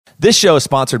This show is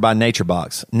sponsored by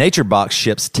NatureBox. NatureBox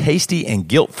ships tasty and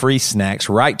guilt-free snacks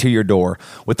right to your door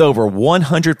with over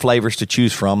 100 flavors to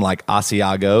choose from, like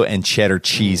Asiago and cheddar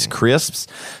cheese crisps,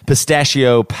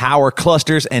 pistachio power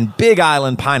clusters, and Big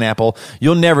Island pineapple.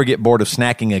 You'll never get bored of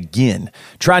snacking again.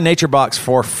 Try NatureBox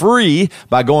for free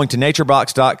by going to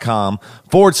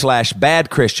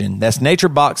naturebox.com/badchristian. That's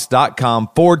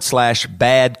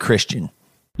naturebox.com/badchristian.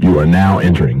 You are now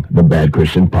entering the Bad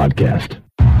Christian Podcast.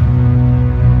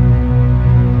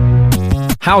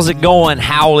 How's it going,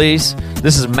 Howleys?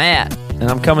 This is Matt, and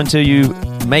I'm coming to you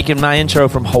making my intro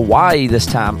from Hawaii this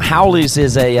time. Howleys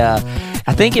is I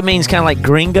think it means kind of like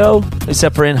gringo,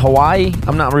 except for in Hawaii.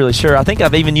 I'm not really sure. I think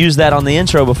I've even used that on the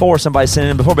intro before. Somebody sent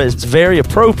it in before, but it's very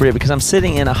appropriate because I'm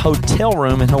sitting in a hotel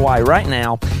room in Hawaii right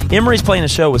now. Emery's playing a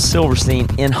show with Silverstein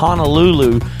in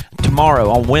Honolulu tomorrow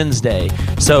on Wednesday.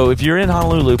 So if you're in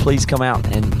Honolulu, please come out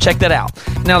and check that out.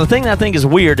 Now, the thing that I think is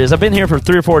weird is I've been here for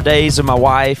 3 or 4 days with my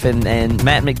wife and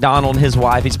Matt McDonald and his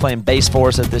wife. He's playing bass for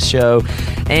us at this show.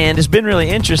 And it's been really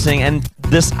interesting. And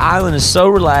this island is so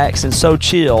relaxed and so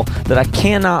chill that I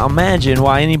cannot imagine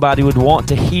why anybody would want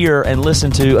to hear and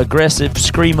listen to aggressive,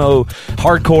 screamo,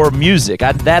 hardcore music.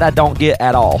 I don't get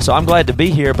at all. So I'm glad to be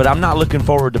here, but I'm not looking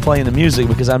forward to playing the music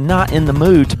because I'm not in the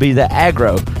mood to be that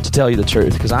aggro, to tell you the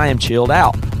truth, because I am chilled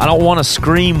out. I don't want to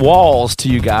scream walls to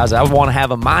you guys. I want to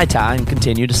have a Mai Tai and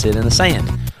continue to sit in the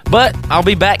sand. But I'll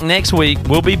be back next week.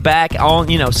 We'll be back on,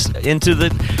 into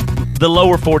the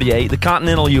lower 48, the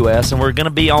continental U.S., and we're going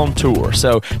to be on tour.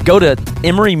 So go to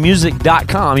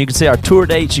emerymusic.com. You can see our tour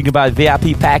dates. You can buy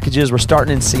VIP packages. We're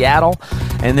starting in Seattle,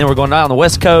 and then we're going down on the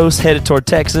West Coast, headed toward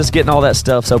Texas, getting all that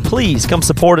stuff. So please come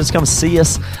support us. Come see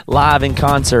us live in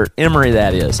concert. Emery,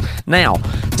 that is. Now,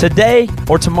 today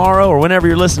or tomorrow or whenever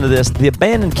you're listening to this, the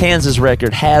Abandoned Kansas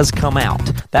record has come out.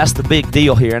 That's the big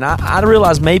deal here. And I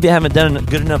realize maybe I haven't done a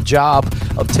good enough job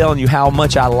of telling you how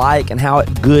much I like and how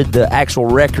good the actual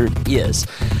record is.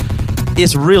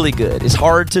 It's really good. It's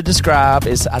hard to describe.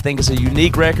 I think it's a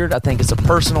unique record. I think it's a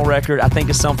personal record. I think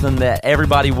it's something that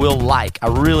everybody will like. I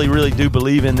really, really do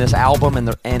believe in this album,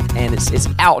 and it's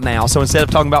out now. So instead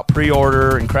of talking about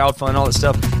pre-order and crowdfund and all that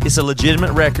stuff, it's a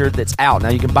legitimate record that's out. Now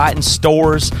you can buy it in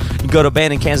stores. You can go to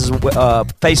Abandoned Kansas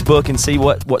Facebook and see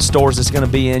what stores it's going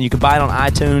to be in. You can buy it on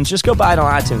iTunes. Just go buy it on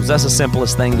iTunes. That's the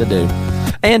simplest thing to do.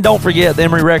 And don't forget, the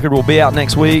Emery record will be out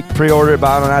next week. Pre-order it,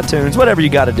 buy it on iTunes, whatever you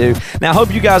got to do. Now, I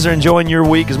hope you guys are enjoying your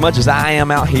week as much as I am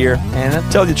out here. And to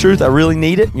tell you the truth, I really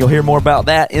need it. You'll hear more about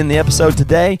that in the episode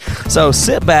today. So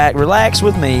sit back, relax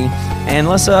with me, and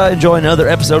let's enjoy another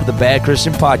episode of the Bad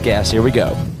Christian Podcast. Here we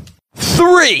go.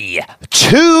 3,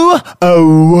 2,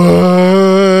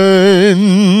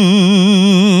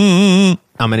 1.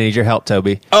 I'm going to need your help,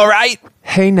 Toby. All right.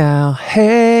 Hey now,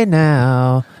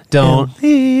 don't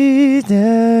leave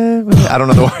them. I don't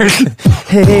know the words.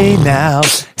 Hey now,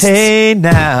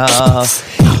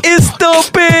 It's the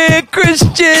Big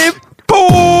Christian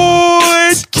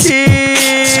Podcast.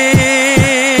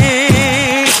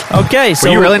 Okay, so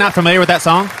Were you really not familiar with that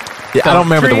song? Yeah, I don't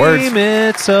remember the words. Dream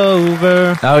it's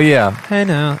over. Oh, yeah. Hey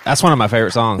now. That's one of my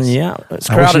favorite songs. Yeah, it's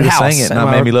I wish Crowded you'd have House. sang it, and that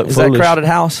made me look Is foolish. that Crowded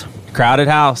House? Crowded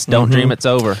House. Don't dream it's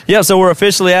over. Yeah, so we're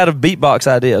officially out of beatbox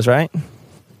ideas, right?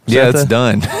 Yeah, it's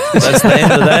done. That's the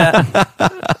end of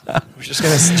that. We're just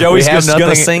gonna, Joey's We have just going to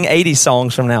nothing- sing 80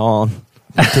 songs from now on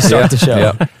to start the show.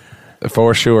 Yeah,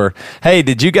 for sure. Hey,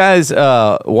 did you guys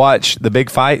watch the big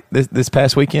fight this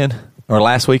past weekend? Or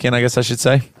last weekend, I guess I should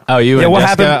say. Oh, you Yeah, and what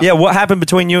Jessica? happened? Yeah, what happened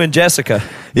between you and Jessica?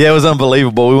 Yeah, it was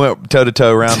unbelievable. We went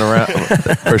toe-to-toe,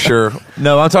 round-to-round, for sure.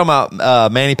 No, I'm talking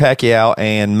about Manny Pacquiao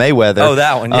and Mayweather. Oh,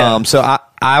 that one, yeah. So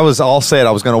I was all set.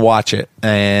 I was going to watch it,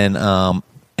 and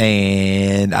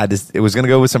it was going to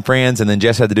go with some friends, and then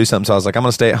Jess had to do something, so I was like, I'm going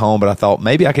to stay at home, but I thought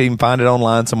maybe I could even find it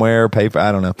online somewhere, pay for,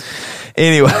 I don't know.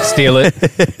 Anyway. Steal it.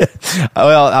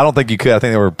 Well, I don't think you could. I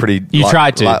think they were pretty You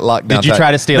tried to. locked down. Did you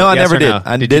try to steal no, it? I Yes never or did. no?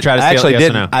 I Did you try to steal it? Yes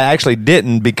or no? I actually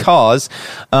didn't because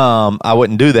I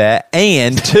wouldn't do that.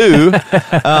 And two,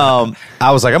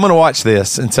 I was like, I'm going to watch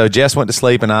this. And so Jess went to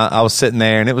sleep, and I was sitting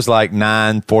there, and it was like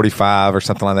 9:45 or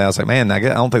something like that. I was like, man, I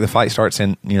don't think the fight starts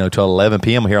in till 11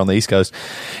 p.m. here on the East Coast.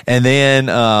 And then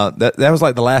that was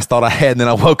like the last thought I had. And then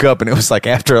I woke up, and it was like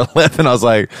after 11. I was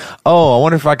like, oh, I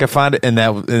wonder if I could find it. And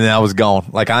I was gone.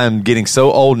 Like, I am getting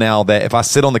so old now that if I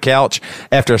sit on the couch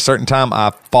after a certain time,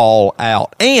 I fall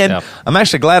out. And Yeah. I'm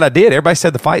actually glad I did. Everybody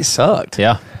said the fight sucked.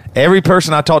 Yeah. Every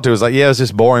person I talked to was like, yeah, it was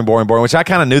just boring, which I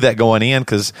kind of knew that going in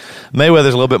because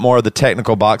Mayweather's a little bit more of the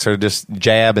technical boxer, just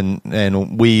jab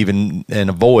and weave and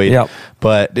avoid. Yep.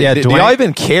 But do y'all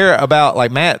even care about,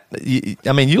 like, Matt,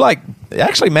 you like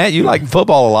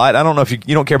football a lot. I don't know if you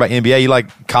don't care about NBA. You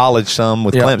like college some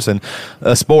with Clemson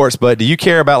sports, but do you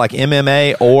care about like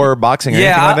MMA or boxing or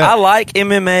anything like that? I like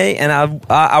MMA, and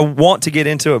I want to get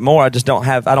into it more. I just don't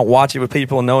watch it with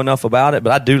people and know enough about it,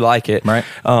 but I do like it. Right.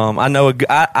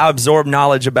 I absorb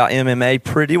knowledge about MMA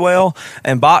pretty well,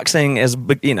 and boxing is,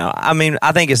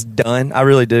 I think it's done. I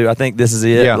really do. I think this is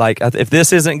it. Yeah. Like, if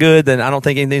this isn't good, then I don't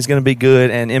think anything's going to be good,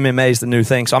 and MMA is the new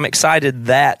thing. So I'm excited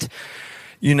that,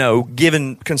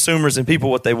 giving consumers and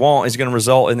people what they want is going to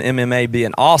result in MMA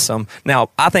being awesome. Now,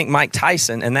 I think Mike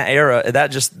Tyson in that era,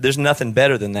 there's nothing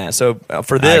better than that. So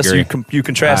for this, you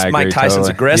contrast Mike Tyson's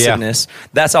aggressiveness. Yeah.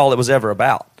 That's all it was ever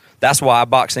about. That's why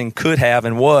boxing could have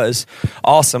and was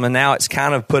awesome, and now it's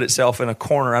kind of put itself in a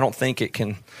corner. I don't think it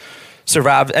can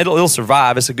survive. It'll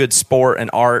survive. It's a good sport and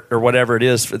art or whatever it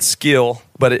is. It's skill,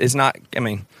 but it's not.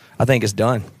 I think it's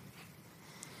done.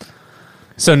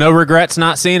 So no regrets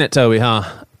not seeing it, Toby,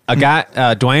 huh? A guy,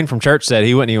 Dwayne from church, said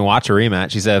he wouldn't even watch a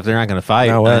rematch. He said if they're not going to fight,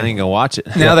 I ain't going to watch it.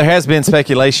 Now, there has been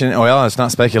speculation. Well, it's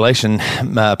not speculation.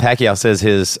 Pacquiao says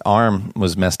his arm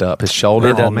was messed up, his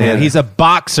shoulder. Oh, man. He's a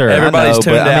boxer. Everybody's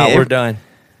tuned out. We're done.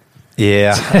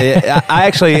 Yeah.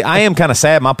 I am kind of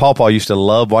sad. My pawpaw used to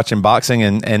love watching boxing,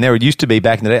 and there used to be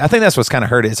back in the day. I think that's what's kind of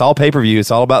hurt it. It's all pay-per-view. It's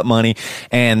all about money,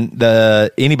 and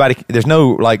there's no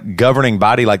like governing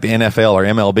body like the NFL or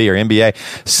MLB or NBA.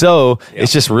 So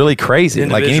it's just really crazy.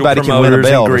 Like anybody can win a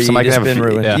belt or somebody can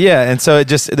have and so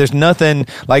there's nothing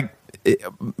like.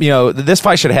 This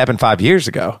fight should have happened 5 years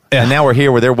ago, and now we're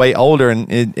here where they're way older,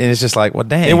 and it's just like, well,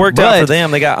 dang, it worked out for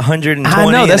them. They got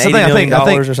 $120 million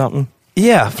or something.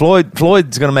 Yeah,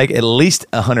 Floyd's going to make at least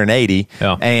 180,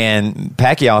 and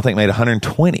Pacquiao, I think, made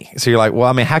 120. So you're like,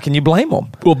 well, how can you blame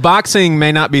them? Well, boxing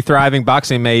may not be thriving.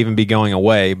 Boxing may even be going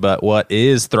away. But what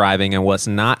is thriving and what's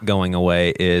not going away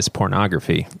is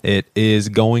pornography. It is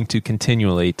going to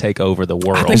continually take over the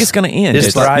world. I think it's going to end.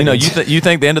 It's like, you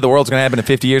think the end of the world's going to happen in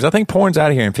 50 years? I think porn's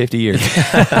out of here in 50 years.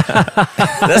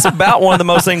 That's about one of the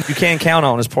most things you can count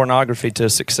on is pornography to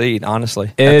succeed,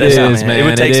 honestly. It is, man. It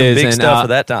would take some big and, stuff for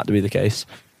that not to be the case.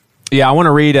 Yeah, I want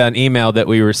to read an email that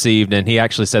we received, and he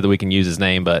actually said that we can use his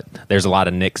name, but there's a lot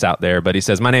of Nicks out there. But he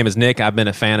says, my name is Nick. I've been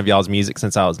a fan of y'all's music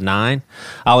since I was 9.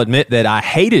 I'll admit that I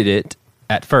hated it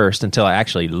at first until I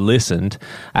actually listened.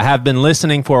 I have been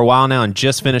listening for a while now and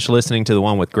just finished listening to the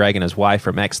one with Greg and his wife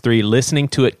from X3. Listening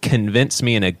to it convinced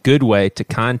me in a good way to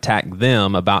contact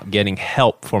them about getting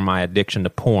help for my addiction to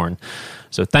porn.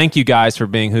 So thank you guys for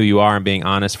being who you are and being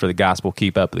honest for the gospel.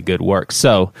 Keep up the good work.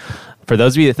 So for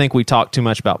those of you that think we talk too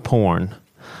much about porn,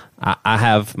 I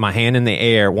have my hand in the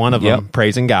air, one of them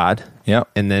praising God,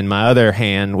 and then my other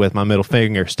hand with my middle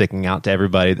finger sticking out to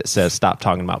everybody that says stop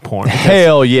talking about porn.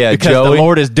 Hell yeah, because Joey. The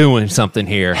Lord is doing something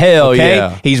here. Hell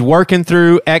yeah. He's working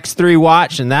through X3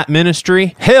 Watch and that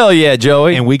ministry. Hell yeah,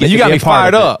 Joey. And we get you to got be me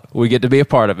fired up. We get to be a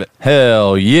part of it.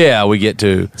 Hell yeah, we get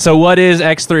to. So what is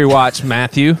X3 Watch,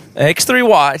 Matthew? X3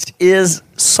 Watch is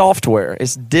software.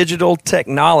 It's digital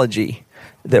technology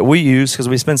that we use because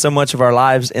we spend so much of our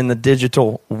lives in the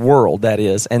digital world, that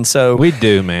is. And so we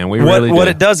do, man. We really do. What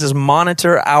it does is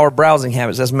monitor our browsing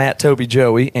habits. That's Matt, Toby,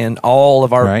 Joey, and all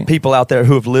of our people out there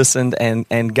who have listened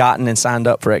and gotten and signed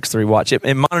up for X3 Watch. It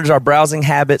monitors our browsing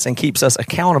habits and keeps us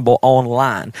accountable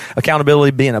online.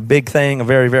 Accountability being a big thing, a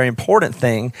very, very important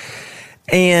thing,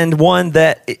 and one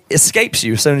that escapes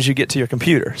you as soon as you get to your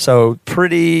computer. So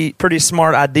pretty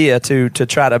smart idea to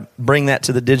try to bring that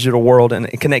to the digital world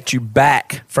and connect you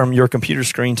back from your computer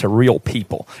screen to real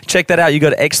people. Check that out. You go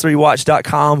to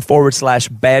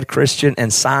x3watch.com/badchristian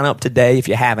and sign up today if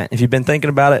you haven't. If you've been thinking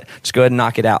about it, just go ahead and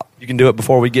knock it out. You can do it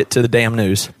before we get to the damn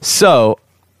news. So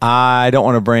I don't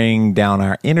want to bring down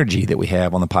our energy that we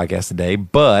have on the podcast today,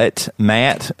 but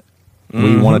Matt,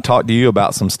 we want to talk to you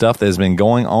about some stuff that has been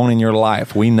going on in your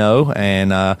life. We know,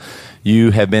 and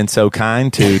you have been so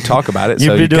kind to talk about it.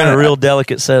 You've been doing a real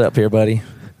delicate setup here, buddy.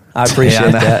 I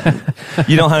appreciate that.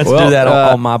 You don't have to do that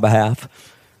on my behalf.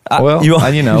 You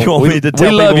want me to tell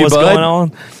people what's going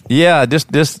on? Yeah,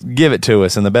 just give it to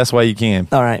us in the best way you can.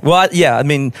 All right. Well, I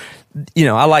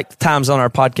like times on our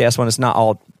podcast when it's not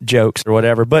all jokes or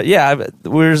whatever. But yeah,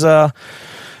 there's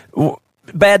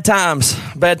bad times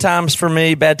for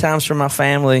me, bad times for my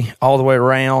family, all the way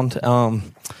around.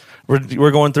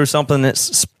 We're going through something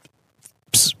that's,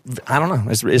 I don't know,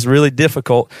 it's really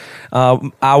difficult. I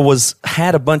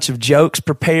had a bunch of jokes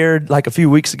prepared like a few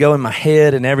weeks ago in my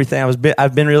head and everything.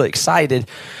 I've been really excited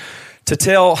to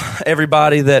tell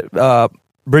everybody that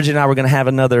Bridget and I were going to have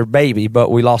another baby, but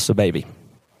we lost a baby.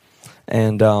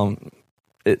 And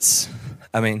it's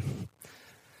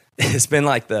been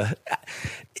like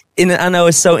and I know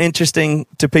it's so interesting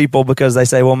to people because they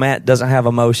say, well, Matt doesn't have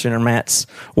emotion, or Matt's,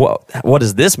 what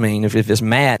does this mean if it's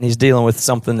Matt and he's dealing with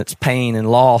something that's pain and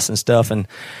loss and stuff? And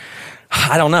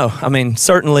I don't know. I mean,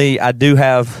 certainly I do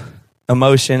have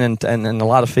emotion and a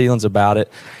lot of feelings about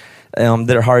it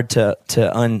that are hard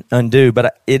to undo,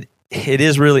 but it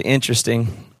is really interesting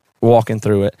walking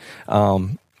through it.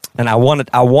 And I want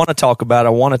to talk about it.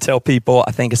 I want to tell people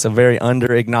I think it's a very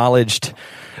under-acknowledged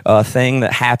thing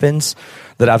that happens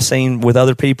that I've seen with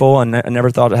other people, and I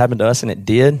never thought it happened to us, and it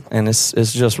did. And it's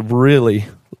just really,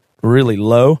 really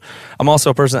low. I'm also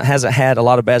a person that hasn't had a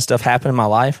lot of bad stuff happen in my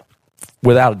life.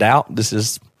 Without a doubt, this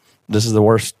is the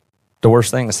worst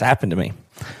thing that's happened to me.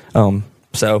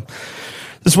 So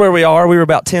this is where we are. We were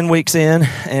about 10 weeks in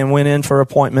and went in for an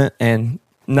appointment and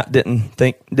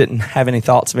didn't have any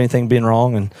thoughts of anything being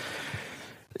wrong, and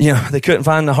they couldn't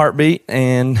find the heartbeat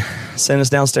and sent us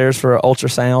downstairs for an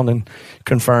ultrasound and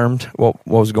confirmed what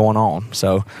was going on.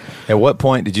 So at what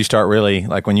point did you start really,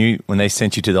 like when they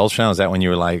sent you to the ultrasound, is that when you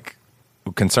were like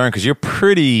concerned? Because you're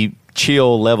pretty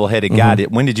chill, level-headed guy.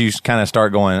 Mm-hmm. When did you kind of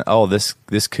start going, oh, this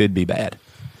could be bad?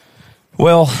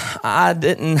 Well,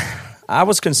 I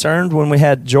was concerned when we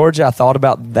had Georgia. I thought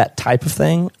about that type of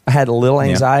thing. I had a little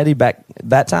anxiety back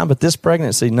that time, but this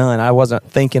pregnancy, none. I wasn't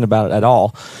thinking about it at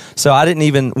all. So I didn't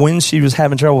even, when she was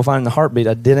having trouble finding the heartbeat,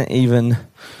 I didn't even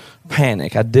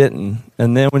panic. I didn't.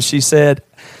 And then when she said,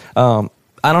 I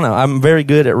don't know, I'm very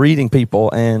good at reading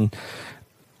people, and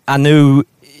I knew,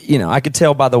 I could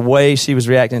tell by the way she was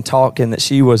reacting and talking that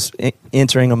she was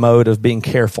entering a mode of being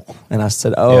careful. And I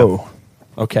said,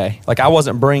 okay. Like I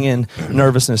wasn't bringing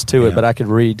nervousness to it, but I could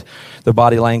read the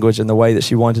body language and the way that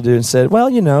she wanted to do, and said, well,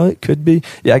 it could be.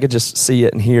 Yeah, I could just see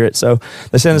it and hear it. So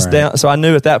they sent us down. So I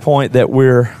knew at that point that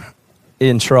we're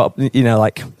in trouble, and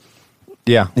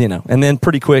then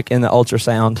pretty quick in the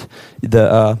ultrasound,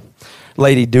 the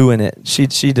lady doing it, she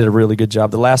did a really good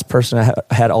job. The last person I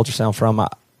had ultrasound from,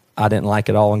 I didn't like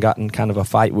at all and got in kind of a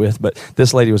fight with, but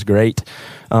this lady was great.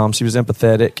 She was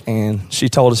empathetic, and she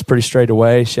told us pretty straight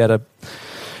away. She had a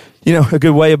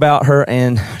good way about her,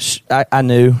 and I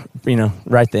knew,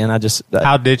 right then.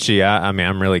 How did she?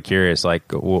 I'm really curious.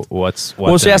 Like, what's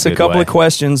well, she asked a couple way? of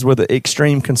questions with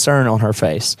extreme concern on her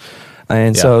face.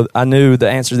 And so I knew the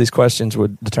answer to these questions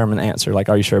would determine the answer. Like,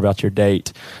 are you sure about your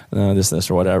date?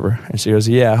 This, or whatever. And she goes,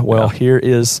 here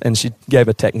is, and she gave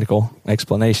a technical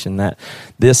explanation that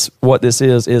what this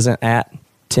isn't at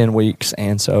 10 weeks.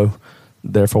 And so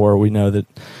therefore we know that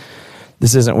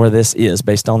this isn't where this is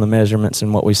based on the measurements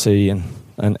and what we see and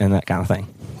that kind of thing.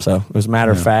 So it was a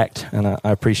matter of fact, and I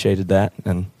appreciated that.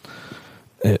 And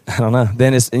I don't know.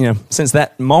 Then it's, since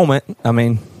that moment,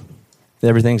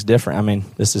 everything's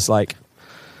different. This is like,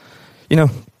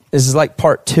 this is like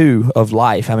part 2 of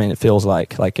life. It feels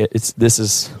like this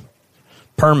is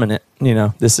permanent.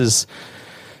 There's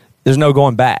no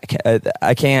going back.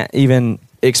 I can't even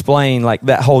explain, like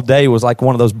that whole day was like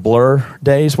one of those blur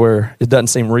days where it doesn't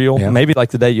seem real. Yeah. Maybe like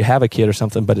the day you have a kid or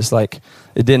something, but it's like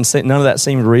none of that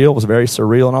seemed real. It was very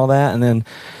surreal and all that. And then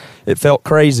it felt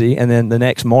crazy. And then the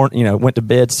next morning, went to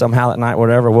bed somehow that night,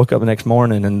 whatever, woke up the next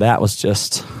morning, and that was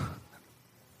just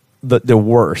the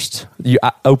worst. You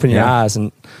open your eyes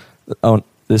and, oh,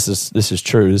 this is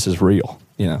true. This is real.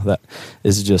 That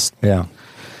is just hard.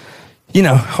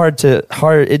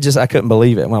 It just, I couldn't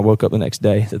believe it when I woke up the next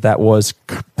day that was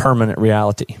permanent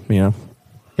reality. Yeah,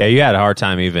 you had a hard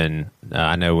time even.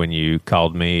 I know when you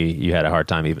called me, you had a hard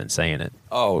time even saying it.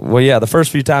 Oh well, yeah. The first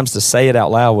few times to say it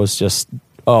out loud was just,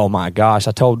 oh my gosh.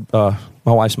 I told my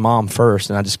wife's mom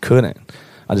first, and I just couldn't.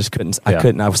 I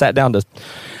couldn't. I sat down to.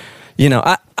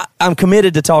 I'm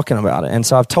committed to talking about it. And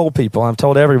so I've told people, I've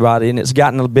told everybody, and it's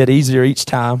gotten a bit easier each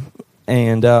time.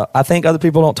 And I think other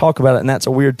people don't talk about it, and that's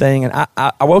a weird thing. And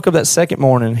I woke up that second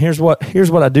morning. Here's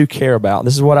what I do care about.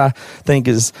 This is what I think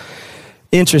is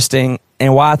interesting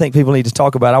and why I think people need to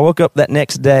talk about it. I woke up that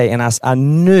next day, and I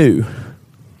knew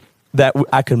that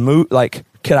I could move,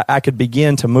 I could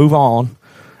begin to move on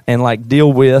and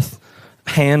deal with,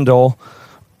 handle,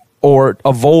 or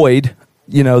avoid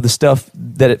the stuff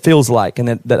that it feels like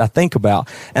and that I think about.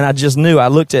 And I just knew. I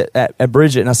looked at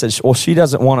Bridget and I said, well, she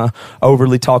doesn't want to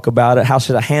overly talk about it. How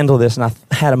should I handle this? And I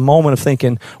had a moment of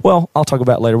thinking, well, I'll talk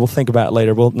about it later. We'll think about it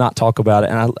later. We'll not talk about it.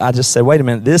 And I just said, wait a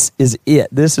minute, this is it.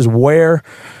 This is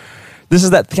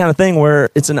that kind of thing where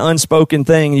it's an unspoken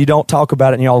thing. You don't talk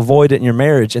about it and y'all avoid it in your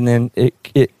marriage. And then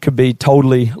it could be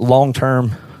totally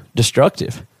long-term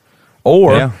destructive.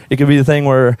 Or it could be the thing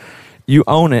where you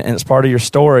own it, and it's part of your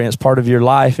story, and it's part of your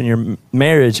life and your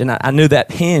marriage. And I knew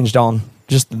that hinged on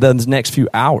just the next few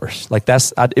hours. Like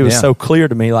it was so clear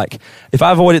to me. Like if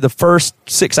I avoided the first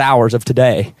 6 hours of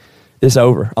today, it's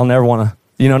over. I'll never want to.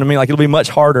 You know what I mean? Like it'll be much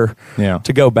harder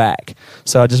to go back.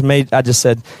 So I just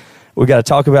said, we got to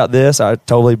talk about this. I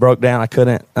totally broke down. I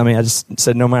just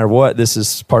said, no matter what, this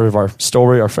is part of our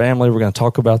story, our family. We're going to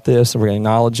talk about this, and we're going to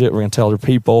acknowledge it. We're going to tell other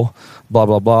people, blah,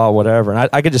 blah, blah, whatever. And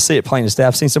I could just see it plain as day.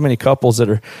 I've seen so many couples that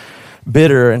are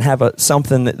bitter and have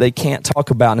something that they can't talk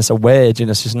about, and it's a wedge,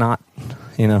 and it's just not,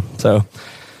 so...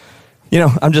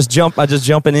 I'm just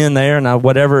jumping in there, and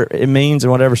whatever it means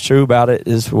and whatever's true about it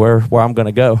is where I'm going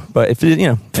to go. But if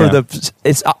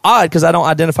it's odd because I don't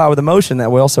identify with emotion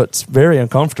that well, so it's very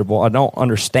uncomfortable. I don't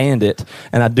understand it,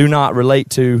 and I do not relate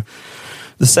to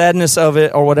the sadness of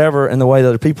it or whatever in the way that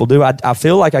other people do. I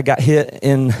feel like I got hit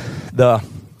in the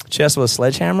chest with a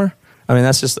sledgehammer. I mean,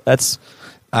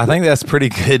 I think that's pretty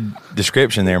good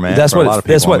description there, man. That's for what a lot of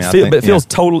people. it feels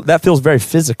total. That feels very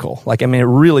physical. Like, I mean, it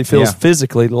really feels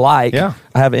physically like I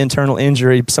have an internal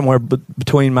injury somewhere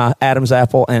between my Adam's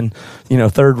apple and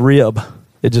third rib.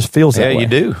 It just feels that way. Yeah, you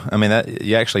do. I mean,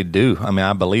 you actually do. I mean,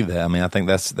 I believe that. I mean, I think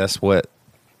that's what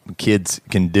kids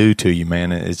can do to you,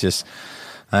 man. It's just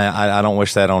I don't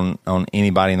wish that on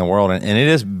anybody in the world, and it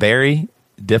is very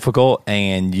difficult,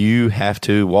 and you have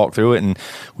to walk through it. And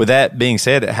with that being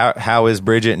said, how is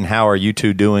Bridget and how are you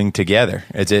two doing together?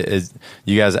 Is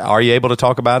you guys, are you able to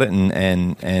talk about it,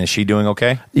 and is she doing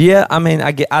okay? Yeah, I mean,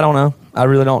 I don't know. I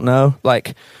really don't know,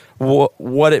 like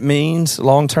what it means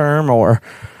long term, or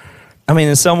I mean,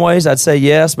 in some ways I'd say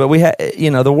yes, but we have,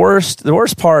 the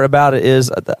worst part about it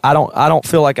is I don't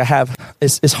feel like I have,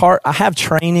 it's hard. I have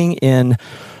training in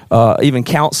even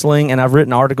counseling, and I've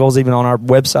written articles even on our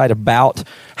website about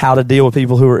how to deal with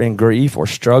people who are in grief or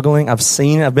struggling. I've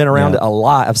been around it a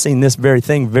lot. I've seen this very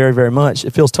thing very, very much.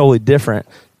 It feels totally different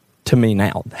to me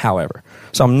now, however.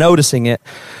 So I'm noticing it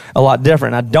a lot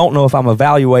different. I don't know if I'm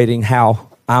evaluating how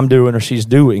I'm doing or she's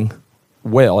doing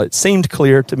well. It seemed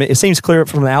clear to me. It seems clear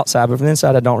from the outside, but from the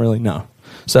inside, I don't really know.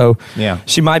 So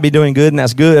she might be doing good, and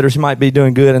that's good, or she might be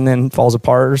doing good and then falls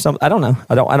apart or something. I don't know.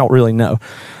 I don't really know.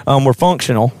 We're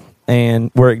functional,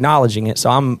 and we're acknowledging it.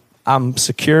 So I'm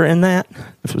secure in that.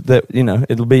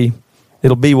 It'll be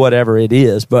whatever it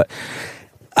is. But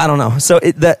I don't know. So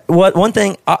one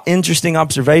thing, interesting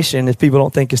observation, if people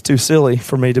don't think it's too silly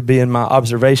for me to be in my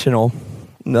observational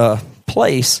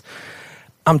place,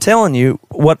 I'm telling you,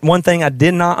 one thing I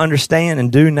did not understand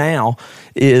and do now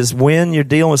is when you're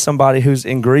dealing with somebody who's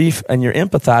in grief and you're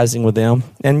empathizing with them.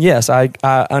 And yes, I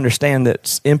understand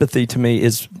that empathy to me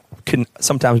can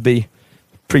sometimes be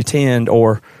pretend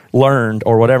or learned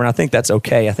or whatever. And I think that's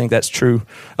okay. I think that's true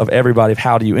of everybody, of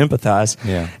how do you empathize.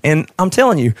 Yeah. And I'm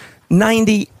telling you,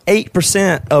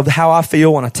 98% of how I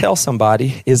feel when I tell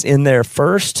somebody is in their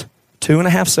first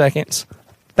 2.5 seconds,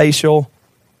 facial,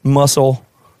 muscle,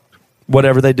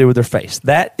 whatever they do with their face.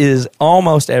 That is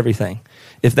almost everything.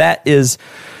 If that is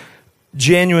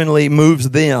genuinely moves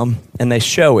them and they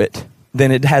show it,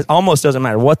 then it almost doesn't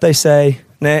matter what they say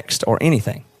next or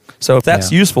anything. So if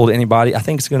that's useful to anybody, I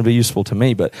think it's going to be useful to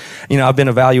me. But, I've been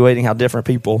evaluating how different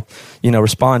people,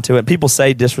 respond to it. People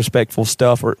say disrespectful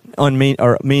stuff or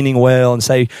meaning well and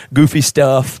say goofy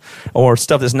stuff or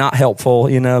stuff that's not helpful.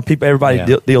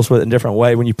 Everybody deals with it in a different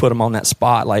way when you put them on that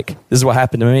spot. Like, this is what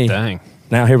happened to me. Dang.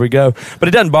 Now here we go. But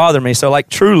it doesn't bother me. So like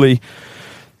truly,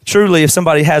 if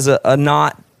somebody has a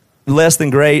not less than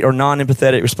great or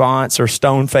non-empathetic response or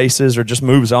stone faces or just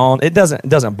moves on, it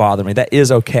doesn't bother me. That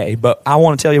is okay. But I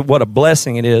want to tell you what a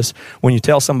blessing it is when you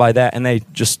tell somebody that and they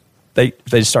just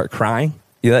start crying.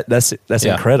 Yeah, that's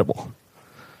incredible.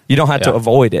 You don't have to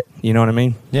avoid it. You know what I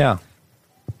mean? Yeah.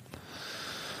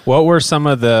 What were some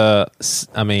of the?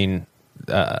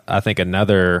 I think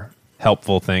another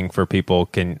helpful thing for people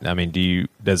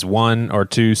does one or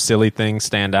two silly things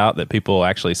stand out that people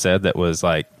actually said that was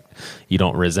like you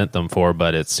don't resent them for,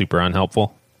 but it's super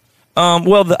unhelpful?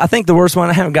 I think the worst one,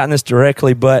 I haven't gotten this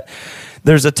directly, but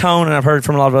there's a tone, and I've heard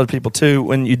from a lot of other people too,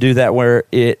 when you do that, where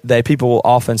people will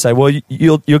often say, well,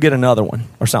 you'll get another one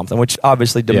or something, which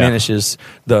obviously diminishes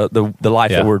the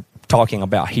life that we're talking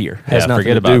about here. It has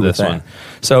nothing to do with that. One.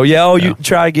 So you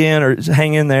try again or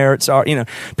hang in there. It's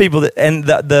people that,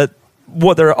 and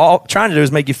what they're all trying to do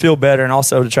is make you feel better, and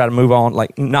also to try to move on,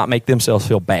 like not make themselves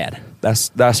feel bad.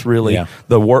 That's really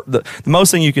the work. The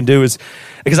most thing you can do is,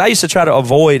 because I used to try to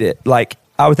avoid it. Like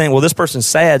I would think, well, this person's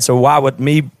sad, so why would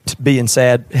me being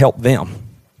sad help them?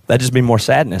 That'd just be more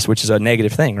sadness, which is a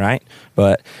negative thing, right?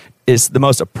 But it's the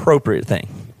most appropriate thing.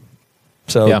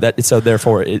 So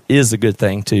therefore, it is a good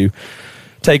thing to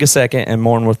take a second and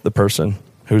mourn with the person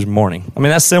who's mourning. I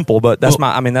mean, that's simple, but that's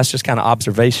that's just kind of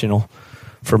observational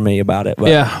for me about it. But.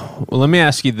 Yeah. Well, let me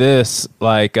ask you this: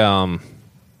 like,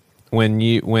 when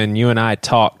you and I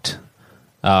talked,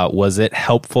 was it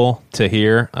helpful to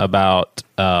hear about?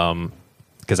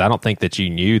 Because I don't think that you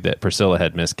knew that Priscilla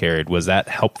had miscarried. Was that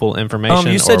helpful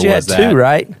information? You said you had two,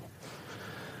 right?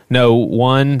 No,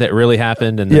 one that really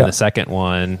happened, and then the second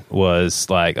one was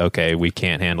like, okay, we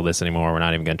can't handle this anymore. We're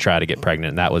not even going to try to get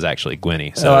pregnant. And that was actually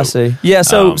Gwenny. So, I see. Yeah,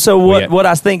 so what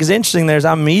I think is interesting there is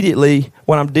I immediately,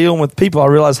 when I'm dealing with people, I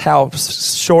realize how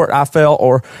short I felt,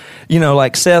 or,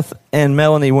 like Seth and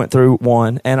Melanie went through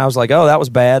one, and I was like, oh, that was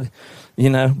bad,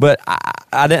 but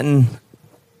I didn't.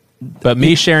 But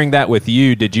me sharing that with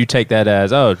you, did you take that as,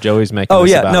 Joey's making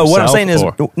this about no, what I'm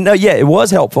himself, saying is, it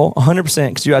was helpful, 100%,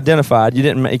 because you identified. You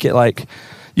didn't make it like,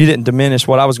 you didn't diminish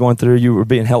what I was going through. You were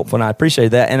being helpful, and I appreciate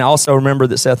that. And I also remember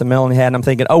that Seth and Melanie had, and I'm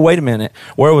thinking, oh, wait a minute,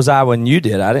 where was I when you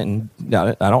did? I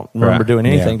don't remember doing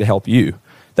anything to help you.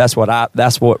 That's where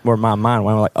my mind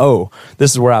went. I'm like, oh,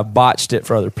 this is where I botched it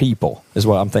for other people, is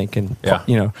what I'm thinking,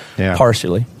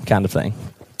 partially kind of thing.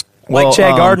 Like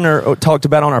Chad Gardner talked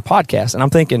about on our podcast, and I'm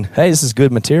thinking, hey, this is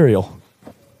good material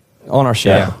on our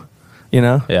show.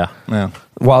 Yeah.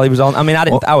 While he was on,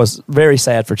 I was very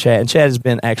sad for Chad, and Chad has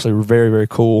been actually very, very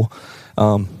cool.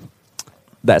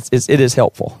 It is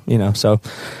helpful, So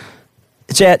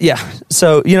Chad,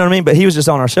 so you know what I mean. But he was just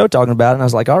on our show talking about it, and I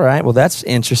was like, all right, well, that's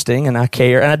interesting, and I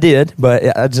care, and I did, but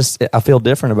I feel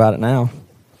different about it now.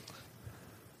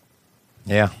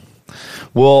 Yeah.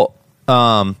 Well,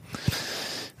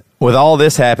 with all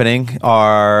this happening,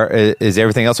 is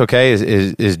everything else okay?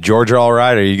 Is Georgia all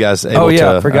right? Are you guys able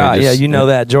to? I forgot.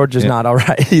 That Georgia's not all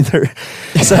right either.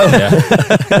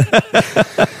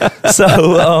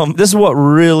 So, this is what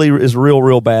really is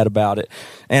real bad about it.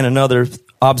 And another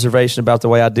observation about the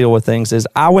way I deal with things is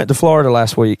I went to Florida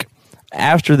last week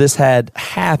after this had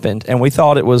happened, and we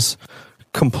thought it was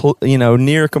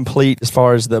near complete as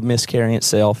far as the miscarrying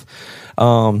itself.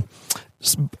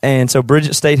 And so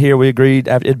Bridget stayed here. We agreed,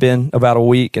 it had been about a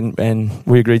week, and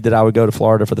we agreed that I would go to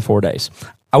Florida for the 4 days.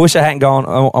 I wish I hadn't gone.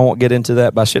 I won't get into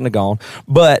that, but I shouldn't have gone.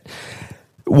 But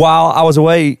while I was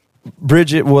away,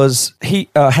 Bridget was, we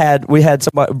had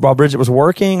somebody, while Bridget was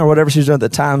working or whatever she was doing at the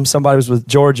time, somebody was with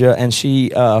Georgia, and she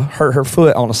hurt her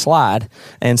foot on a slide.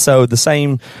 And so the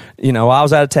same, I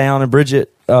was out of town, and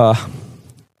Bridget had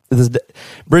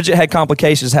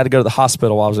complications, had to go to the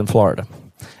hospital while I was in Florida.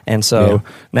 And so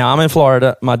now I'm in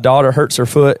Florida. My daughter hurts her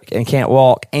foot and can't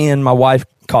walk, and my wife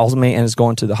calls me and is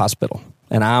going to the hospital.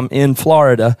 And I'm in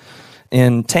Florida,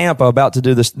 in Tampa, about to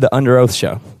do the Under Oath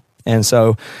show. And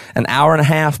so an hour and a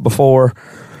half before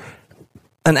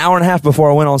I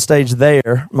went on stage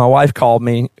there, my wife called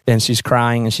me, and she's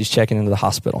crying, and she's checking into the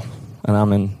hospital. And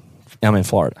I'm in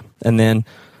Florida. And then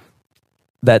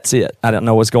that's it. I don't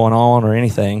know what's going on or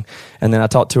anything. And then I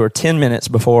talked to her 10 minutes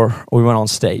before we went on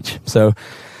stage. So,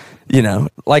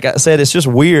 like I said, it's just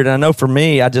weird. And I know for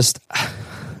me, it's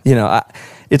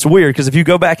weird because if you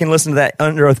go back and listen to that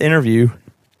Under Oath interview,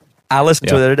 I listened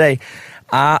to it the other day.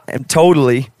 I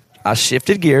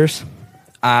shifted gears.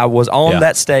 I was on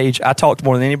that stage. I talked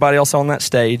more than anybody else on that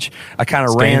stage. I kind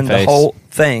of ran the whole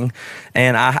thing,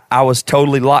 and I was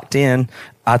totally locked in.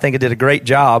 I think I did a great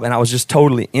job, and I was just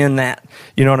totally in that.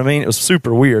 You know what I mean? It was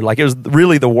super weird. Like, it was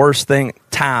really the worst thing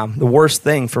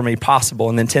for me possible.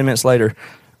 And then 10 minutes later,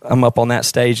 I'm up on that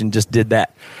stage and just did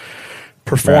that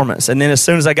performance. Right. And then as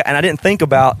soon as I didn't think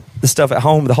about the stuff at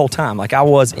home the whole time. Like, I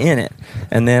was in it.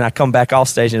 And then I come back off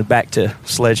stage and back to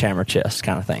sledgehammer chest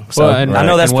kind of thing. So I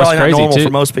know that's probably not normal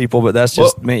for most people, but that's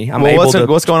just me.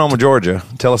 What's going on with Georgia?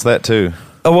 Tell us that too.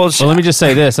 Well, let me just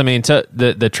say this. I mean,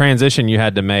 the transition you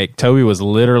had to make, Toby was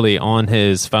literally on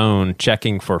his phone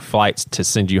checking for flights to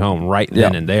send you home right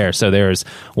then and there. So there's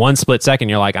one split second,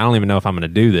 you're like, I don't even know if I'm going to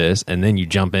do this. And then you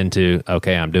jump into,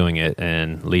 okay, I'm doing it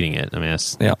and leading it. I mean,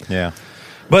 yeah.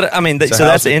 But, I mean, so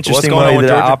that's the interesting way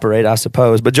that I operate, I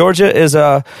suppose. But Georgia is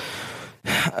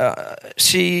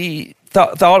she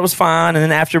thought it was fine, and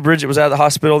then after Bridget was out of the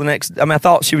hospital I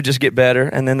thought she would just get better,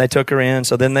 and then they took her in.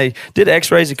 So then they did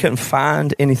x-rays and couldn't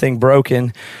find anything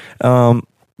broken,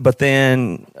 but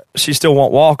then she still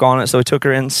won't walk on it, so we took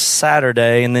her in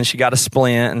Saturday, and then she got a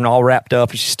splint and all wrapped up,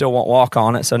 and she still won't walk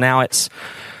on it. So now it's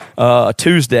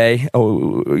Tuesday,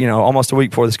 almost a week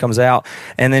before this comes out,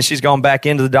 and then she's gone back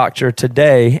into the doctor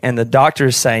today, and the doctor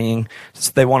is saying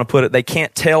they want to put it. They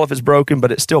can't tell if it's broken,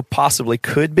 but it still possibly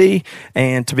could be.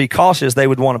 And to be cautious, they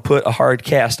would want to put a hard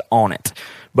cast on it.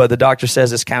 But the doctor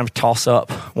says it's kind of toss up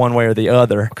one way or the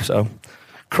other. So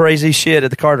crazy shit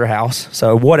at the Carter house.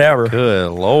 So whatever.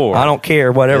 Good Lord. I don't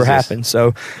care whatever Is this- happens.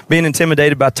 So being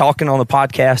intimidated by talking on the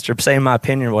podcast or saying my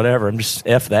opinion or whatever, I'm just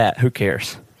F that. Who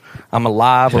cares? I'm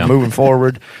alive. We're moving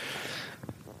forward.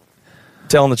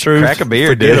 Telling the truth. Crack a beer,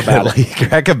 Forget dude. about it.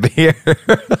 Crack a beer.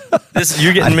 This,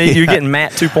 you're getting me. You're getting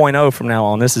Matt 2.0 from now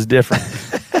on. This is different.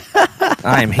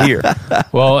 I am here.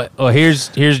 Well, here's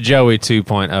Joey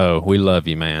 2.0. We love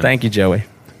you, man. Thank you, Joey.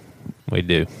 We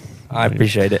do. I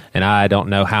appreciate it. And I don't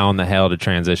know how in the hell to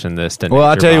transition this to Well,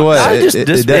 I'll Nature tell you Box. what. It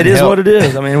doesn't is help. what it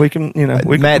is. I mean, we can, Matt,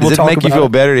 we'll does it talk make you about feel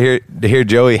it. better to hear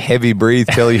Joey heavy breathe,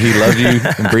 tell you he loves you,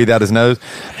 and breathe out his nose?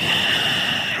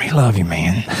 We love you,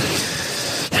 man.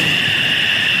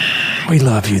 We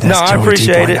love you. That's No, I Joey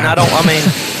appreciate it,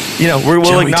 2.0. and we'll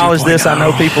Joey acknowledge this. I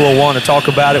know 2.0. people will want to talk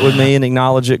about it with me and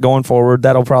acknowledge it going forward.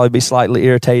 That'll probably be slightly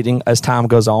irritating as time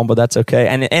goes on, but that's okay.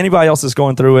 And anybody else that's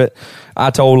going through it, I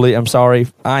totally am sorry.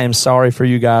 I am sorry for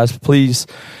you guys. Please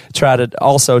try to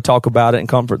also talk about it and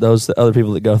comfort those other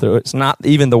people that go through it. It's not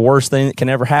even the worst thing that can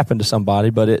ever happen to somebody,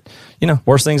 but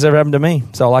worst things ever happened to me.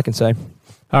 That's all I can say.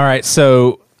 All right,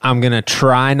 so I'm going to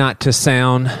try not to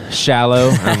sound shallow.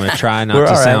 I'm going to try not We're to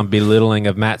all right. sound belittling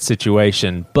of Matt's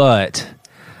situation, but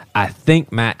I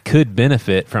think Matt could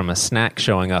benefit from a snack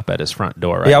showing up at his front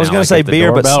door right now. I was going Like to say if the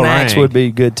beer, but doorbell snacks rang- would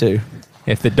be good too.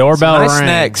 If the doorbell Nice rang,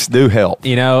 snacks do help.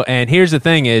 and here's the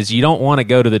thing is you don't want to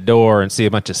go to the door and see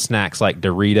a bunch of snacks like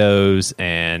Doritos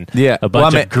and Yeah. a bunch Well, I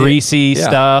mean, of greasy yeah.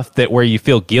 stuff that where you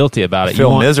feel guilty about it. Feel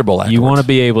you want, miserable You afterwards. want to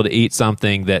be able to eat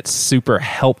something that's super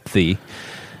healthy.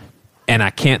 And I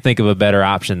can't think of a better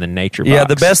option than Nature Box. Yeah,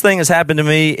 the best thing that's happened to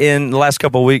me in the last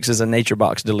couple of weeks is a Nature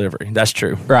Box delivery. That's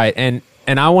true. Right.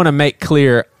 And I want to make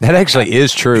clear That actually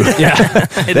is true. Yeah.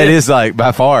 That is like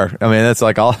by far. I mean, that's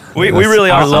like all. We that's- really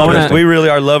are I loving wanna- it. We really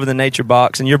are loving the Nature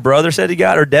Box. And your brother said he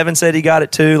got it, or Devin said he got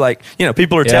it too. Like,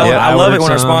 people are telling. yeah, I I love it ordered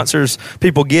when our some. sponsors,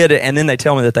 people get it, and then they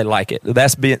tell me that they like it.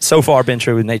 That's so far been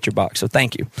true with Nature Box. So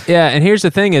thank you. Yeah, and here's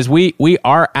the thing is we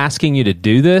are asking you to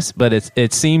do this, but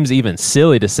it seems even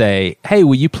silly to say, "Hey,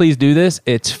 will you please do this?"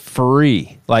 It's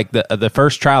free. Like the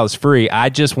first trial is free. I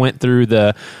just went through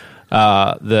the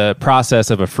process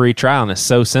of a free trial, and it's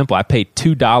so simple. I paid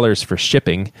 $2 for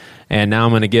shipping, and now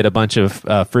I'm going to get a bunch of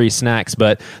free snacks.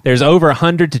 But there's over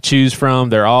 100 to choose from.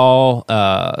 They're all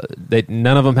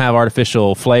none of them have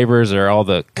artificial flavors or all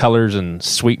the colors and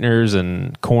sweeteners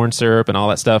and corn syrup and all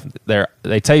that stuff.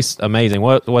 They taste amazing.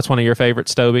 What's one of your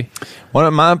favorites, Toby? One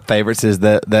of my favorites is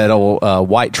that old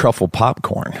white truffle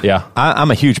popcorn. Yeah.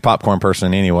 I'm a huge popcorn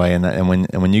person anyway, and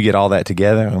when you get all that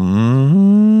together,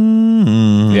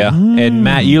 Yeah. And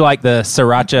Matt, you like the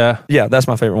sriracha. Yeah, that's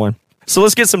my favorite one. So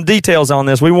let's get some details on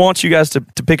this. We want you guys to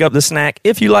pick up the snack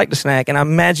if you like the snack, and I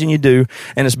imagine you do,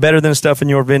 and it's better than stuff in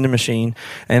your vending machine,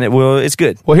 and it's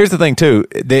good. Well, here's the thing too.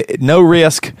 No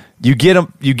risk. You get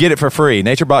them. You get it for free.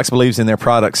 Nature Box believes in their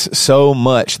products so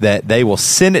much that they will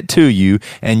send it to you,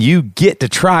 and you get to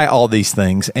try all these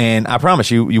things. And I promise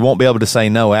you won't be able to say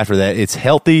no after that. It's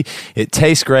healthy. It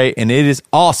tastes great, and it is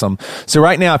awesome. So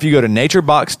right now, if you go to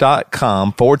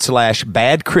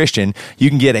naturebox.com/bad Christian, you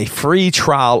can get a free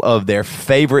trial of their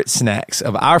favorite snacks,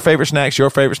 of our favorite snacks,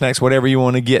 your favorite snacks, whatever you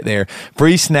want to get there.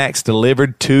 Free snacks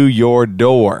delivered to your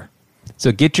door.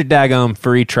 So get your daggone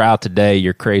free trial today.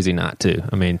 You're crazy not to.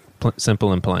 I mean,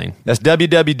 simple and plain. That's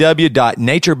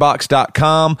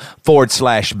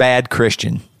www.naturebox.com/bad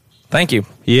Christian. Thank you.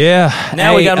 Yeah.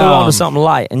 Now we got to move on to something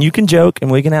light, and you can joke, and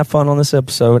we can have fun on this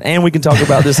episode, and we can talk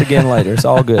about this again later. It's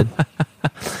all good.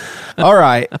 All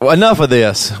right. Well, enough of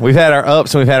this. We've had our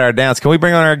ups and we've had our downs. Can we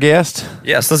bring on our guest?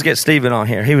 Yes, let's get Steven on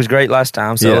here. He was great last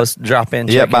time, so Yeah. let's drop in.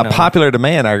 Yeah, check by in on him. popular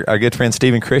demand, our good friend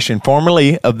Stephen Christian,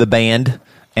 formerly of the band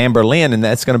Amber Lynn, and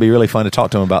that's going to be really fun to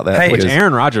talk to him about that. Hey, Which because-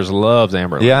 Aaron Rodgers loves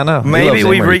Amber. yeah, I know. He Maybe loves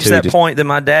we've Emery, reached too. that Just- point that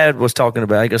my dad was talking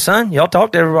about. He goes, son, y'all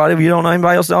talk to everybody, but you don't know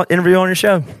anybody else to interview on your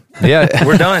show. Yeah,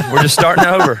 We're done. We're just starting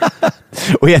over.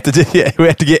 we have to do. Yeah, we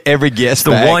have to get every guest.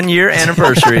 The back. 1 year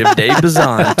anniversary of Dave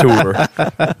Bazan tour.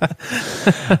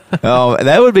 Oh,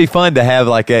 that would be fun to have.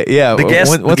 Like a The guest,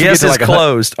 once we get guest to is like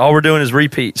closed. All we're doing is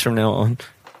repeats from now on.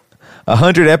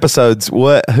 100 episodes.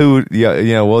 We'll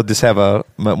just have a.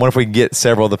 What if we can get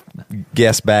several of the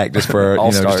guests back just for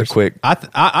just a All-stars. quick.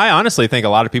 I honestly think a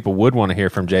lot of people would want to hear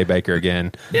from Jay Baker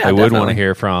again. Yeah, they would want definitely. to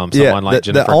hear from someone like the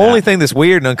Jennifer. only Knapp. thing that's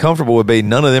weird and uncomfortable would be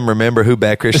none of them remember who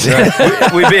Bad Christian is.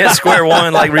 We'd be at square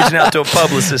one, like reaching out to a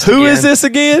publicist. Who again. is this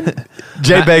again?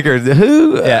 Jay Baker.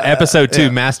 Who? Yeah, episode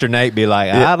 2, Master Nate be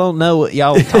like, I don't know what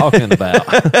y'all talking about.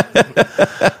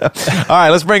 All right,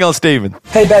 let's bring on Steven.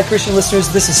 Hey, Bad Christian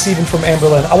listeners, this is Stephen from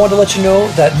Amberlin. I want to let you know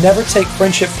that Never Take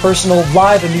Friendship Personal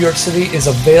live in New York City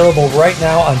is available right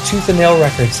now on Tooth and Nail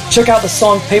Records. Check out the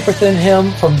song Paper Thin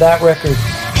Hymn from that record.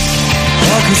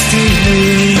 August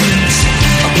evenings,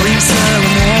 I bring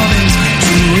silent mornings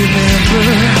to remember,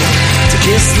 to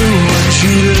kiss the ones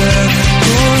you love,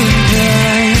 going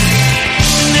by.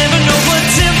 Never know what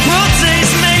temporal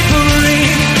days may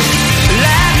bring.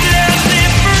 Life left me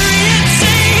free and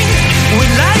sing. When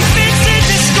life is in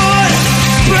discord,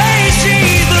 praise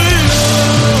ye the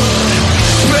Lord.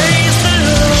 Praise the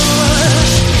Lord.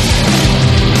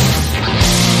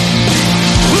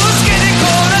 Who's getting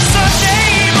cold on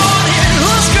Sunday morning?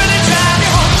 Who's gonna drive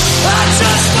you home?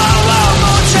 Just for one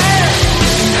more chance.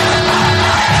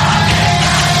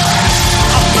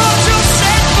 I thought you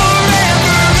said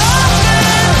forever after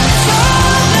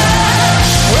someday.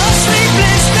 Well,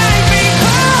 sleepless night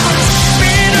becomes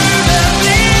bitter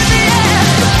oblivion.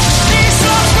 These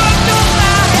songs run through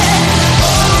my head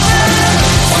over and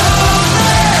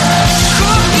over.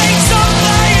 Complaints of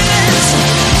violence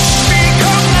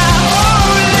become my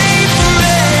only friend.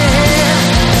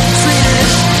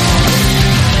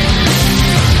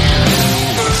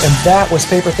 And that was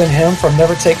Paper Thin Hymn from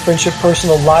Never Take Friendship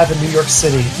Personal live in New York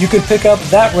City. You can pick up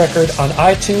that record on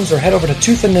iTunes or head over to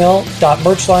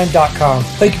toothandnail.merchline.com.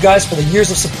 Thank you guys for the years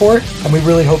of support, and we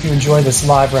really hope you enjoy this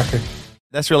live record.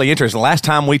 That's really interesting. Last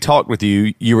time we talked with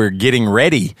you, you were getting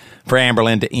ready for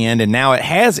Amberlin to end, and now it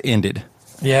has ended.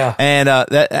 Yeah.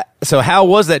 And so how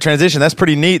was that transition? That's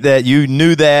pretty neat that you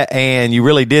knew that and you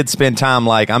really did spend time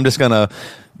like, I'm just going to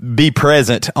be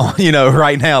present,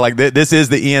 right now. Like this is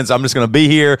the end, so I'm just going to be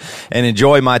here and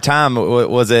enjoy my time.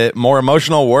 Was it more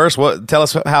emotional, worse? Tell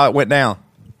us how it went down.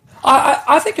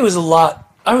 I think it was a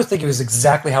lot. I would think it was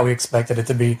exactly how we expected it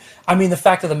to be. I mean, the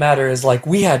fact of the matter is, like,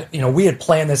 we had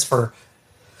planned this for,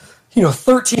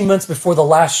 13 months before the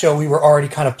last show. We were already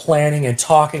kind of planning and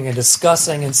talking and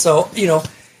discussing. And so,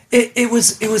 it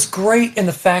was great in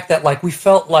the fact that, like, we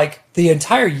felt like the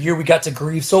entire year we got to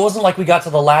grieve. So it wasn't like we got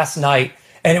to the last night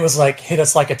and it was like hit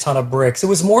us like a ton of bricks. It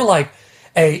was more like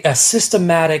a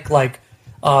systematic, like,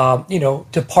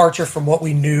 departure from what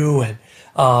we knew. And,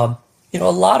 a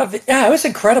lot of it, it was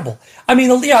incredible. I mean,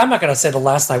 I'm not going to say the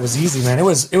last night was easy, man. It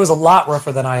was a lot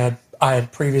rougher than I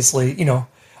had previously.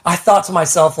 I thought to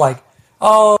myself, like,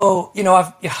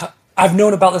 I've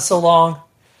known about this so long,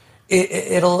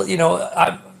 it'll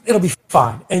be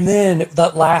fine. And then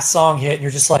that last song hit, and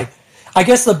you're just like, I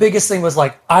guess the biggest thing was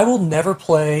like, I will never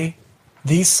play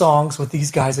these songs with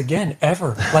these guys again,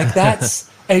 ever. Like, that's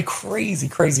a crazy,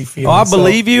 crazy feeling. Oh, I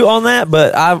believe you on that,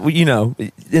 but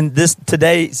in this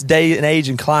today's day and age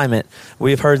and climate,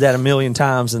 we've heard that a million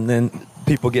times, and then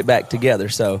people get back together.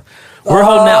 So we're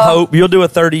holding out hope. You'll do a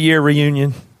 30-year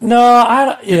reunion. No, I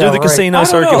don't. Yeah, do the casino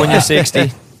circuit when you're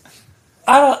 60.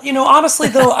 I don't. Honestly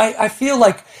though, I feel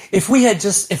like if we had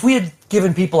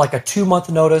given people like a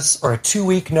 2-month notice or a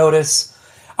 2-week notice,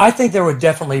 I think there would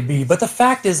definitely be. But the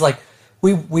fact is, like,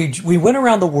 we went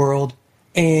around the world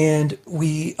and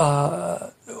we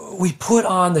put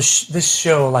on this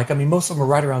show. Like, I mean, most of them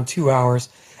were right around 2 hours,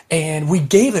 and we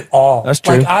gave it all. That's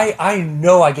true. Like, I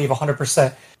know I gave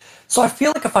 100%. So I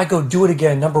feel like if I go do it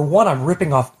again, number one, I'm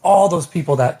ripping off all those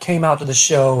people that came out to the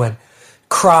show and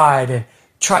cried and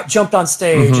jumped on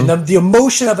stage, and the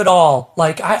emotion of it all.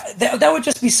 Like, that would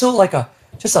just be so like a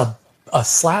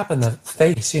slap in the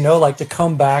face, like, to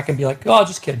come back and be like, oh,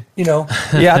 just kidding, Yeah,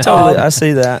 totally. I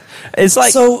see that. It's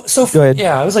like, so go ahead.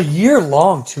 Yeah, it was a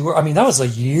year-long tour. I mean, that was a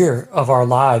year of our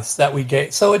lives that we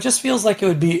gave. So it just feels like it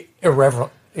would be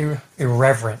irreverent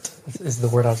is the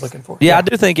word I was looking for. Yeah, I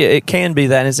do think it can be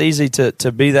that, and it's easy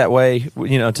to be that way,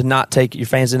 to not take your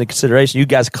fans into consideration. You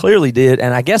guys clearly did,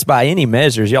 and I guess by any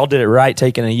measures, y'all did it right,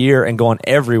 taking a year and going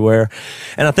everywhere.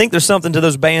 And I think there's something to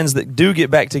those bands that do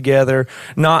get back together,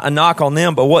 not a knock on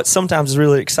them, but what sometimes is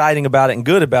really exciting about it and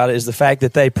good about it is the fact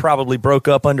that they probably broke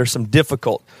up under some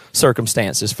difficult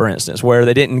circumstances, for instance, where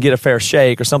they didn't get a fair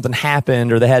shake or something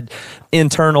happened or they had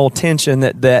internal tension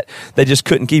that they just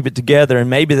couldn't keep it together, and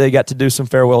maybe they got to do some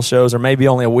farewell shows or maybe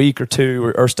only a week or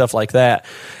two or stuff like that.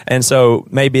 And so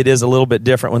maybe it is a little bit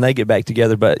different when they get back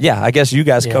together. But yeah, I guess you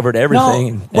guys covered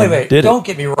everything. No, wait, don't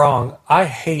get me wrong. I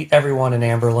hate everyone in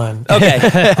Amberlin.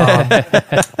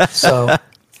 Okay. So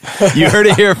You heard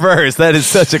it here first. That is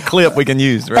such a clip we can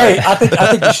use, right? Hey, I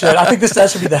think you should. I think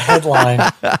that should be the headline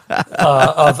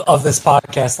of this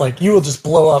podcast. Like, you will just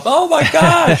blow up. Oh my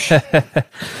gosh!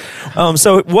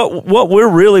 So what we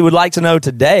really would like to know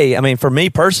today, I mean, for me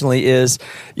personally, is,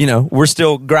 we're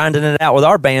still grinding it out with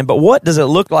our band, but what does it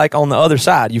look like on the other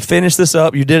side? You finished this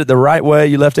up, you did it the right way,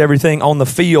 you left everything on the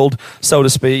field, so to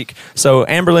speak. So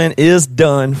Anberlin is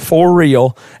done for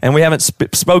real, and we haven't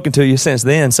spoken to you since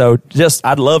then. So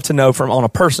I'd love to know on a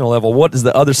personal level, what does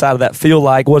the other side of that feel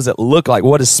like? What does it look like?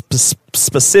 What is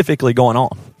specifically going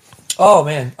on? Oh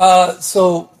man,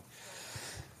 so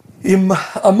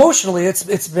emotionally,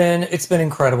 it's been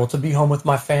incredible to be home with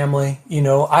my family.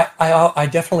 I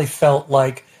definitely felt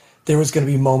like there was going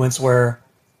to be moments where,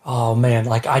 oh man,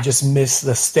 like I just miss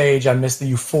the stage, I miss the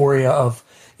euphoria of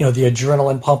the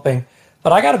adrenaline pumping.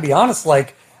 But I got to be honest,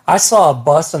 like I saw a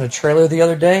bus and a trailer the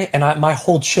other day, and my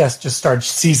whole chest just started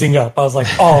seizing up. I was like,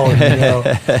 oh no!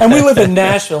 And we live in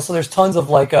Nashville, so there's tons of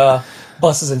like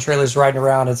buses and trailers riding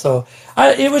around, and so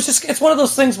it's one of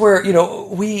those things where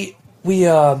we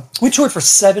toured for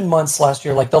 7 months last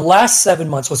year. Like the last 7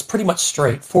 months was pretty much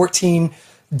straight, 14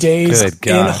 days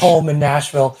in home in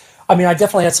Nashville. I mean, I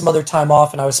definitely had some other time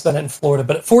off, and I was spending it in Florida,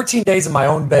 but 14 days in my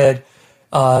own bed,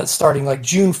 starting like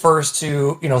June 1st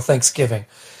to Thanksgiving.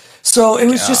 So it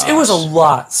was it was a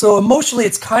lot. So emotionally,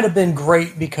 it's kind of been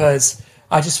great because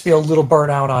I just feel a little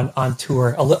burnout on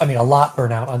tour. A lot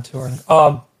burnout on touring.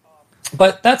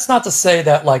 But that's not to say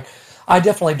that like I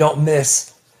definitely don't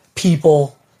miss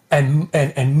people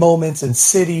and moments and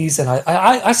cities, and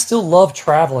I still love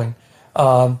traveling,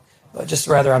 just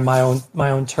rather on my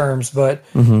own terms. But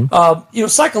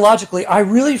psychologically, I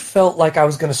really felt like I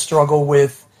was going to struggle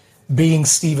with being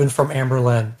Steven from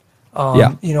Anberlin.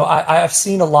 I've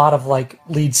seen a lot of like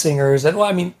lead singers, and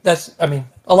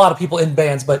a lot of people in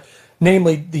bands, but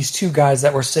namely these two guys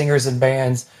that were singers in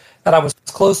bands that I was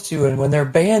close to, and when their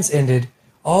bands ended,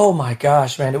 oh my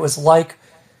gosh, man, it was like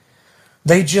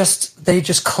they just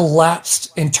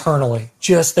collapsed internally.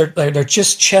 Just their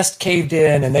just chest caved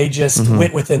in, and they just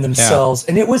went within themselves,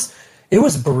 and it was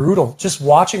brutal. Just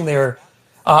watching their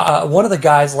one of the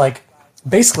guys like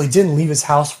basically didn't leave his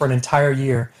house for an entire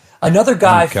year. Another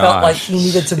guy felt like he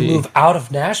needed to move out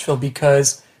of Nashville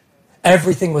because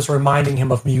everything was reminding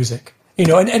him of music.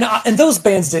 And those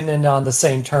bands didn't end on the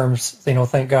same terms,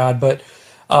 thank God, but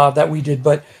that we did.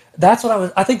 But that's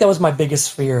what I think that was my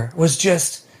biggest fear, was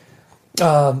just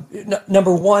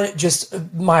number one, just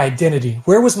my identity.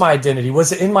 Where was my identity?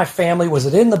 Was it in my family? Was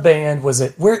it in the band? Was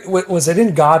it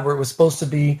in God where it was supposed to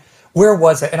be? Where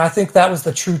was it? And I think that was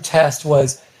the true test,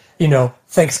 was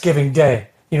Thanksgiving Day.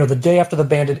 The day after the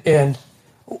band had ended,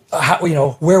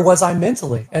 where was I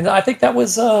mentally? And I think that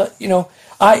was, I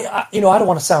don't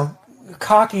want to sound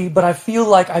cocky, but I feel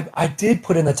like I did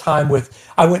put in the time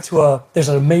I went to there's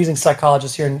an amazing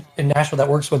psychologist here in Nashville that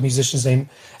works with musicians named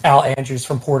Al Andrews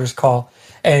from Porter's Call.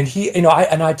 And he,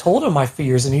 I told him my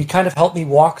fears, and he kind of helped me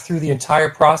walk through the entire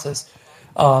process.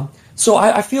 So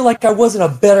I feel like I was in a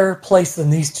better place than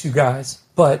these two guys,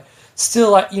 but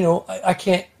still, I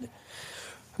can't.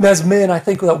 As men, I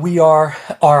think that we are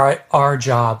our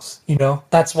jobs.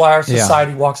 That's why our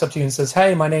society walks up to you and says,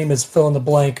 "Hey, my name is fill in the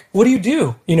blank. What do you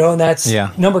do?" And that's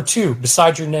number 2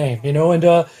 beside your name. And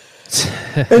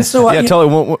so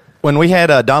totally. When we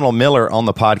had Donald Miller on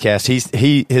the podcast,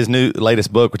 his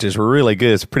latest book, which is really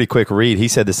good, it's a pretty quick read. He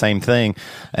said the same thing,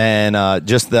 and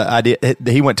just the idea.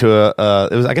 He went to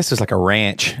I guess it was like a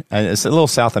ranch. It's a little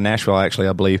south of Nashville, actually,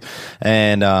 I believe.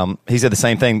 And he said the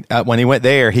same thing. When he went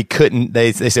there, he couldn't.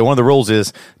 They said one of the rules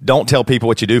is don't tell people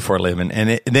what you do for a living.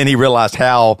 And then he realized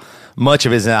how much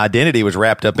of his identity was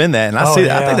wrapped up in that. And I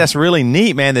think that's really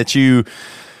neat, man, that you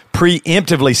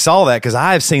preemptively saw that, because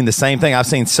I have seen the same thing. I've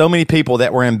seen so many people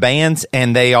that were in bands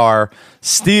and they are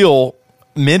still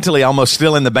mentally almost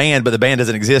still in the band, but the band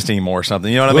doesn't exist anymore or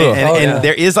something. You know what I mean? And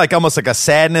there is like almost like a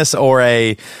sadness or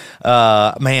a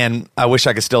man, I wish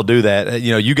I could still do that.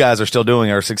 You guys are still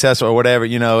doing or successful or whatever,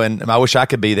 and I wish I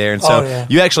could be there. And so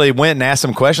you actually went and asked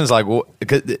some questions like,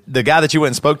 the guy that you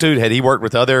went and spoke to, had he worked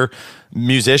with other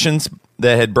musicians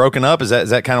that had broken up? Is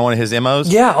that kind of one of his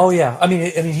MOs? Yeah. Oh yeah. I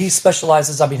mean, he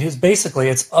specializes.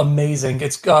 It's amazing.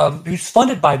 He's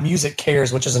funded by Music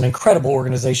Cares, which is an incredible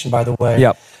organization, by the way.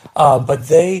 Yep. But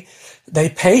they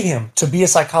pay him to be a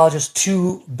psychologist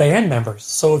to band members.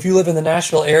 So if you live in the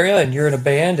Nashville area and you're in a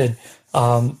band and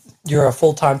you're a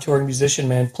full-time touring musician,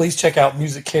 man, please check out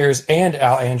Music Cares and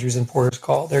Al Andrews and Porter's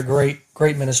Call. They're great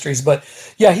ministries. But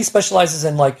yeah, he specializes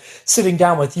in like sitting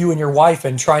down with you and your wife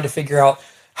and trying to figure out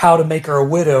how to make her a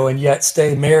widow and yet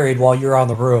stay married while you're on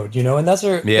the road, and those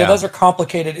are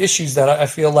complicated issues that I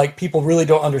feel like people really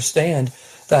don't understand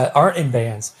that aren't in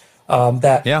bands.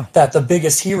 That the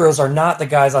biggest heroes are not the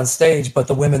guys on stage, but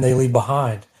the women they leave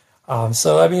behind.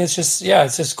 So I mean, it's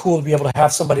just cool to be able to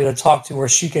have somebody to talk to where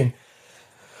she can,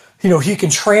 he can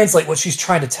translate what she's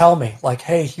trying to tell me. Like,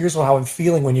 hey, here's how I'm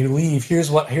feeling when you leave. Here's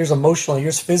emotionally,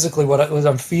 here's physically what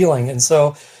I'm feeling. And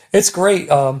so it's great.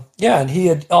 And he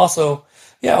had also,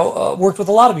 worked with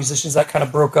a lot of musicians that kind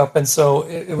of broke up. And so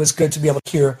it was good to be able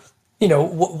to hear,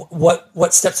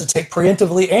 what steps to take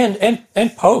preemptively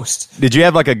and post. Did you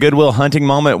have like a Goodwill Hunting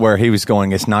moment where he was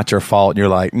going, "It's not your fault," and you're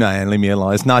like, "No, leave me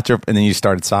alone. It's not your," and then you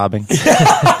started sobbing?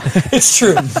 It's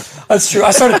true. That's true.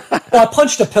 I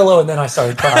punched a pillow and then I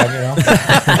started crying,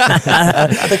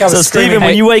 I think I was So, screaming. Stephen,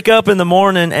 when you wake up in the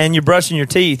morning and you're brushing your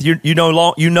teeth, you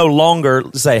no longer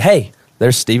say, "Hey,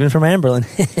 there's Stephen from Amberlin."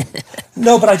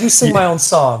 No, but I do sing my own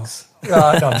songs. No,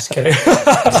 I'm just kidding.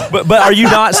 But are you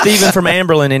not Stephen from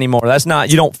Amberlin anymore? That's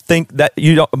not. You don't think that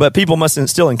you don't. But people must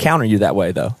still encounter you that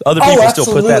way, though. Other people still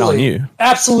put that on you.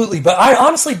 Absolutely, but I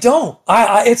honestly don't.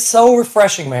 It's so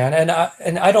refreshing, man,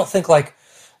 and I don't think like,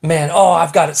 man,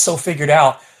 I've got it so figured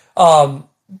out.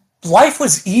 Life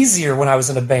was easier when I was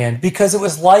in a band because it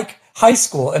was like high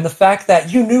school, and the fact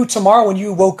that you knew tomorrow when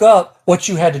you woke up what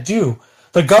you had to do.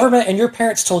 The government and your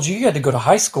parents told you had to go to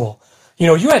high school.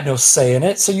 You had no say in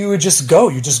it, so you would just go.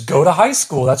 You just go to high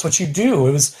school. That's what you do.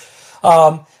 It was,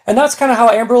 and that's kind of how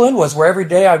Amberlin was, where every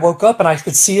day I woke up and I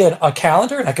could see a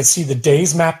calendar and I could see the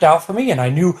days mapped out for me, and I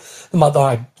knew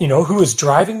who was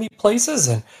driving me places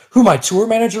and who my tour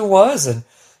manager was, and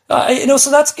so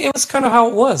it was kind of how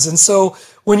it was. And so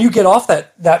when you get off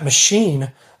that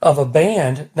machine of a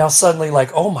band, now suddenly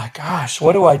like, oh my gosh,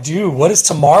 what do I do? What does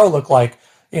tomorrow look like?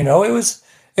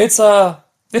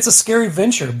 It's a scary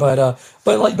venture, but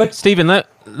Stephen, let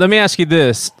me ask you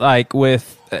this,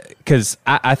 because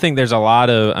I think there's a lot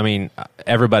of,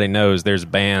 everybody knows there's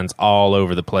bands all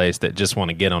over the place that just want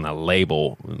to get on a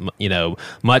label,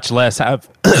 much less have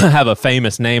have a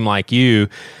famous name like you.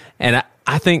 And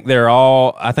I think a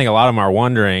lot of them are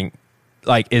wondering,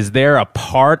 is there a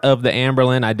part of the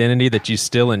Amberlin identity that you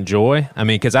still enjoy?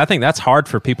 Because I think that's hard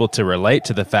for people to relate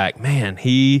to the fact, man,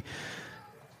 he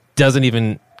doesn't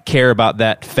even care about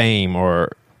that fame,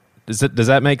 or does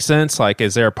that make sense?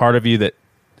 Is there a part of you that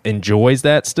enjoys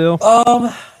that still?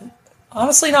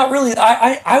 Honestly, not really.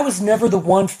 I was never the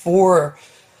one for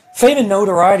fame and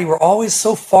notoriety. Were always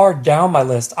so far down my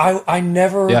list. I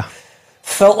never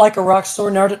felt like a rock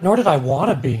star, nor did I want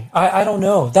to be. I don't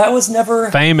know. That was never.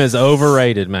 Fame is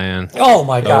overrated, man. Oh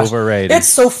my gosh, overrated. It's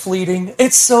so fleeting.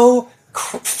 It's so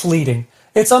fleeting.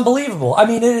 It's unbelievable.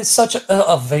 It is such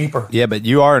a vapor. Yeah, but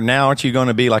you are now, aren't you going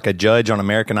to be like a judge on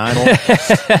American Idol?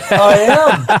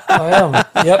 I am.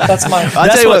 Yep, that's my.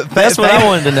 That's what I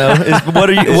wanted to know. Is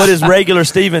what is regular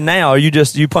Stephen now? Are you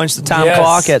punch the time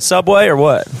clock at Subway or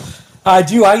what? I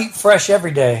do. I eat fresh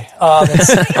every day.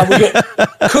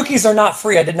 Cookies are not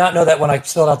free. I did not know that when I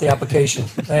filled out the application.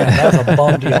 Man, that's a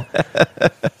bum deal.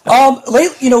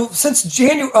 Since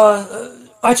January.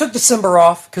 I took December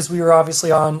off because we were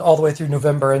obviously on all the way through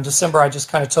November. In December, I just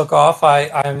kind of took off.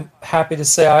 I'm happy to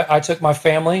say I took my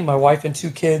family, my wife and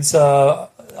 2 kids,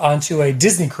 onto a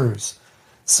Disney cruise.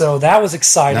 So that was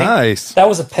exciting. Nice. That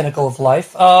was a pinnacle of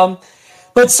life.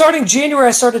 But starting January,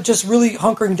 I started just really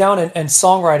hunkering down and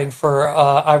songwriting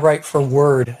I write for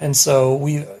Word. And so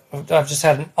I've just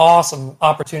had awesome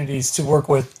opportunities to work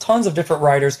with tons of different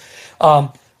writers.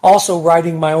 Also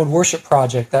writing my own worship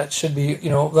project that should be,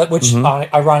 which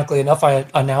ironically enough, I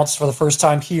announced for the first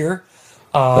time here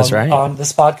That's right. on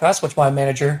this podcast, which my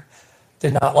manager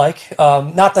did not like.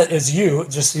 Not that it's you,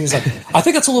 just he was like, I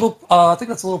think that's a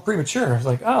little premature. I was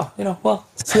like, well,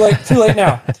 it's too late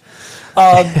now.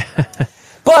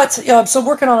 But so I'm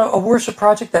working on a worship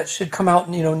project that should come out,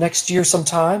 next year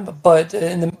sometime. But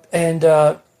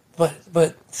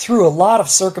but through a lot of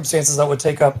circumstances that would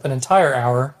take up an entire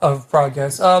hour of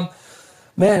broadcast,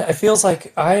 man, it feels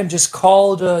like I am just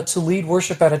called to lead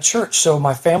worship at a church. So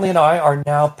my family and I are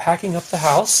now packing up the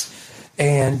house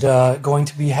and going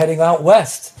to be heading out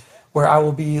west, where I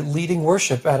will be leading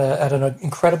worship at an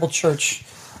incredible church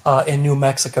in New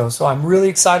Mexico. So I'm really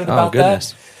excited about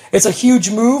that. It's a huge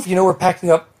move. We're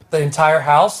packing up the entire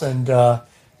house and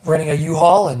renting a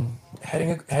U-Haul and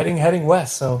heading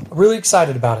west. So I'm really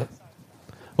excited about it.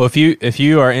 Well, if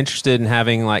you are interested in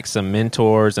having some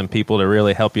mentors and people to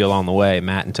really help you along the way,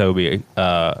 Matt and Toby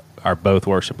are both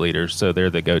worship leaders, so they're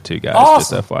the go-to guys.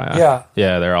 Awesome. Just FYI.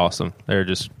 Yeah, they're awesome. They're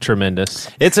just tremendous.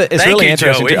 It's really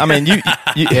interesting. Joey. Man.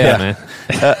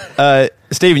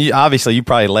 Stephen, obviously you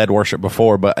probably led worship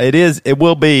before, but it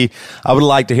will be. I would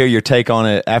like to hear your take on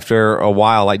it after a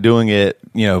while, like doing it,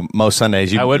 most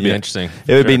Sundays. That would be interesting.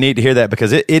 It would be neat to hear that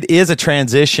because it is a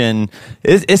transition.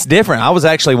 It's different. I was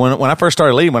actually when I first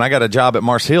started leading, when I got a job at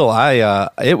Mars Hill,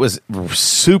 it was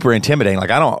super intimidating.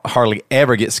 Like I don't hardly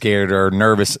ever get scared or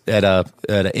nervous at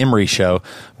an Emory show,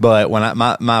 but when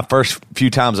my first few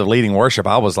times of leading worship,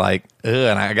 I was like, ugh,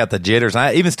 and I got the jitters. And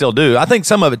I even still do. I think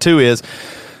some of it too is.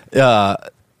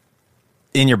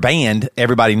 In your band,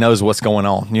 everybody knows what's going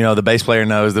on. The bass player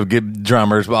knows, the good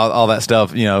drummers, all that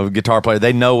stuff, guitar player,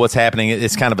 they know what's happening.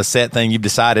 It's kind of a set thing you've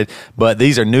decided, but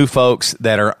these are new folks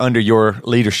that are under your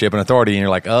leadership and authority, and you're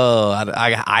like, oh,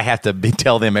 I have to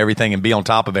tell them everything and be on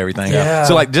top of everything. Yeah.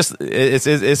 So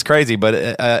it's crazy,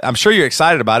 but I'm sure you're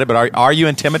excited about it, but are you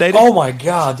intimidated? Oh my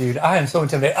God, dude. I am so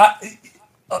intimidated.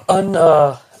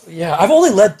 I've only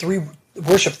led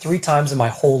worship 3 times in my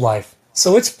whole life.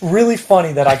 So it's really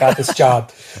funny that I got this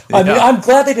job. I mean, I'm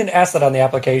glad they didn't ask that on the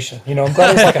application. I'm glad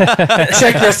it was like a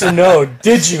check yes or no.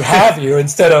 Did you have you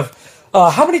instead of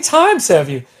how many times have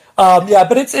you?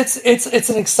 But it's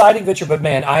an exciting venture. But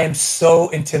man, I am so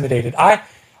intimidated. I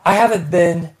haven't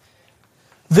been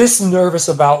this nervous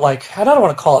about I don't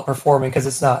want to call it performing because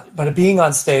it's not, but being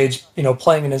on stage,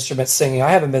 playing an instrument, singing. I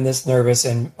haven't been this nervous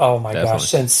in gosh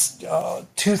since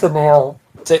Tooth and Nail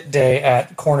day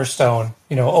at Cornerstone.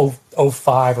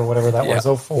 05 or whatever that was,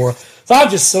 04. So I'm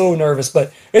just so nervous,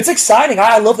 but it's exciting.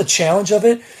 I love the challenge of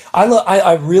it.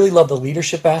 I really love the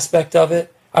leadership aspect of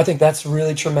it. I think that's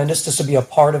really tremendous just to be a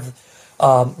part of,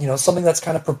 something that's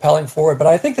kind of propelling forward. But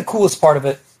I think the coolest part of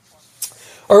it,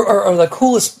 or the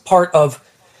coolest part of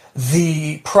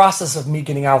the process of me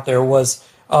getting out there was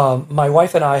my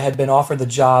wife and I had been offered the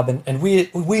job, and we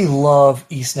love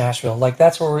East Nashville.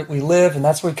 That's where we live, and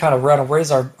that's where we kind of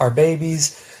raise our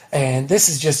babies. And this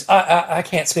is just, I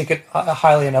can't speak it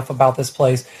highly enough about this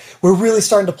place. We're really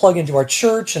starting to plug into our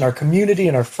church and our community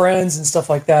and our friends and stuff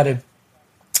like that. And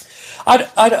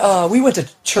we went to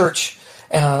church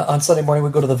on Sunday morning.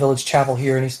 We'd go to the Village Chapel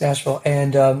here in East Nashville.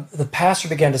 And the pastor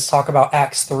began to talk about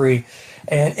Acts 3.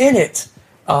 And in it,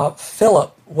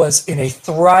 Philip was in a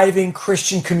thriving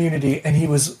Christian community. And he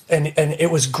was, and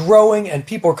it was growing, and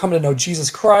people were coming to know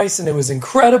Jesus Christ. And it was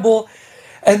incredible.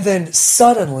 And then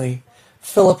suddenly,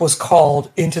 Philip was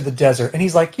called into the desert. And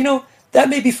he's like, that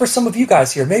may be for some of you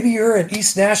guys here. Maybe you're in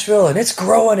East Nashville and it's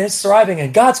growing, it's thriving,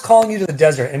 and God's calling you to the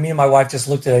desert. And me and my wife just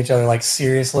looked at each other like,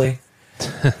 seriously?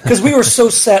 Because we were so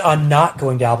set on not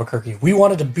going to Albuquerque. We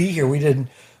wanted to be here. We did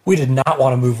not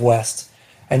want to move west.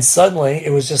 And suddenly it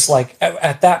was just like,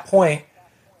 at that point,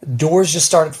 doors just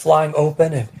started flying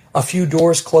open, and a few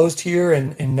doors closed here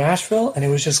in Nashville. And it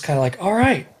was just kind of like, all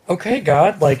right, okay,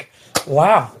 God,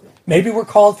 wow. Maybe we're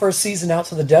called for a season out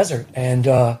to the desert. And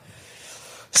but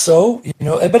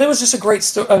it was just a great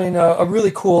story. I mean, a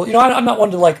really cool, I'm not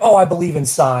one to I believe in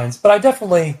signs, but I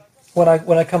definitely, when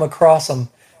I come across them,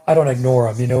 I don't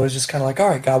ignore them. It's just kind of like, all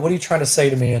right, God, what are you trying to say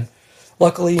to me? And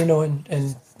luckily,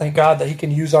 and thank God that he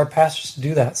can use our pastors to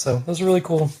do that. So it was a really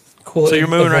cool. So you're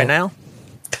moving right now?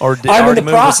 I'm in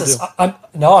the process.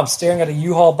 I'm staring at a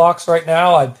U-Haul box right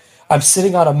now. I'm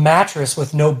sitting on a mattress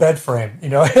with no bed frame.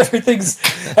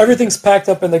 Everything's packed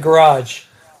up in the garage.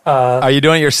 Are you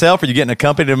doing it yourself? Are you getting a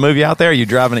company to move you out there? Or are you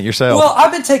driving it yourself? Well,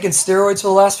 I've been taking steroids for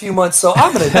the last few months, so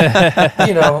I'm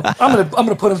gonna, I'm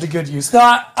gonna put them to good use. No,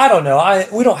 I don't know.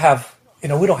 We don't have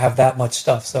that much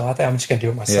stuff, so I think I'm just gonna do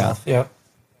it myself. Yeah.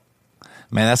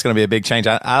 Man, that's gonna be a big change.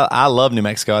 I love New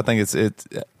Mexico. I think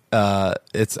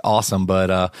it's awesome,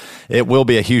 but it will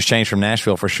be a huge change from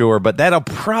Nashville for sure. But that'll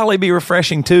probably be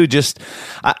refreshing too.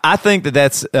 I think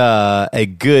that's a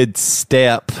good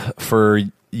step for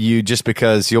you, just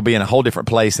because you'll be in a whole different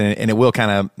place, and it will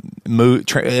kind of move.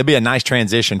 It'll be a nice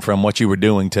transition from what you were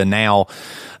doing to now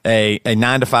a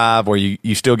 9-to-5 where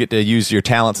you still get to use your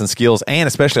talents and skills, and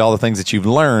especially all the things that you've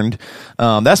learned.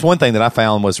 That's one thing that I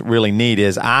found was really neat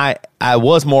is I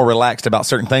was more relaxed about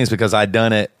certain things because I'd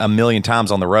done it a million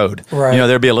times on the road. Right.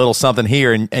 There'd be a little something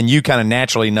here, and you kind of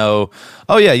naturally know,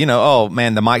 oh yeah, oh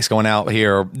man, the mic's going out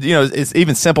here. Or, it's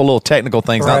even simple little technical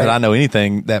things. Right. Not that I know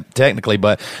anything that technically,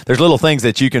 but there's little things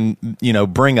that you can,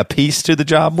 bring a piece to the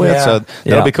job with. Yeah. So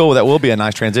that'll be cool. That will be a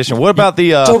nice transition. What about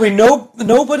the Toby?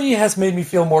 Nobody has made me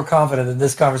feel more confident than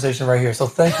this conversation right here. So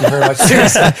thank you very much.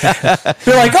 Seriously,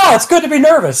 you're like, oh, it's good to be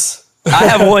nervous. I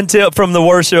have one tip from the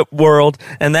worship world,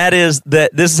 and that is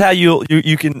that this is how you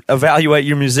can evaluate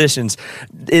your musicians.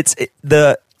 It's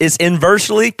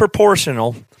inversely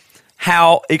proportional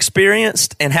how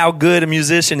experienced and how good a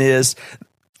musician is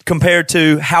compared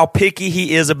to how picky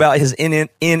he is about his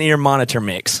in-ear monitor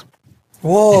mix.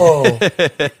 Whoa.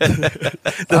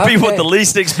 The people with the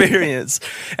least experience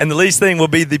and the least thing will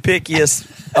be the pickiest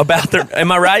about their.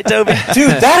 Am I right, Toby? Dude,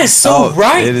 that is so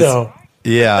right, it is. though.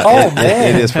 Yeah. Oh,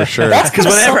 man. It is for sure. That's Because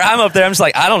whenever I'm up there, I'm just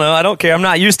like, I don't know. I don't care. I'm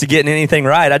not used to getting anything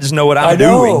right. I just know what I'm I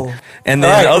know. doing. And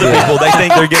then Right. other people, they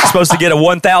think they're supposed to get a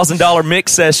 $1,000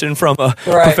 mix session from a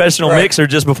professional mixer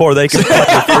just before they can play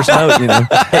their first note. You know,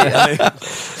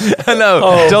 I know,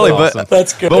 Oh, totally. awesome. But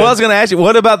That's good. But what I was going to ask you,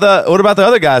 what about the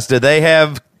other guys? Did they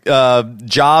have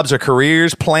jobs or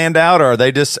careers planned out, or are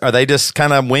they just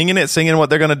kind of winging it, singing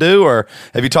what they're going to do, or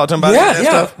have you talked to them about that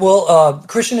stuff? Well,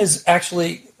 Christian is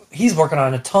actually he's working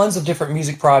on tons of different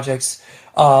music projects,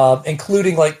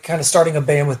 including like kind of starting a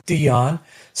band with Dion.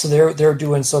 So they're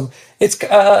doing some. It's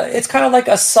kind of like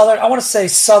a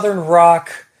southern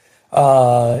rock.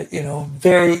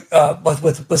 Very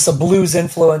with some blues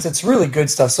influence. It's really good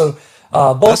stuff. So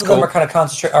both of them are kind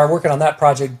of are working on that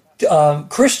project.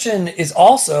 Christian is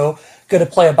also going to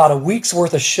play about a week's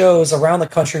worth of shows around the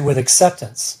country with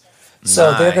Acceptance.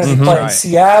 So they're going to be playing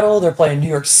Seattle. They're playing New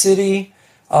York City.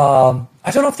 I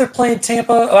don't know if they're playing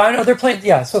Tampa. I know they're playing.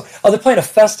 Yeah. So they're playing a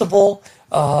festival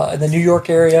in the New York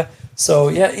area. So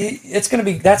yeah, that's going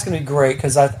to be great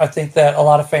because I think that a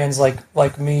lot of fans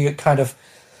like me kind of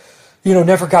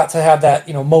never got to have that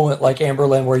moment like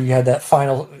Amberlin where you had that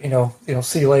final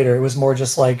see you later. It was more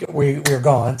just like we're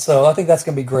gone. So I think that's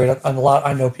going to be great.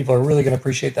 I know people are really going to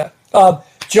appreciate that.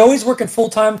 Joey's working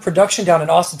full-time production down in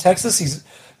Austin, Texas. He's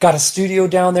got a studio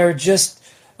down there.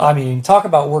 Talk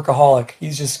about workaholic.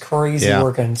 He's just crazy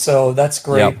working. So that's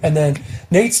great. Yep. And then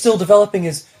Nate's still developing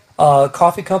his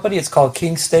coffee company. It's called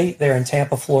King State. They're in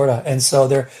Tampa, Florida. And so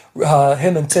they're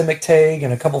him and Tim McTague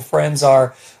and a couple friends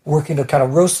are working to kind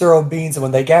of roast their own beans. And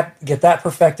when they get that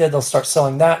perfected, they'll start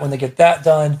selling that. When they get that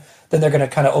done, then they're going to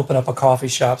kind of open up a coffee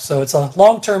shop. So it's a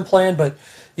long-term plan, but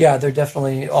yeah, they're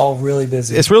definitely all really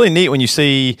busy. It's really neat when you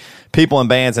see people in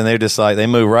bands and they're just like they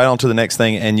move right on to the next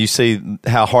thing, and you see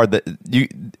how hard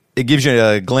it gives you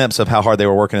a glimpse of how hard they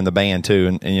were working in the band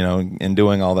too, and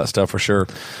doing all that stuff for sure.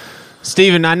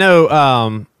 Stephen, I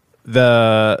know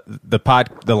the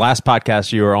last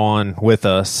podcast you were on with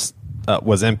us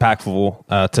was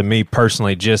impactful to me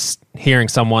personally. Just hearing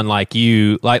someone like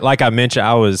you, like I mentioned,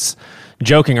 I was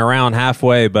joking around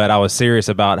halfway, but I was serious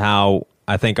about how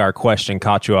I think our question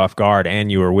caught you off guard,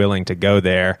 and you were willing to go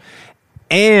there.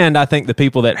 And I think the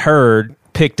people that heard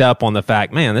picked up on the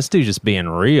fact, man, this dude's just being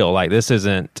real. Like, this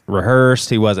isn't rehearsed.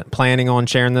 He wasn't planning on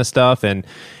sharing this stuff. And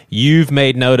you've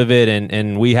made note of it,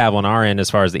 and we have on our end, as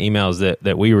far as the emails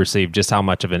that we received, just how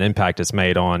much of an impact it's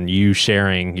made on you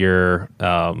sharing your,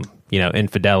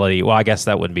 infidelity. Well, I guess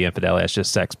that wouldn't be infidelity. That's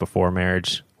just sex before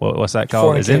marriage. What's that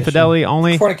called? Is infidelity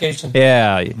only? Fornication.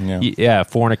 Yeah.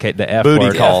 Fornicate, the F Booty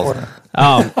word. calls.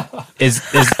 Is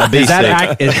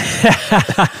that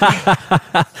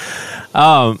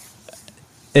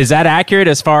is that accurate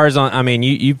as far as on? I mean,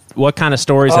 you what kind of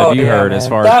stories have you heard as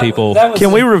far as people?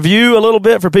 Can we review a little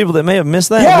bit for people that may have missed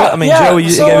that? Yeah, Joey,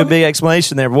 you gave a big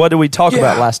explanation there. What did we talk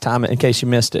about last time, in case you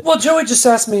missed it? Well, Joey just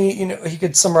asked me, he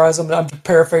could summarize them. I'm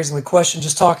paraphrasing the question,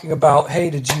 just talking about, hey,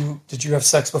 did you have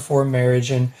sex before marriage?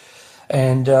 And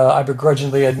I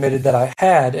begrudgingly admitted that I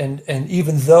had. And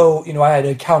even though, I had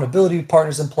accountability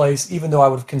partners in place, even though I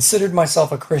would have considered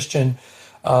myself a Christian,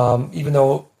 even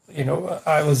though,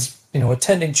 I was,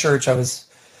 attending church, I was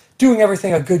doing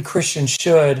everything a good Christian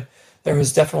should, there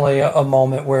was definitely a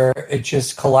moment where it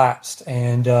just collapsed.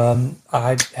 And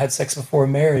I had sex before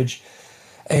marriage.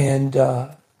 And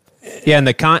in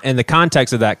the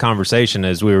context of that conversation,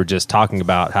 as we were just talking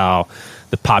about how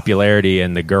the popularity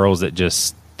and the girls that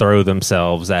just throw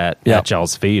themselves at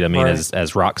y'all's feet. I mean, right.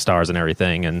 as rock stars and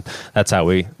everything, and that's how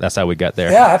we got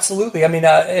there. Yeah, absolutely. I mean,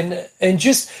 and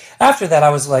just after that, I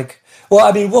was like, well,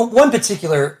 I mean, one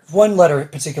letter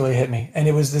particularly hit me, and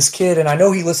it was this kid, and I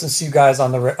know he listens to you guys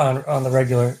on the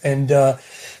regular, and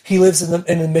he lives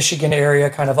in the Michigan area,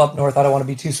 kind of up north. I don't want to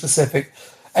be too specific,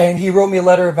 and he wrote me a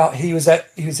letter about he was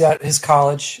at his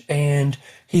college, and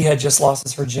he had just lost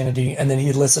his virginity, and then he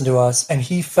had listened to us, and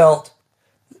he felt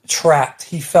trapped.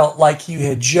 He felt like he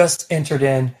had just entered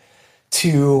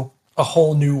into a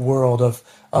whole new world of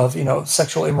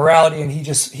sexual immorality, and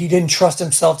he didn't trust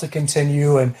himself to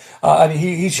continue. And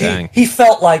he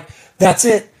felt like, that's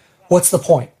it. What's the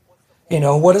point?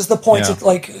 What is the point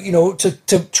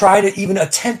to try to even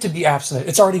attempt to be abstinent?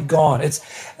 It's already gone.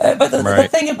 But the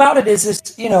thing about it is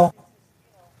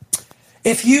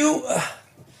if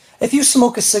you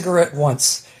smoke a cigarette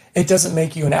once, it doesn't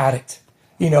make you an addict.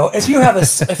 If you have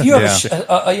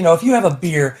a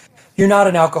beer, you're not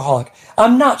an alcoholic.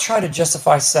 I'm not trying to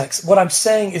justify sex. What I'm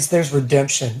saying is there's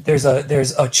redemption. There's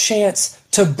a chance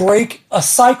to break a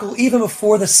cycle even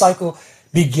before the cycle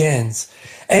begins.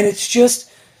 And it's just,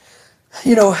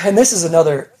 and this is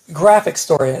another graphic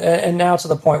story, and now to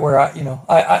the point where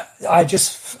I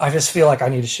just feel like I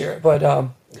need to share it. But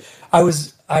I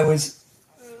was I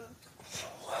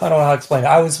don't know how to explain it.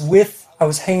 I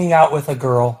was hanging out with a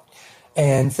girl,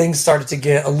 and things started to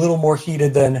get a little more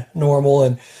heated than normal,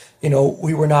 and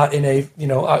we were not in a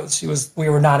we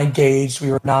were not engaged,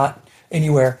 we were not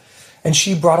anywhere, and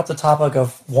she brought up the topic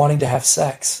of wanting to have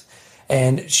sex,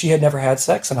 and she had never had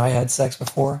sex, and I had sex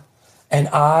before, and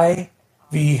I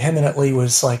vehemently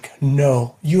was like,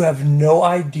 no, you have no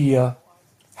idea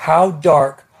how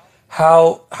dark,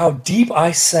 how deep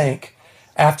I sank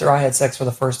after I had sex for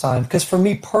the first time. Because for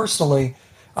me personally,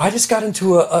 I just got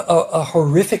into a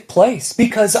horrific place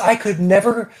because I could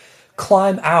never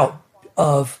climb out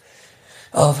of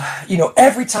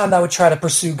every time I would try to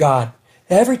pursue God,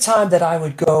 every time that I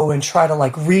would go and try to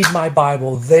read my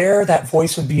Bible, that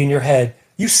voice would be in your head.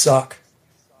 You suck.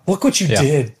 Look what you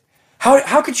did.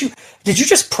 How could you? Did you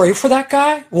just pray for that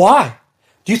guy? Why?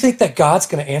 Do you think that God's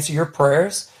going to answer your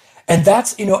prayers? And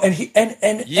that's and in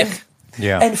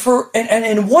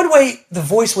one way the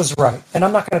voice was right. And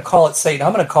I'm not going to call it Satan.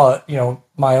 I'm going to call it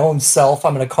my own self.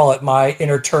 I'm going to call it my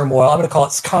inner turmoil. I'm going to call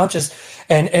it conscious.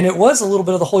 And it was a little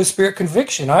bit of the Holy Spirit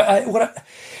conviction.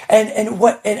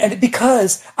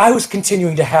 Because I was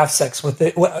continuing to have sex with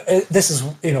it. This is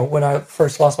when I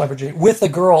first lost my virginity with the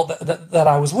girl that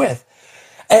I was with.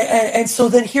 And so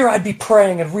then here I'd be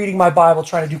praying and reading my Bible,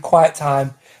 trying to do quiet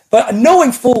time, but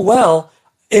knowing full well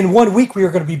in 1 week we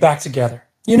were going to be back together,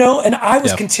 and I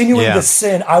was continuing the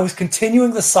sin. I was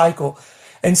continuing the cycle.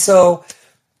 And so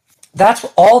that's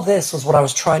all this was what I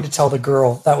was trying to tell the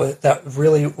girl that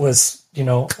really was,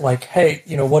 hey,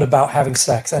 what about having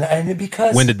sex? And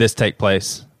because when did this take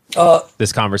place?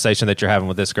 This conversation that you're having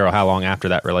with this girl, how long after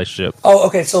that relationship? Oh,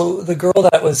 okay. So the girl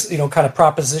that was, kind of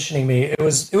propositioning me, it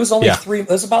was only it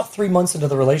was about 3 months into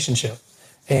the relationship.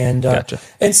 And, gotcha.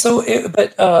 And so,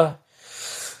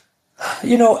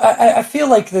 I feel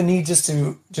like the need just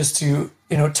to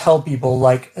tell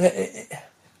people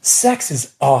sex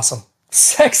is awesome.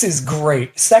 Sex is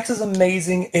great. Sex is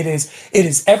amazing. It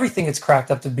is everything it's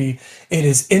cracked up to be. It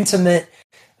is intimate.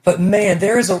 But man,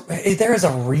 there is a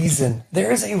reason.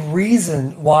 There is a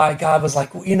reason why God was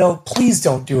like, please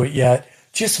don't do it yet.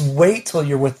 Just wait till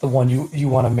you're with the one you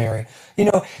want to marry.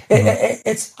 I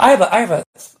have a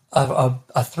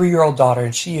 3-year-old daughter,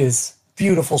 and she is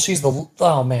beautiful. She is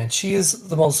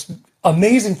the most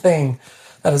amazing thing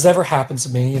that has ever happened to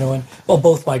me. And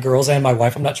both my girls and my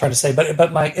wife. I'm not trying to say, but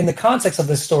in the context of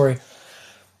this story,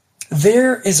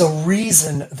 there is a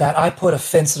reason that I put a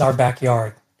fence in our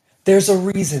backyard. There's a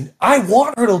reason. I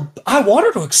want her to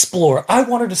explore. I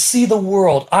want her to see the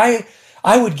world. I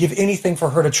would give anything for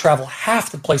her to travel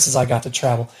half the places I got to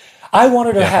travel. I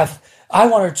want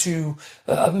her to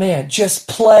just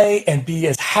play and be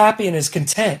as happy and as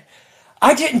content.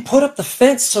 I didn't put up the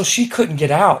fence so she couldn't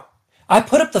get out. I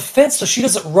put up the fence so she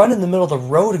doesn't run in the middle of the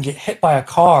road and get hit by a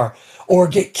car or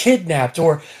get kidnapped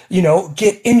or,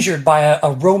 get injured by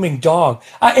a roaming dog.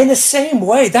 In the same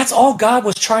way, that's all God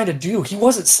was trying to do. He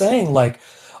wasn't saying here's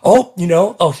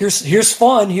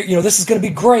fun. Here, this is going to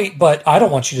be great, but I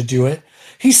don't want you to do it.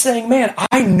 He's saying, man,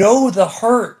 I know the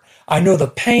hurt. I know the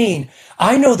pain.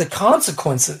 I know the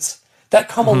consequences that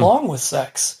come along with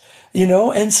sex.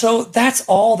 And so that's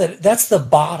the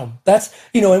bottom. That's,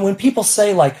 and when people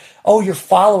say you're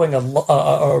following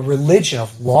a religion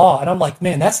of law, and I'm like,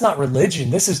 man, that's not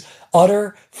religion. This is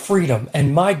utter freedom.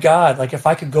 And my God, if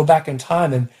I could go back in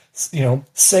time and,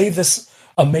 save this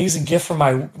amazing gift for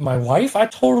my wife, I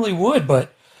totally would.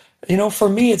 But, for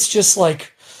me, it's just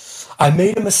I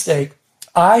made a mistake.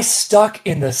 I stuck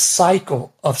in the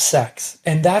cycle of sex.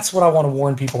 And that's what I want to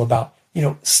warn people about.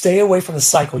 Stay away from the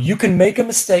cycle. You can make a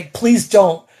mistake. Please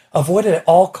don't. Avoid it at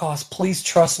all costs. Please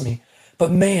trust me.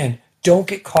 But man, don't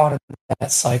get caught in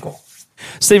that cycle.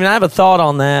 Stephen, I have a thought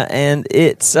on that, and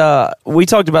it's we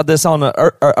talked about this on an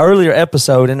earlier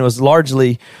episode, and it was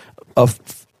largely a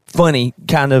funny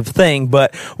kind of thing,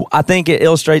 but I think it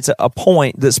illustrates a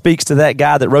point that speaks to that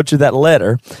guy that wrote you that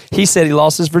letter. He said he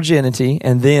lost his virginity,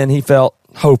 and then he felt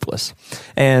hopeless.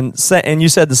 And you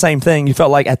said the same thing. You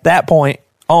felt like at that point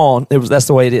on, that's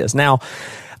the way it is. Now,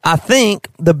 I think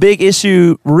the big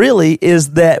issue really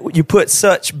is that we tend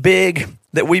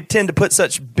to put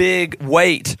such big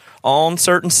weight on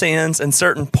certain sins and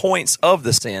certain points of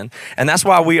the sin. And that's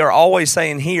why we are always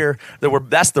saying here that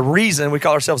that's the reason we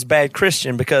call ourselves Bad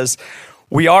Christian, because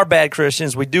we are bad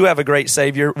Christians. We do have a great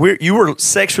Savior. You were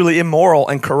sexually immoral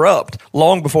and corrupt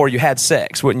long before you had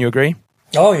sex. Wouldn't you agree?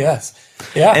 Oh, yes.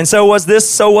 Yeah. And so was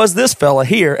this fella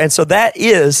here. And so that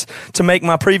is, to make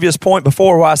my previous point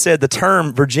before where I said the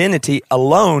term virginity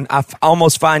alone, I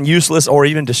almost find useless or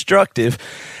even destructive.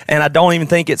 And I don't even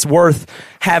think it's worth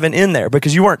having in there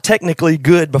because you weren't technically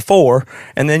good before.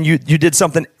 And then you did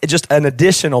something, just an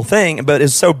additional thing, but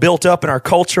it's so built up in our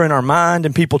culture and our mind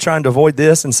and people trying to avoid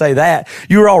this and say that.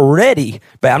 You're already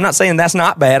bad. I'm not saying that's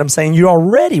not bad. I'm saying you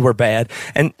already were bad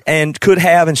and could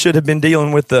have and should have been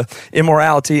dealing with the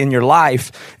immorality in your life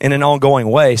in an ongoing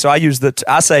way. So I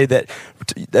say that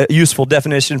the useful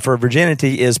definition for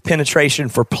virginity is penetration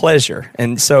for pleasure.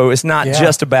 And so it's not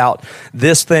just about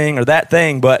this thing or that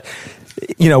thing, but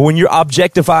when you're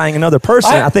objectifying another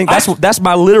person, I think that's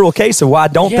my literal case of why I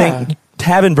don't think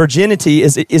having virginity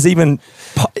is even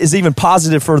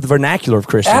positive for the vernacular of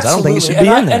Christians. Absolutely. I don't think it should be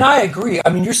in there. And I agree.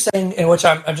 I mean, you're saying, in which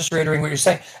I'm just reiterating what you're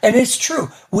saying, and it's true.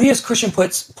 We as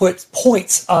Christians put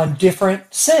points on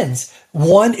different sins.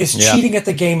 One is cheating at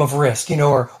the game of Risk,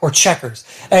 or checkers,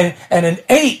 and an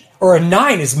 8 or a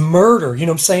 9 is murder. You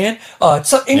know what I'm saying?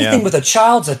 So anything with a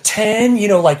child's a 10.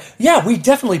 We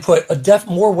definitely put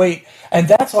more weight, and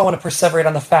that's why I want to perseverate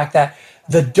on the fact that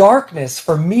the darkness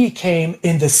for me came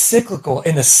in the cycle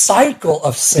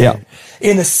of sin,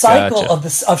 in the cycle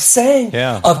of sinning,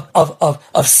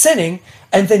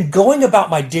 and then going about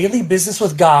my daily business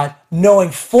with God,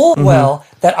 knowing full well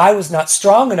that I was not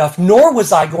strong enough, nor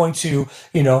was I going to,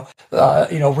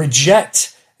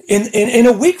 reject in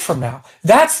a week from now.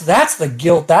 That's the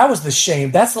guilt. That was the shame.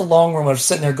 That's the long run of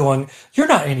sitting there going, you're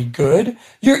not any good.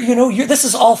 This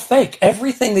is all fake.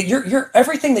 Everything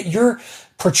that you're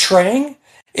portraying,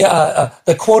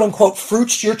 the quote unquote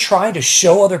fruits you're trying to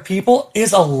show other people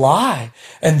is a lie.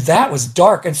 And that was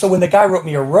dark. And so when the guy wrote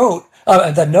me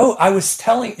the note, I was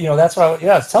telling, that's what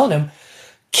I was telling him,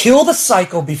 kill the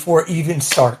cycle before it even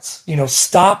starts.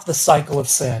 Stop the cycle of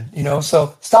sin.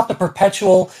 So stop the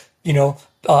perpetual,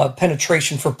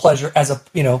 penetration for pleasure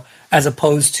as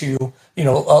opposed to,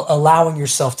 allowing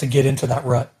yourself to get into that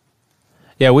rut.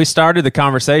 Yeah, we started the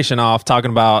conversation off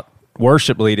talking about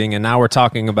worship leading, and now we're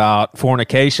talking about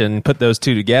fornication. Put those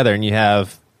two together, and you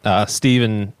have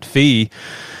Stephen Fee,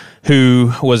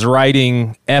 who was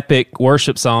writing epic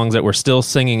worship songs that were still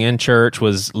singing in church,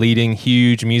 was leading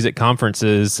huge music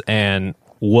conferences, and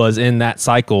was in that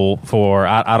cycle for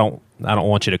I don't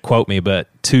want you to quote me, but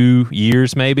 2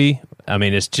 years maybe. I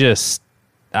mean, it's just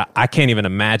I can't even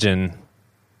imagine,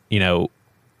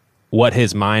 what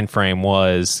his mind frame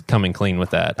was coming clean with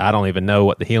that. I don't even know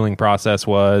what the healing process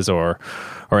was or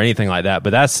anything like that. But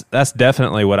that's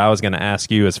definitely what I was going to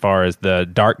ask you as far as the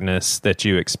darkness that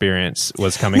you experienced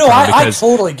was coming from. I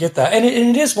totally get that. And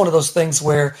it is one of those things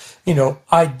where,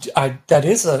 that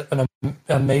is an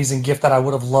amazing gift that I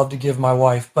would have loved to give my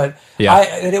wife. But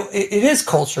it is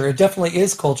culture. It definitely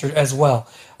is culture as well.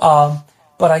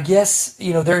 But I guess,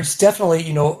 there's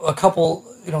definitely, a couple,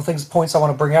 points I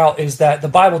want to bring out is that the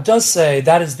Bible does say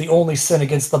that is the only sin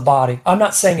against the body. I'm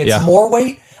not saying it's more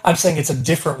weight. I'm saying it's a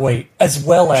different weight as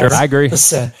well as I agree. the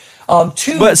sin. But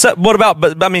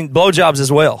blowjobs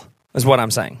as well is what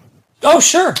I'm saying. Oh,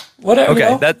 sure. Whatever.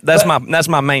 Okay, that's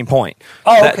my main point.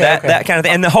 Oh, that kind of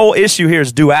thing. And the whole issue here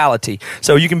is duality.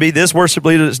 So you can be this worship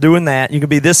leader that's doing that. You can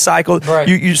be this cycle. Right.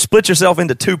 You split yourself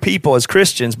into two people as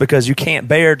Christians because you can't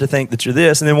bear to think that you're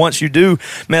this. And then once you do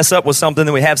mess up with something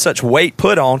that we have such weight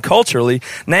put on culturally,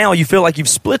 now you feel like you've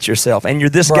split yourself and you're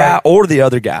this guy or the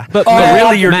other guy. But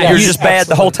really, you're just bad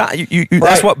the whole time.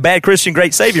 That's what bad Christian,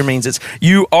 great Savior means. It's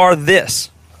you are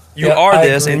this. You are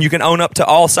this, and you can own up to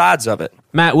all sides of it.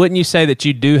 Matt, wouldn't you say that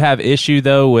you do have issue,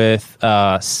 though, with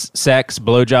sex,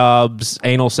 blowjobs,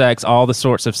 anal sex, all the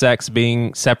sorts of sex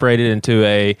being separated into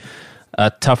a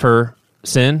tougher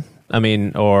sin? I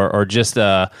mean, or just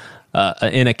in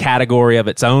a category of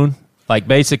its own? Like,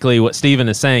 basically what Stephen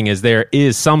is saying is there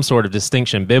is some sort of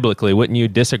distinction biblically. Wouldn't you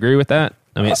disagree with that?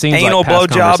 I mean, it seems anal, like past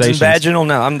blowjobs, and vaginal,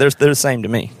 no, they're the same to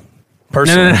me,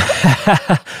 personally.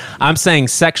 No. I'm saying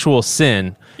sexual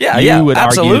sin. You would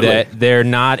absolutely argue that they're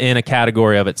not in a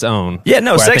category of its own. Yeah,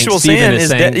 no, sexual sin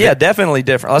is definitely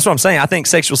different. That's what I'm saying. I think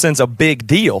sexual sin's a big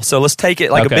deal. So let's take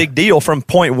it like a big deal from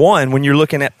point one when you're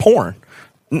looking at porn.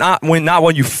 Not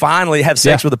when you finally have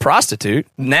sex with a prostitute.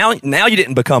 Now you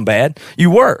didn't become bad.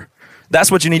 You were. That's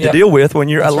what you need to deal with when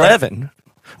you're 11. Right.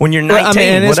 When you're 19,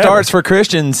 and it starts for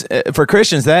Christians. For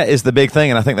Christians, that is the big thing,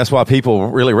 and I think that's why people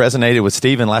really resonated with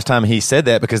Stephen last time he said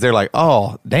that, because they're like,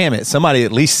 "Oh, damn it! Somebody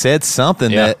at least said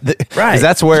something that." Right. Because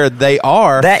that's where they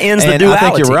are. That ends the duality. I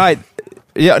think you're right.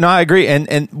 Yeah, no, I agree.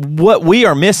 And what we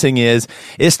are missing is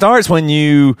it starts when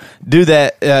you do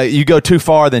that. You go too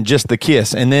far than just the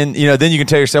kiss, and then then you can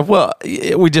tell yourself, well,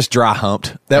 we just dry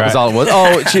humped. That was all it was.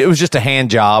 Oh, it was just a hand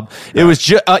job. It was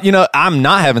just I'm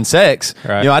not having sex.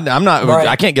 Right. I'm not. Right.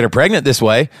 I can't get her pregnant this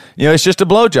way. It's just a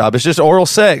blowjob. It's just oral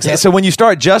sex. Yep. So when you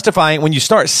start justifying, when you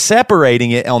start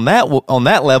separating it on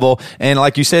that level, and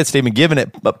like you said, Stephen, giving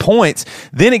it points,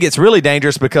 then it gets really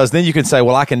dangerous because then you can say,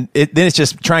 well, then it's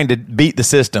just trying to beat the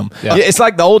system. Yeah. It's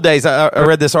like the old days. I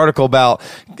read this article about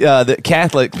the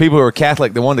Catholic people who were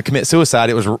Catholic that wanted to commit suicide.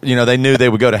 It was they knew they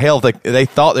would go to hell. They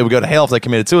thought they would go to hell if they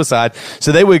committed suicide.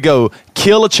 So they would go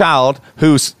kill a child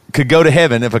who's could go to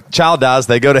heaven. If a child dies,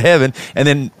 they go to heaven, and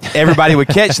then everybody would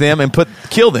catch them and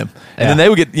kill them, and then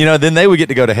they would get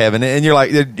to go to heaven. And you're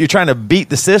like, you're trying to beat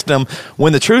the system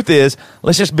when the truth is,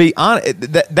 let's just be honest.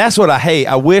 That's what I hate.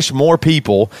 I wish more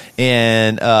people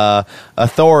in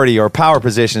authority or power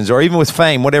positions, or even with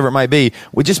fame, whatever it might be,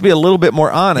 would just be a little bit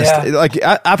more honest. Yeah. Like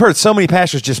I've heard so many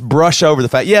pastors just brush over the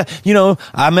fact,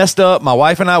 I messed up. My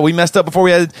wife and I, we messed up before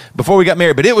we got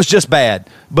married, but it was just bad.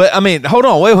 But I mean, hold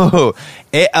on, wait.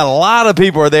 A lot of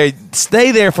people are there.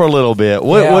 Stay there for a little bit.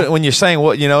 When you're saying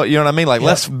you know what I mean? Like,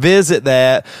 let's visit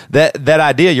that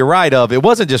idea. You're right. It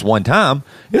wasn't just one time.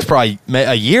 It was probably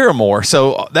a year or more.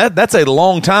 So that's a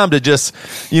long time to just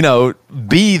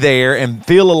be there and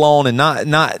feel alone and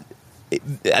not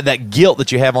that guilt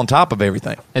that you have on top of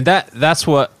everything. And that's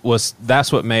what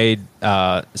made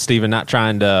Stephen, not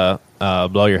trying to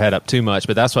blow your head up too much,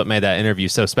 but that's what made that interview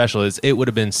so special. Is it would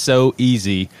have been so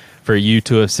easy for you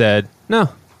to have said no.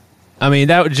 I mean,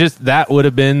 that would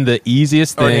have been the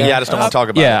easiest thing. I just don't want to talk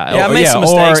about it. I made some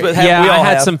mistakes, but we all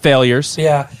had have. some failures.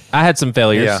 Yeah. I had some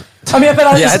failures. Yeah. I mean,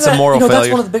 but it's a moral that's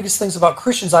failure. one of the biggest things about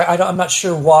Christians. I'm not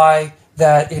sure why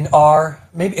that in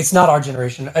maybe it's not our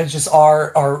generation. It's just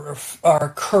our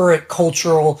current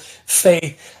cultural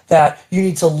faith that you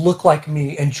need to look like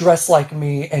me and dress like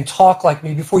me and talk like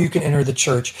me before you can enter the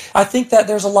church. I think that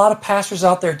there's a lot of pastors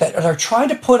out there that are trying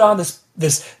to put on this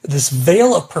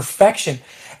veil of perfection.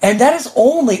 And that is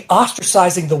only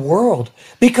ostracizing the world.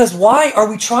 Because why are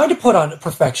we trying to put on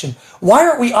perfection? Why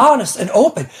aren't we honest and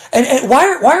open? And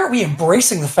why aren't we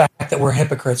embracing the fact that we're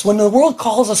hypocrites? When the world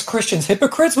calls us Christians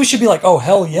hypocrites, we should be like, oh,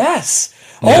 hell yes.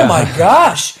 Oh, my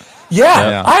gosh.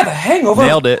 Yeah, I have a hangover.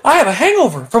 Nailed it. I have a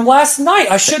hangover from last night.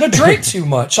 I should have drank too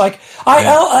much. Like,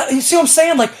 you see what I'm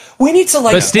saying? Like, we need to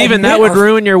like. But Stephen, that would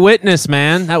ruin your witness,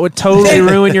 man. That would totally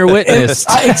ruin your witness.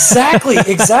 Exactly. You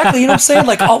know what I'm saying?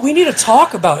 Like, we need to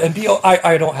talk about it and be.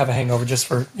 I don't have a hangover, just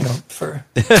for.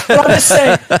 But I'm just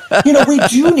saying, we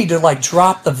do need to like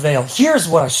drop the veil. Here's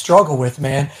what I struggle with,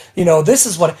 man. This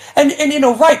is what, and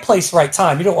right place, right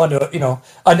time. You don't want to,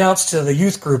 announce to the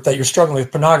youth group that you're struggling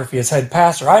with pornography as head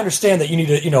pastor. I understand that you need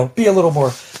to, be a little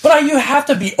more, but you have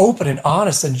to be open and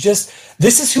honest and just,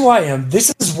 this is who I am.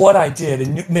 This is what I did.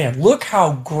 And man, look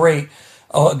how great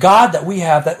God that we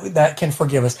have that can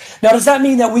forgive us. Now, does that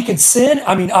mean that we can sin?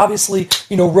 I mean, obviously,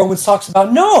 Romans talks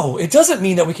about, no, it doesn't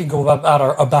mean that we can go about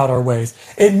our ways.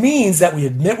 It means that we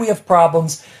admit we have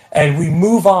problems and we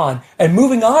move on. And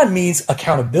moving on means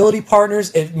accountability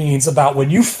partners. It means about when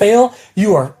you fail,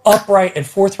 you are upright and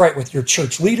forthright with your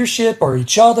church leadership or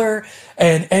each other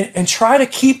and try to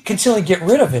continually get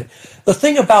rid of it. The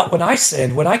thing about when I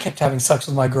sinned, when I kept having sex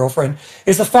with my girlfriend,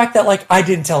 is the fact that like I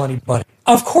didn't tell anybody.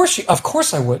 Of course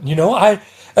I wouldn't.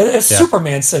 It's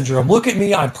Superman syndrome. Look at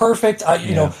me, I'm perfect.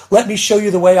 Let me show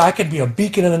you the way I can be a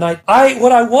beacon in the night.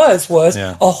 What I was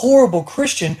a horrible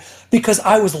Christian because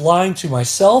I was lying to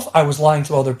myself. I was lying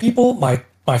to other people,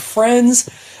 my friends,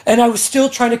 and I was still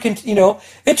trying to.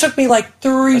 It took me like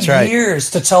 3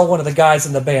 years to tell one of the guys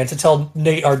in the band, to tell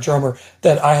Nate, our drummer,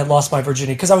 that I had lost my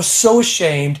virginity because I was so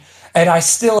ashamed. And I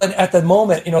still, and at the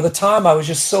moment, the time I was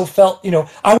just so felt,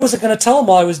 I wasn't going to tell him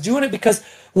while I was doing it because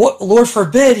what, Lord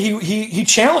forbid, he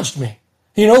challenged me,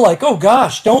 like, oh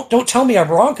gosh, don't tell me I'm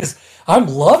wrong because I'm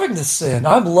loving this sin.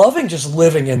 I'm loving just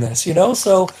living in this,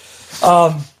 So,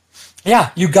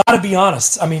 you got to be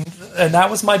honest. I mean, and that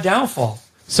was my downfall.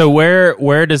 So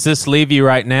where does this leave you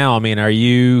right now? I mean, are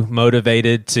you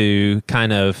motivated to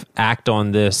kind of act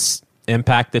on this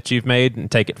impact that you've made and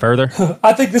take it further?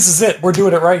 I think this is it. We're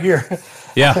doing it right here.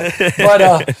 Yeah.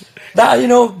 But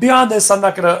beyond this, I'm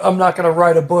not gonna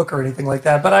write a book or anything like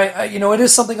that. But I it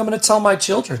is something I'm gonna tell my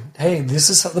children. Hey, this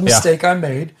is the mistake I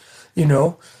made.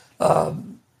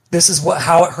 This is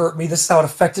how it hurt me. This is how it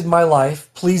affected my life.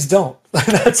 Please don't.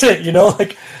 That's it.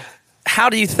 Like, how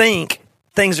do you think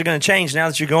things are going to change now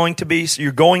that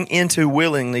you're going into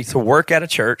willingly to work at a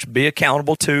church, be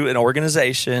accountable to an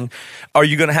organization? Are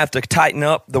you going to have to tighten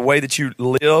up the way that you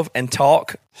live and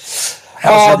talk?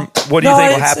 What do you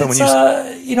think will happen when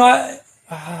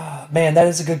man, that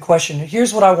is a good question.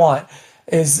 Here's what I want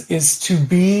is to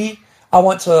be, I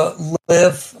want to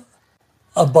live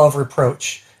above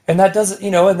reproach. And that doesn't,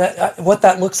 and that what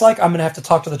that looks like, I'm going to have to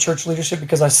talk to the church leadership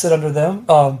because I sit under them.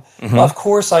 Of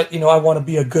course, I want to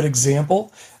be a good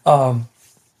example. And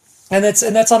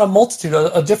that's on a multitude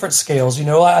of different scales.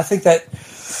 I think that,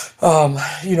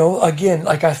 again,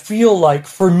 like I feel like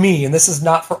for me, and this is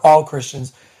not for all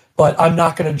Christians, but I'm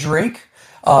not going to drink,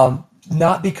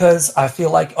 not because I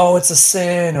feel like, it's a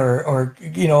sin or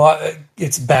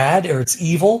it's bad or it's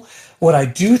evil. What I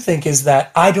do think is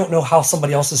that I don't know how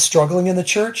somebody else is struggling in the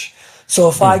church. So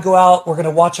if I go out, we're going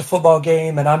to watch a football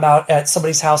game and I'm out at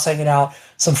somebody's house hanging out,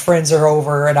 some friends are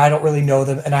over and I don't really know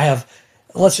them and I have,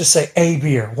 let's just say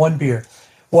one beer.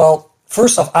 Well,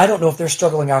 first off, I don't know if they're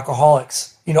struggling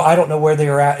alcoholics. I don't know where they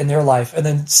are at in their life. And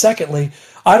then secondly,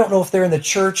 I don't know if they're in the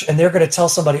church and they're going to tell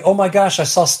somebody, oh my gosh, I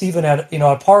saw Stephen at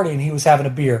a party and he was having a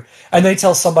beer. And they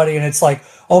tell somebody and it's like,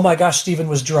 oh my gosh, Stephen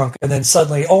was drunk. And then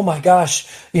suddenly, oh my gosh,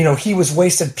 he was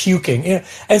wasted puking.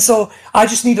 And so I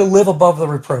just need to live above the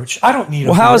reproach. I don't need a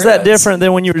beer. How is that different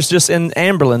than when you were just in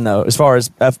Amberlin, though, as far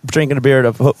as drinking a beer at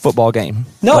a football game?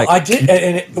 No, I did.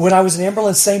 And when I was in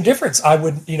Amberlin, same difference. I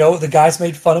would, the guys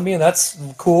made fun of me and that's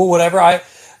cool, whatever. I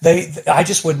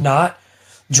just would not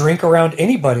drink around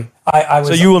anybody.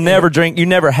 So you will never drink. You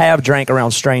never have drank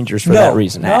around strangers for that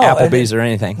reason, at Applebee's or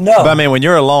anything. No, but I mean, when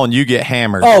you're alone, you get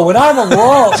hammered. Oh, when I'm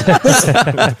alone, listen,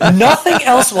 nothing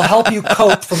else will help you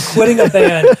cope from quitting a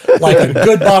band like a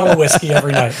good bottle of whiskey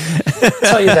every night. I'll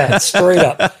tell you that straight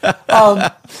up.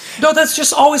 No, that's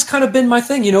just always kind of been my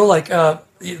thing.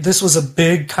 This was a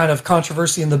big kind of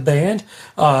controversy in the band.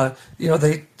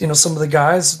 Some of the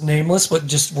guys, nameless, but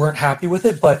just weren't happy with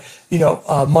it. But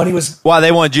money was. Why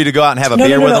they wanted you to go out and have a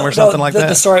beer with them or something like that?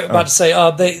 The story I'm about to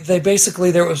say. They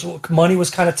basically money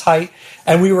was kind of tight,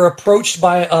 and we were approached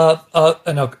by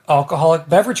an alcoholic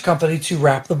beverage company to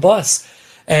wrap the bus,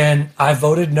 and I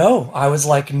voted no. I was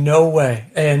like, no way,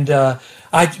 and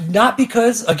not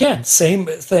because again, same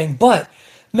thing, but.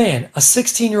 Man, a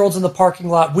 16-year-old's in the parking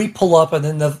lot, we pull up, and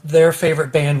then their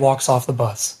favorite band walks off the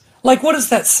bus. Like, what does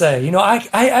that say?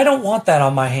 I don't want that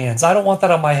on my hands. I don't want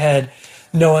that on my head,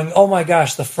 knowing, oh my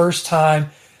gosh, the first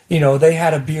time, they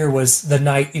had a beer was the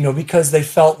night, because they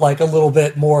felt like a little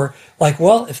bit more like,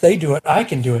 well, if they do it, I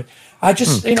can do it. I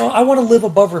just, I want to live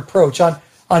above reproach on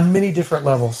many different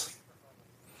levels.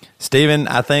 Stephen,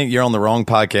 I think you're on the wrong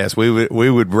podcast. We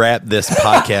would wrap this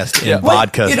podcast in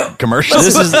vodka commercials.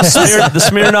 This is the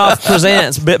Smirnoff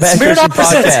Presents Bad Christian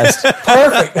Podcast.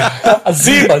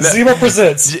 Perfect. Zima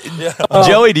Presents.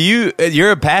 Joey,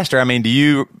 you're a pastor. I mean, do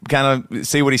you kind of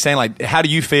see what he's saying? Like, how do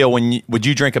you feel would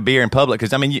you drink a beer in public?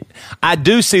 Because, I mean, I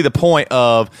do see the point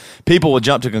of people will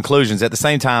jump to conclusions. At the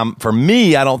same time, for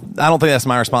me, I don't think that's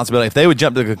my responsibility. If they would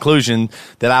jump to the conclusion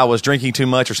that I was drinking too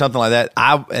much or something like that,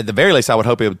 at the very least, I would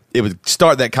hope it would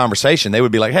start that conversation. They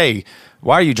would be like, hey,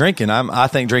 why are you drinking? I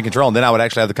think drinking's wrong. Then I would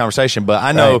actually have the conversation. But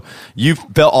I know you've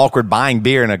felt awkward buying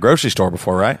beer in a grocery store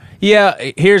before, right?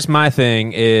 Yeah. Here's my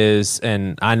thing is,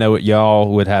 and I know what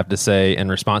y'all would have to say in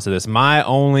response to this. My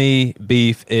only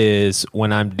beef is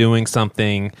when I'm doing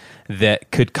something that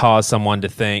could cause someone to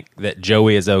think that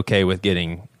Joey is okay with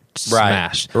getting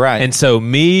smashed. Right. And so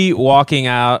me walking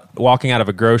out of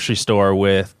a grocery store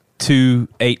with 2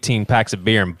 18 packs of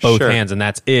beer in both hands, and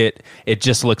that's it. It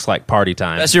just looks like party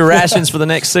time. That's your rations for the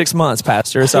next 6 months,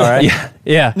 Pastor. It's all right.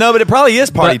 Yeah. No, but it probably is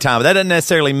party time. But that doesn't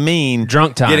necessarily mean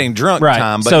drunk time. Getting drunk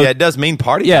time. But it does mean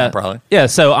party time, probably. Yeah.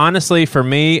 So honestly, for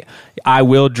me, I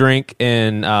will drink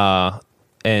in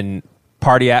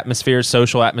party atmospheres,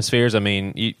 social atmospheres. I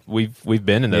mean, we've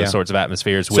been in those sorts of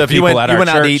atmospheres with if people you at our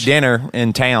went church. out to eat dinner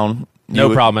in town.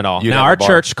 No problem at all. Now, our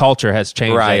church culture has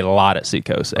changed a lot at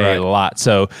Seacoast, a lot.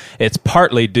 So it's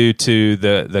partly due to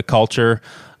the culture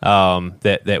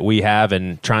that we have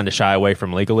and trying to shy away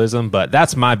from legalism. But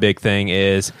that's my big thing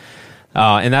is,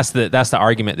 and that's the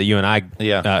argument that you and I,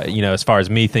 as far as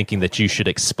me thinking that you should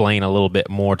explain a little bit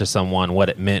more to someone what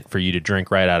it meant for you to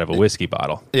drink right out of a whiskey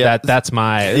bottle. Yeah, that's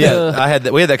my. Yeah,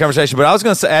 we had that conversation. But I was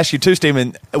going to ask you too,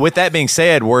 Stephen. With that being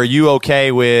said, were you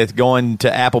okay with going to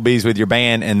Applebee's with your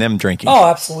band and them drinking? Oh,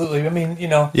 absolutely. I mean,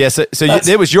 Yeah, so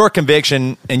it was your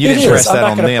conviction, and you didn't press that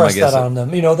on them. I guess. That on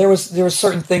them. There was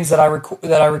certain things that I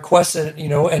requested,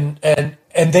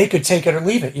 and they could take it or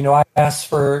leave it. I asked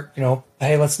for,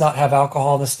 hey, let's not have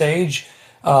alcohol on the stage.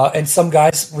 And some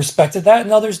guys respected that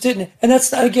and others didn't. And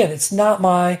that's, again, it's not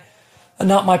my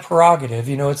prerogative.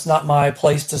 It's not my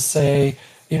place to say,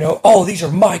 oh, these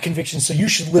are my convictions, so you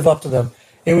should live up to them.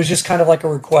 It was just kind of like a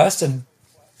request. And,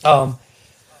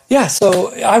 yeah,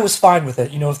 so I was fine with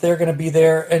it. If they're going to be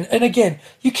there, and again,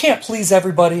 you can't please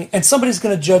everybody, and somebody's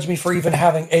going to judge me for even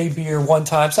having a beer one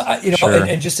time. So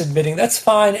and just admitting that's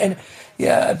fine. And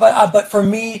yeah, but for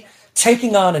me,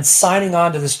 taking on and signing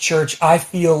on to this church, I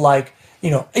feel like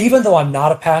even though I'm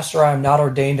not a pastor, I'm not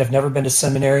ordained, I've never been to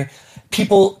seminary.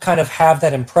 People kind of have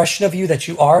that impression of you that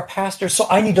you are a pastor, so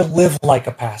I need to live like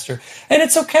a pastor. And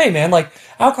it's okay, man. Like,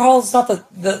 alcohol is not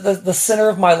the center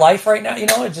of my life right now.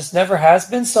 It just never has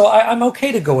been. So I'm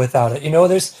okay to go without it.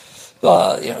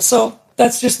 So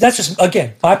that's just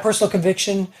again my personal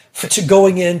conviction to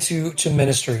going into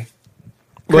ministry.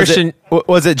 Christian,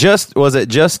 Was it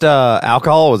just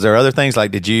alcohol? Was there other things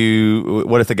like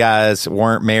what if the guys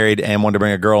weren't married and wanted to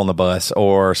bring a girl on the bus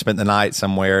or spent the night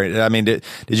somewhere? I mean, did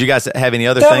you guys have any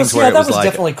other things where it was like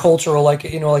definitely cultural, like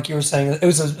you were saying, it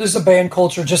was a band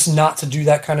culture just not to do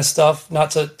that kind of stuff,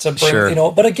 not to bring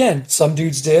Sure. But again, some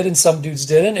dudes did and some dudes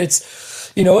didn't.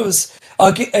 It's it was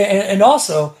and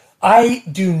also I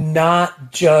do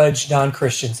not judge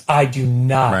non-Christians. I do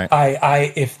not. Right.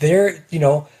 I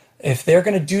if they're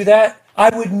going to do that,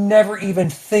 I would never even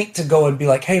think to go and be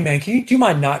like, hey, man, do you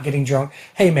mind not getting drunk?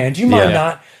 Hey, man, do you mind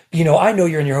not, I know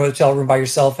you're in your hotel room by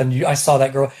yourself and I saw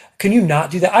that girl. Can you not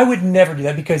do that? I would never do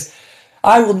that because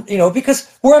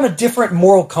because we're on a different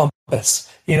moral compass.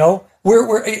 They're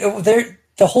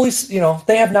the Holy,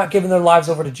 they have not given their lives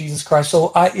over to Jesus Christ.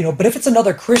 So but if it's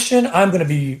another Christian, I'm going to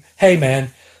be, hey,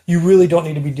 man, you really don't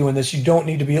need to be doing this. You don't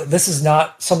need to be, this is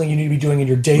not something you need to be doing in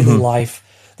your daily life.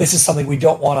 This is something we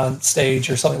don't want on stage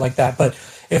or something like that. But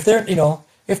if they're,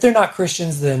 if they're not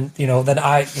Christians, then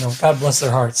God bless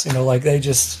their hearts.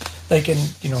 They can,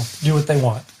 do what they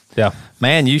want. yeah.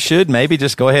 man, you should maybe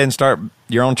just go ahead and start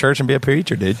your own church and be a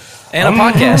preacher, dude. And a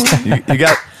podcast.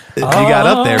 You got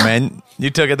up there, man. You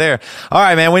took it there. All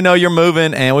right, man. We know you're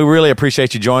moving, and we really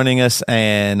appreciate you joining us.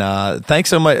 And thanks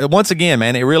so much. Once again,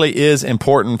 man, it really is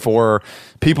important for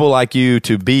people like you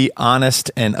to be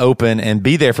honest and open and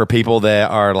be there for people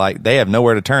that are like, they have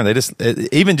nowhere to turn. They just,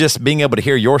 even just being able to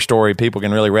hear your story, people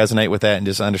can really resonate with that and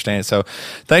just understand it. So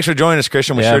thanks for joining us,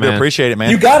 Christian. We sure do appreciate it,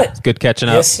 man. You got it. It's good catching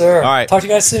up. Yes, sir. All right. Talk to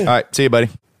you guys soon. All right. See you, buddy.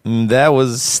 That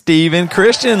was Stephen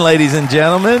Christian, ladies and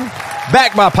gentlemen.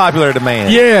 Back by popular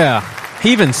demand. Yeah.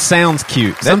 He even sounds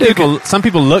cute. That dude Some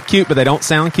people look cute, but they don't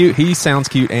sound cute. He sounds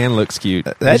cute and looks cute.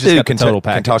 That He's just dude got the can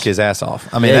package. talk his ass off.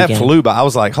 I mean, Yeah, he that can. flew by. I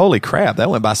was like, holy crap,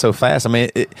 that went by so fast. I mean,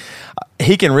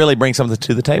 he can really bring something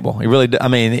to the table. He really, I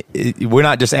mean, we're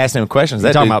not just asking him questions. You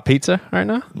talking dude- about pizza right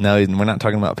now? No, we're not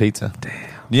talking about pizza. Damn.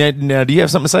 Yeah, no, do you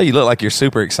have something to say? You look like you're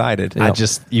super excited.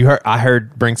 I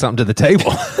heard bring something to the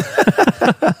table.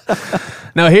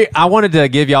 No, here I wanted to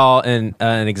give y'all an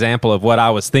example of what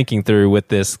I was thinking through with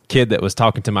this kid that was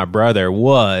talking to my brother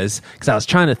was because I was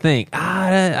trying to think.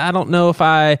 I don't know what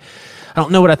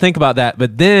I think about that,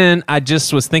 but then I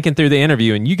just was thinking through the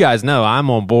interview, and you guys know I'm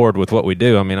on board with what we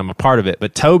do. I mean, I'm a part of it.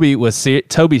 But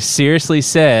Toby seriously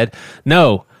said,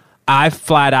 "No, I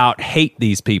flat out hate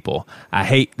these people. I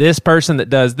hate this person that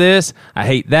does this. I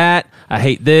hate that. I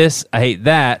hate this. I hate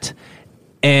that."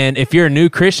 And if you're a new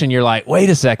Christian, you're like, wait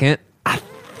a second. I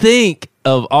think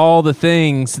of all the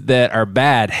things that are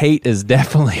bad, hate is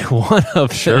definitely one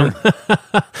of them.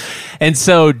 And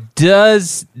so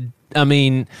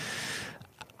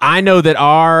I know that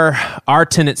our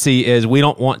tendency is we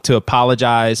don't want to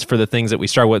apologize for the things that we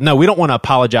struggle with. No, we don't want to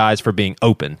apologize for being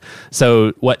open.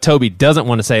 So what Toby doesn't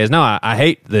want to say is, no, I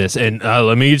hate this. And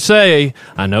let me say,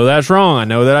 I know that's wrong. I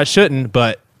know that I shouldn't,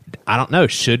 but I don't know.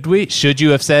 Should we? Should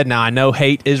you have said, now I know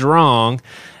hate is wrong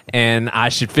and I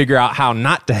should figure out how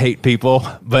not to hate people,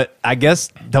 but I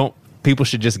guess people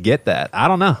should just get that. I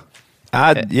don't know.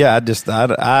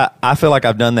 I feel like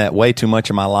I've done that way too much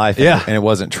in my life, and it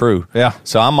wasn't true. Yeah.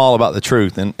 So I'm all about the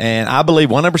truth, and I believe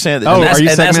 100% that. Oh, are you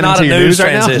and that's segmenting not to a your news news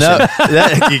right now?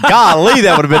 transition. Golly,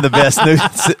 that would have been the best news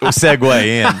segue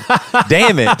in.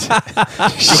 Damn it!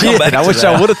 Shit, back I to wish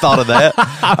that. I would have thought of that.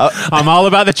 I'm all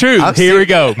about the truth. I'm Here we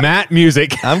go. Matt,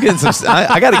 music. I'm getting some.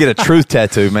 I got to get a truth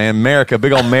tattoo, man. America,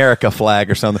 big old America flag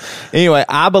or something. Anyway,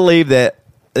 I believe that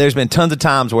there's been tons of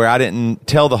times where I didn't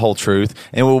tell the whole truth,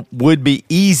 and it would be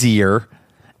easier,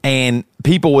 and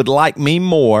people would like me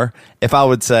more if I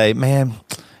would say, "Man,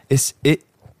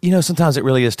 sometimes it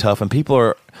really is tough, and people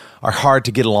are hard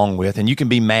to get along with, and you can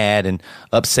be mad and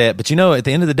upset, but at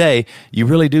the end of the day, you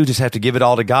really do just have to give it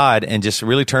all to God and just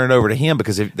really turn it over to Him,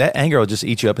 because if that anger will just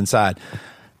eat you up inside."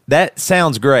 That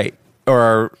sounds great.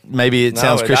 Or maybe it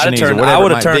sounds Christianese or whatever. I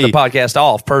would it have might turned be. the podcast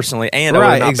off personally, and I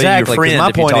Right, would not exactly, be 'cause your my friend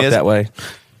if you point talked is- that way.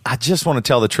 I just want to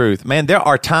tell the truth, man. There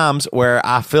are times where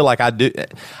I feel like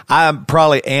I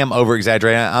probably am over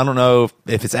exaggerating. I don't know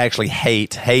if it's actually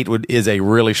hate. Hate is a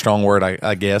really strong word,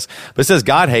 I guess. But it says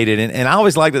God hated, and I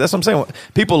always liked it. That's what I'm saying.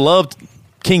 People loved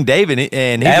King David,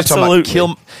 and he was talking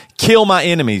about kill my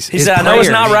enemies. He said, I know it's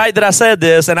not right that I said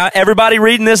this, and everybody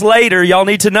reading this later, y'all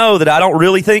need to know that I don't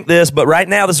really think this, but right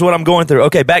now this is what I'm going through.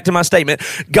 Okay, back to my statement.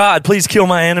 God, please kill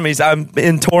my enemies. I'm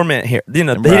in torment here. You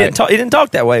know, Right. he didn't talk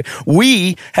that way.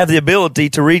 We have the ability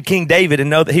to read King David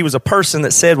and know that he was a person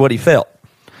that said what he felt,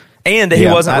 and that he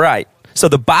wasn't right. So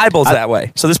the Bible's that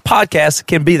way. So this podcast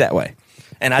can be that way.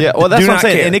 And that's what I'm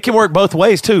saying. And it can work both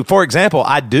ways, too. For example,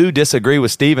 I do disagree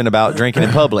with Stephen about drinking in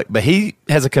public, but he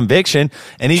has a conviction,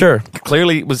 and he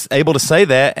clearly was able to say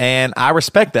that, and I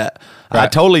respect that. Right. I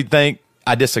totally think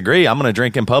I disagree. I'm going to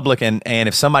drink in public, and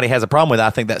if somebody has a problem with it,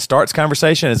 I think that starts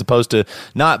conversation as opposed to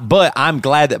not. But I'm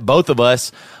glad that both of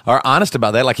us are honest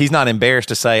about that. Like, he's not embarrassed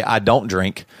to say, I don't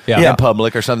drink in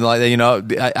public or something like that. You know,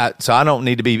 so I don't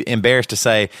need to be embarrassed to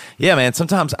say, yeah, man,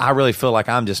 sometimes I really feel like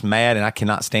I'm just mad and I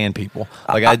cannot stand people.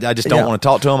 Like, I just don't want to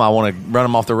talk to them. I want to run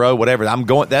them off the road, whatever.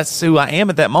 That's who I am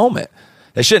at that moment.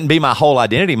 That shouldn't be my whole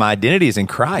identity. My identity is in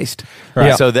Christ. Right.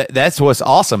 Yeah. So that's what's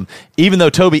awesome. Even though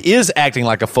Toby is acting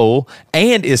like a fool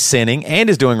and is sinning and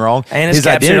is doing wrong, and his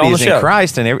identity is in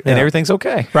Christ, and everything's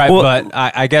okay. Right. Well, but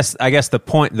I guess the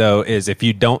point though is if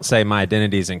you don't say my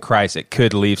identity is in Christ, it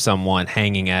could leave someone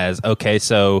hanging as, okay,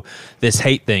 so this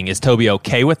hate thing, is Toby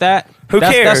okay with that? Who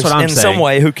cares? That's what I'm saying. Some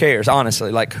way, who cares?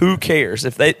 Honestly, like, who cares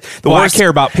if they? I care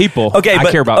about people. Okay,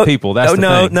 I care about people. That's the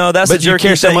thing. No, that's but you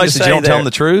care so much that you don't tell them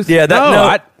the truth.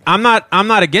 Yeah, I'm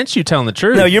not against you telling the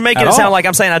truth. No, you're making it sound like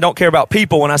I'm saying I don't care about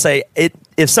people when I say it.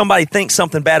 If somebody thinks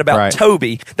something bad about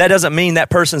Toby, that doesn't mean that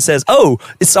person says, "Oh,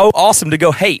 it's so awesome to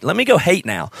go hate. Let me go hate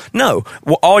now." No,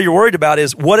 all you're worried about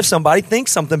is what if somebody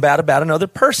thinks something bad about another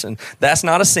person? That's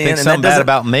not a sin. Think something bad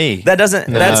about me. That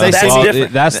doesn't. That's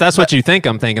different. That's what you think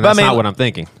I'm thinking. That's not what I'm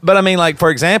thinking. But I mean, like, for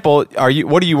example,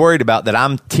 what are you worried about? That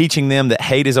I'm teaching them that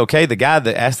hate is okay? The guy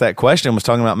that asked that question was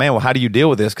talking about, man, well, how do you deal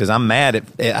with this? Because I'm mad at.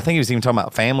 I think he was even talking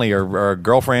about family or a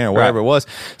girlfriend or whatever it was.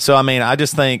 So I mean, I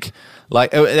just think.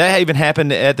 Like, that even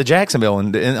happened at the Jacksonville.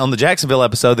 And on the Jacksonville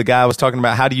episode, the guy was talking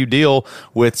about how do you deal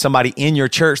with somebody in your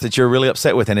church that you're really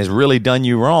upset with and has really done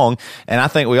you wrong. And I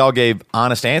think we all gave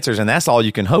honest answers, and that's all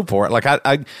you can hope for. Like,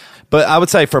 but I would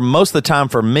say for most of the time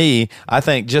for me, I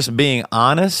think just being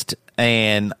honest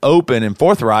and open and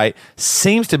forthright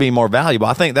seems to be more valuable.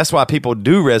 I think that's why people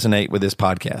do resonate with this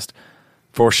podcast,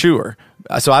 for sure.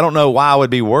 So I don't know why I would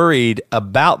be worried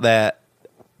about that.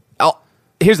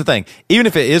 Here's the thing. Even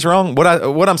if it is wrong,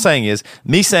 what I'm saying is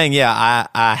me saying, yeah,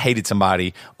 I hated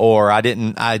somebody, or I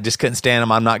just couldn't stand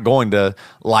them. I'm not going to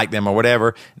like them or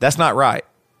whatever. That's not right.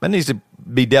 That needs to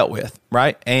be dealt with,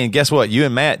 right? And guess what? You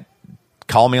and Matt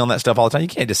call me on that stuff all the time. You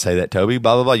can't just say that, Toby,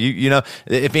 blah, blah, blah. You know,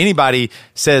 if anybody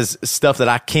says stuff that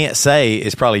I can't say,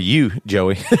 it's probably you,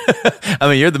 Joey. I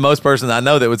mean, you're the most person I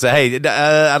know that would say, hey,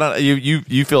 I don't,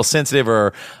 you feel sensitive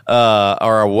or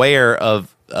aware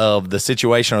of the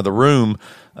situation or the room,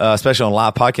 especially on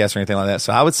live podcasts or anything like that.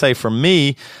 So I would say for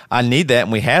me, I need that,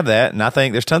 and we have that. And I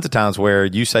think there's tons of times where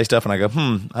you say stuff and I go,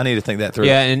 I need to think that through.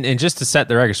 Yeah, and just to set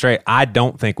the record straight, I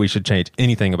don't think we should change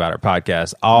anything about our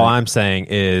podcast. All I'm saying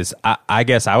is I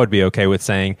guess I would be okay with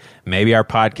saying maybe our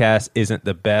podcast isn't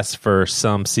the best for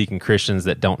some seeking Christians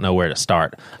that don't know where to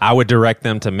start. I would direct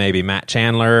them to maybe Matt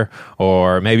Chandler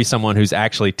or maybe someone who's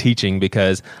actually teaching,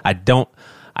 because I don't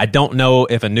know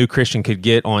if a new Christian could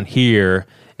get on here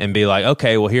and be like,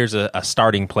 okay, well, here's a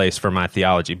starting place for my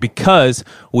theology, because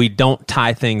we don't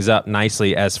tie things up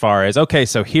nicely as far as, okay,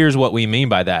 so here's what we mean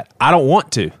by that. I don't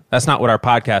want to. That's not what our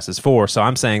podcast is for. So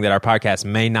I'm saying that our podcast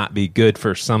may not be good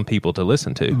for some people to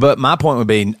listen to. But my point would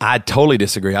be, I totally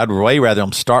disagree. I'd way rather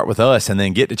them start with us and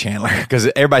then get to Chandler,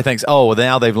 because everybody thinks, oh, well,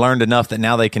 now they've learned enough that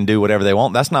now they can do whatever they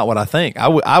want. That's not what I think.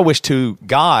 I wish to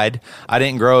God I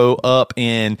didn't grow up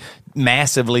in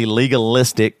massively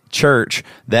legalistic church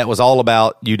that was all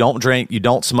about you don't drink, you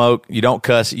don't smoke, you don't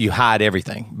cuss, you hide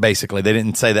everything. Basically, they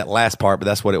didn't say that last part, but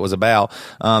that's what it was about.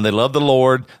 They loved the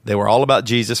Lord. They were all about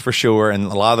Jesus for sure, and a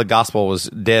lot of the gospel was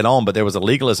dead on, but there was a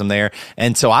legalism there.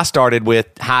 And so I started with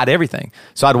hide everything.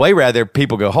 So I'd way rather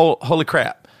people go, holy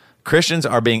crap, Christians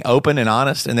are being open and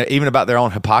honest, and they're even about their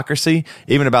own hypocrisy,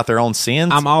 even about their own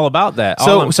sins. I'm all about that. All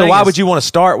so I'm so saying why is- would you want to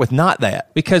start with not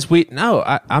that? Because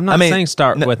I'm not saying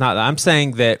start with not that. I'm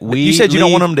saying that You said you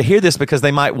don't want them to hear this because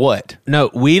they might what?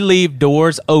 No, we leave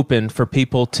doors open for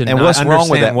people to And not what's wrong with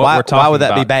understand that? what Why- we're talking why would that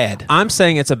be about. bad? I'm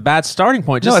saying it's a bad starting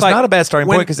point. No, Just it's like not a bad starting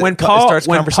point 'cause it starts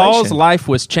when conversation. Paul's life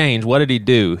was changed, what did he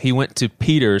do? He went to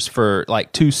Peter's for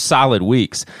like 2 solid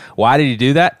weeks. Why did he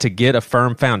do that? To get a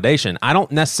firm foundation. I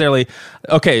don't necessarily.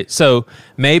 Okay, so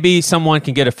maybe someone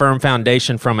can get a firm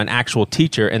foundation from an actual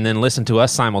teacher and then listen to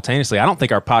us simultaneously. I don't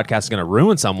think our podcast is going to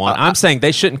ruin someone. I'm saying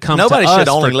they shouldn't come Nobody to us should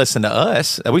only for- listen to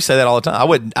us. We say that all the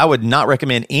time. I would not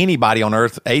recommend anybody on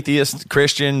earth, atheist,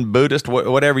 Christian, Buddhist,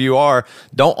 whatever you are,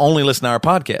 don't only listen to our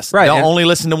podcast. Right, Don't and- only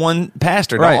listen to one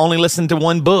pastor. Right. Don't only listen to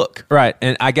one book. Right.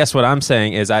 And I guess what I'm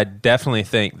saying is I definitely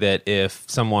think that if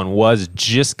someone was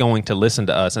just going to listen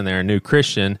to us and they're a new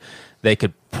Christian, they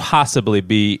could possibly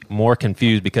be more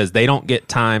confused because they don't get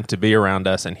time to be around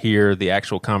us and hear the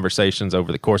actual conversations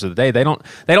over the course of the day. They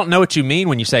don't know what you mean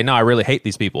when you say, no, I really hate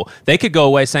these people. They could go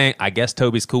away saying, I guess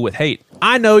Toby's cool with hate.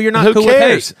 I know you're not Who cool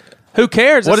cares? with hate. Who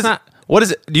cares? What It's is not. What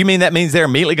is it? Do you mean that means they're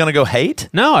immediately going to go hate?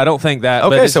 No, I don't think that. but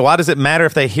Okay, it's- so why does it matter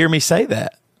if they hear me say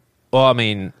that? well, I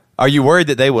mean, Are you worried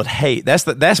that they would hate?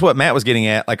 That's what Matt was getting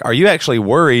at. Like, are you actually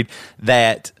worried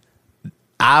that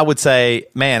I would say,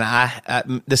 man, I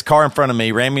this car in front of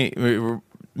me ran me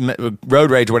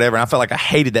road rage or whatever, and I felt like I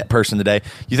hated that person today.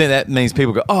 You think that means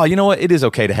people go, oh, you know what? It is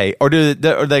okay to hate. Or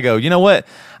or they go, you know what?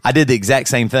 I did the exact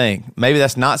same thing. Maybe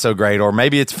that's not so great, or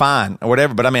maybe it's fine or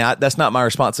whatever. But I mean, that's not my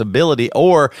responsibility.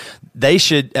 Or they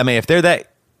should, I mean, if they're that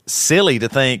silly to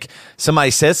think somebody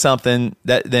says something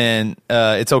that then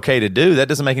it's okay to do, that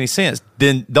doesn't make any sense.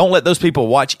 Then don't let those people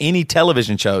watch any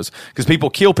television shows because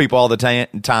people kill people all the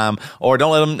time, or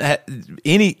don't let them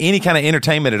any kind of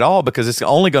entertainment at all because it's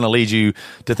only going to lead you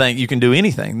to think you can do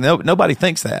anything. Nobody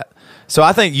thinks that. So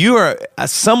I think you are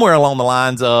somewhere along the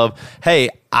lines of, hey,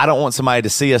 I don't want somebody to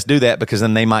see us do that because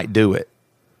then they might do it.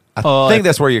 I think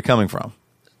that's where you're coming from.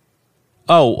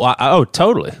 oh,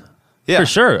 totally. Yeah. For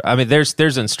sure. I mean,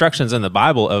 there's instructions in the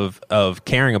Bible of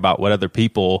caring about what other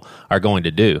people are going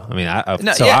to do. I mean, I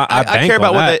bank care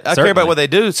about on that, I care about certainly. what they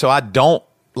do, so I don't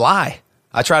lie.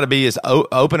 I try to be as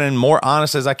open and more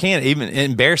honest as I can, even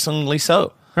embarrassingly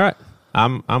so. Right.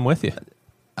 I'm with you.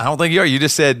 I don't think you are. You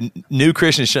just said new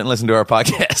Christians shouldn't listen to our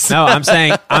podcast. No,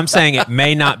 I'm saying it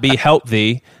may not be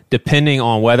healthy depending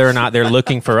on whether or not they're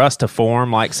looking for us to form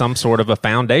like some sort of a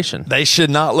foundation. They should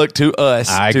not look to us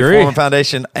I to agree. form a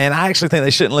foundation. And I actually think they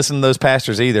shouldn't listen to those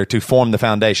pastors either to form the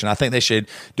foundation. I think they should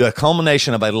do a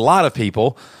culmination of a lot of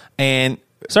people and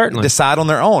Certainly. decide on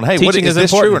their own. Hey, Teaching is is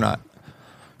this true or important. not?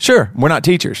 Sure. We're not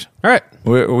teachers. All right.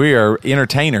 We are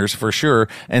entertainers for sure.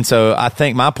 And so I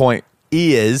think my point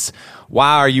is,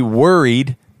 why are you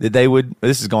worried that they would,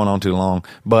 this is going on too long,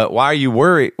 but why are you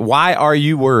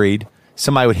worried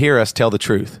somebody would hear us tell the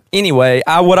truth? Anyway,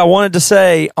 what I wanted to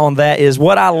say on that is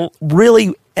what I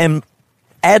really am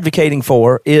advocating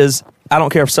for is I don't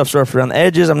care if stuff's rough around the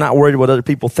edges. I'm not worried what other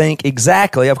people think.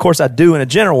 Exactly. Of course, I do in a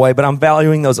general way, but I'm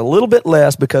valuing those a little bit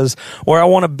less because where I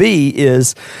want to be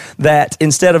is that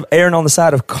instead of erring on the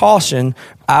side of caution,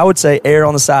 I would say err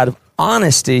on the side of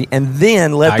honesty, and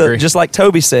then I agree. just like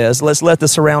Toby says, let's let the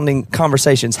surrounding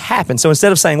conversations happen. So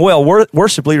instead of saying, well,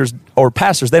 worship leaders or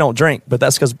pastors, they don't drink, but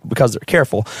that's because they're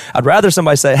careful. I'd rather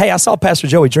somebody say, hey, I saw Pastor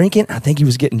Joey drinking. I think he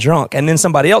was getting drunk. And then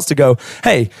somebody else to go,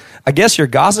 hey, I guess you're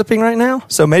gossiping right now.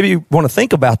 So maybe you want to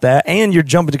think about that, and you're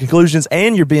jumping to conclusions,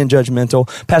 and you're being judgmental.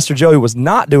 Pastor Joey was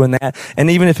not doing that.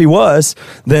 And even if he was,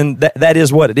 then that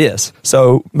is what it is.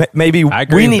 So maybe I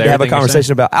agree we with need to have a everything you're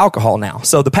conversation about alcohol now.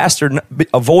 So the pastor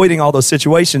avoiding all those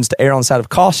situations to err on the side of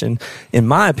caution, in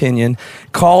my opinion,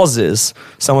 causes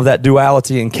some of that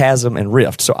duality and chasm and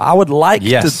rift. So I would like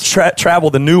Yes. to travel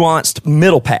the nuanced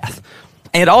middle path.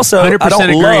 And also, 100% I don't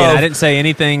agree. love, And I didn't say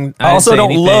anything. I also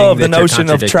don't love the that you're notion of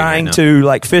contradicting trying right now. to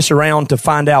like fish around to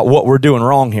find out what we're doing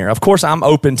wrong here. Of course, I'm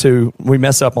open to we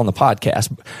mess up on the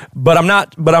podcast, but I'm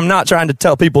not trying to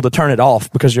tell people to turn it off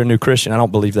because you're a new Christian. I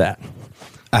don't believe that.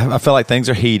 I feel like things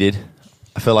are heated.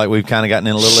 I feel like we've kind of gotten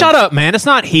in a little. Shut up, man. It's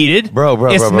not heated. Bro,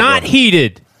 It's bro, not bro.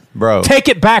 heated. Bro. Take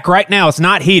it back right now. It's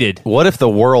not heated. What if the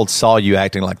world saw you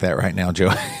acting like that right now,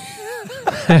 Joey?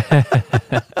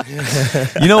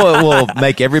 You know what will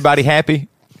make everybody happy?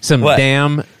 Some What?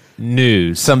 damn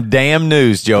news. Some damn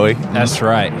news, Joey. That's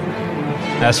right.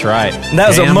 That's right. And that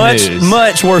was Damn a much news.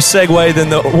 much worse segue than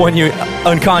the one you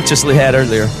unconsciously had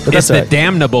earlier. But It's that's the all right.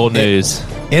 damnable news.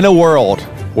 In a world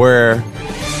where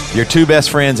your two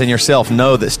best friends and yourself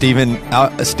know that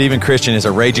Stephen Christian is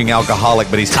a raging alcoholic,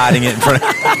 but he's hiding it in front of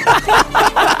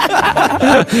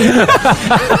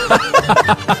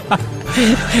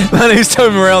My name's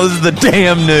Toby Morrell. This is the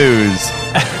damn news.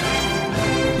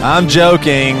 I'm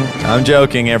joking. I'm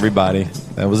joking, everybody.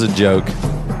 That was a joke.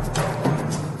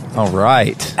 All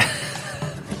right.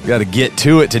 Got to get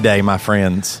to it today, my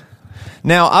friends.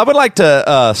 Now, I would like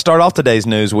to start off today's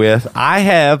news with, I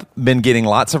have been getting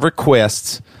lots of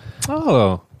requests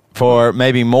for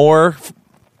maybe more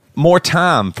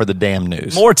time for the damn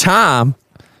news. More time.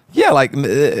 Yeah, like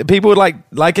people would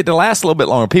like it to last a little bit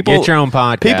longer. People Get your own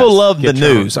podcast. People love the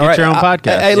news. Get your own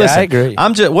podcast. Hey, Yeah, listen, I agree.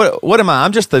 I'm just what am I?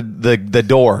 I'm just the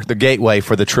door, the gateway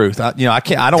for the truth. I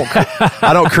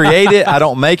don't create it. I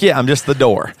don't make it. I'm just the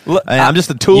door. And I'm just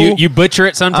a tool. You butcher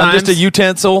it sometimes. I'm just a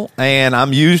utensil, and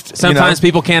I'm used. Sometimes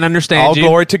people can't understand all you.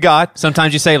 glory to God.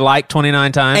 Sometimes you say like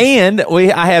 29 times. And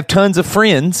I have tons of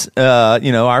friends,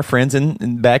 our friends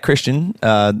and bad Christian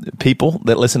people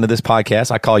that listen to this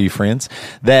podcast. I call you friends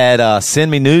that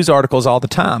send me news articles all the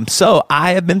time. So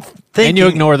I have been thinking, And you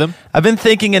ignore them. I've been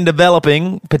thinking and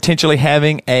developing potentially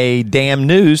having a damn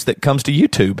news that comes to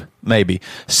YouTube, maybe.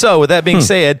 So with that being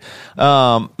said,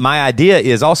 my idea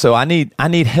is also I need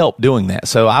help doing that.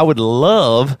 So I would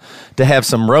love to have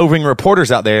some roving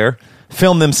reporters out there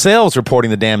film themselves reporting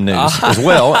the damn news as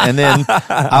well, and then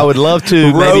I would love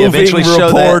to maybe eventually show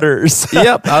reporters. that.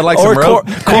 Yep, I'd like Or some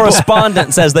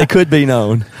correspondents, as they could be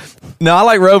known. No, I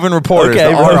like roving reporters.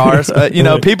 Okay, the roving.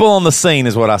 RRs. People on the scene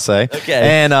is what I say.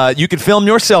 Okay. And you could film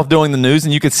yourself doing the news,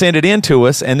 and you could send it in to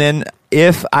us. And then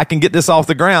if I can get this off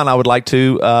the ground, I would like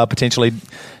to potentially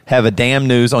have a damn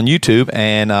news on YouTube.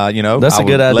 And, That's I a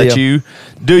good would let idea. you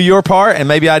do your part. And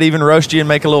maybe I'd even roast you and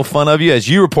make a little fun of you as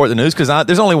you report the news. Because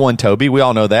there's only one Toby. We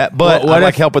all know that. But What I'd if-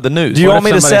 like help with the news. Do you What want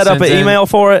if me to somebody set up an sends in- email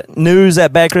for it?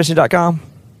 news@badchristian.com?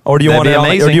 Or do you That'd want be it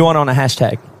amazing. or do you want it on a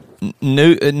hashtag?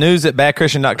 News at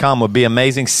badchristian.com would be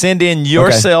amazing. Send in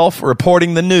yourself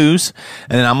reporting the news,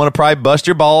 and then I'm going to probably bust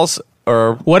your balls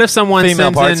or What if someone female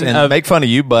sends parts in and a- make fun of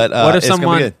you, but What if it's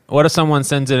gonna be good. someone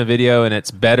sends in a video and it's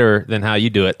better than how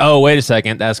you do it? Oh, wait a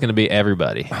second. That's going to be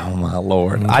everybody. Oh, my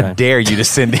Lord. I dare you to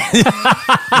send in.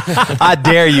 I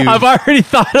dare you. I've already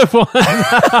thought of one.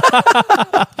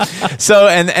 So,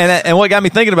 and what got me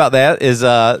thinking about that is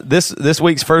this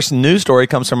week's first news story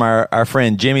comes from our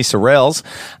friend Jimmy Sorrells,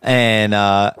 and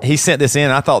he sent this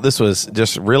in. I thought this was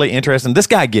just really interesting. This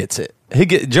guy gets it.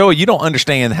 Joey, you don't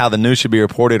understand how the news should be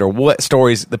reported or what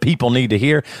stories the people need to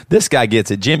hear. This guy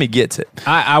gets it. Jimmy gets it.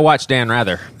 I watch Dan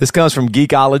Rather. This comes from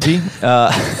Geekology.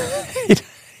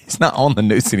 He's not on the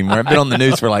news anymore. I've been on the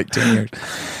news for like 10 years.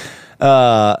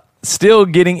 Still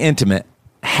getting intimate.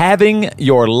 Having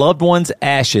your loved one's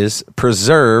ashes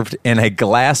preserved in a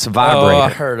glass vibrator. Oh, I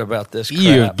heard about this crap.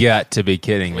 You've got to be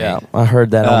kidding me. Yeah, I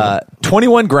heard that.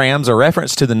 21 grams, a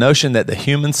reference to the notion that the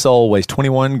human soul weighs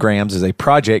 21 grams, is a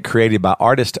project created by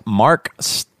artist Mark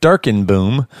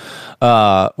Sturkenboom,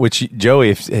 which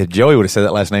Joey, if Joey would have said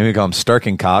that last name, he'd call him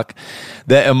Sturkencock,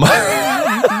 that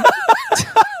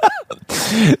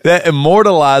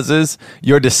immortalizes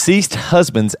your deceased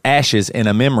husband's ashes in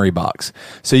a memory box.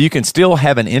 So you can still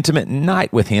have an intimate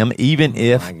night with him even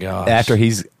if after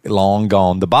he's long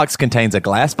gone. The box contains a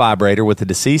glass vibrator with the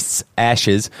deceased's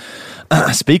ashes.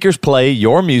 Speakers play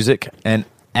your music, an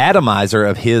atomizer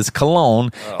of his cologne,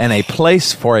 and a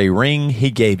place for a ring he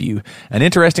gave you. An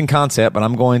interesting concept, but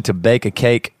I'm going to bake a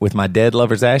cake with my dead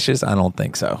lover's ashes? I don't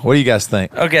think so. What do you guys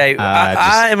think? Okay,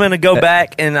 I am going to go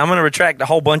back and I'm going to retract a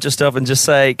whole bunch of stuff and just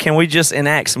say, can we just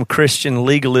enact some Christian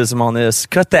legalism on this?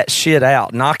 Cut that shit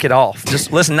out. Knock it off.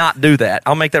 Just let's not do that.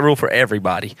 I'll make that rule for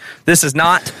everybody. This is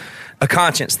not a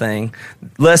conscience thing.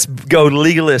 Let's go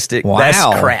legalistic. Wow. That's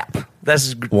crap.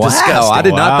 That's Wow, disgusting. I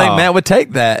did not think Wow. Matt would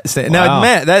take that. Now, Wow.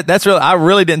 Matt, that's really. I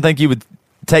really didn't think you would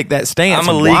take that stance.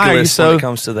 I'm a Why are you legalist so? when it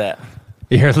comes to that.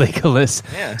 You're a legalist.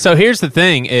 Yeah. So here's the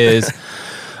thing is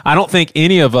I don't think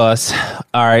any of us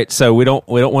all right, so we don't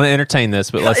want to entertain this,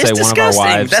 but let's It's say one of our disgusting.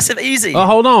 wives. That's easy. Oh,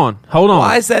 hold on.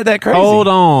 Why is that crazy? Hold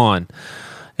on.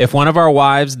 If one of our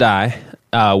wives die,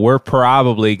 we're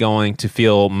probably going to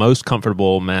feel most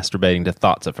comfortable masturbating to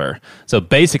thoughts of her. So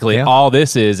basically, Yeah. all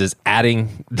this is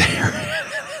adding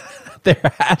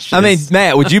their ashes. I mean,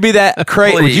 Matt, would you be that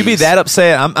crazy? Would you be Please. that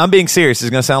upset? I'm being serious. It's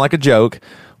going to sound like a joke.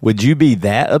 Would you be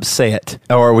that upset,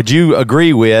 or would you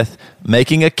agree with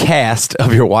making a cast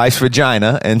of your wife's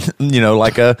vagina and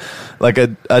like a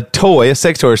toy, a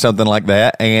sex toy or something like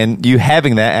that, and you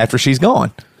having that after she's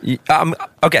gone?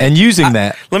 Okay, And using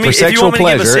that Let me, for if you sexual want me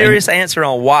to give a pleasure, serious answer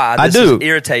on why I this do. is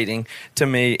irritating to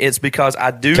me, it's because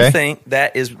I do Okay. think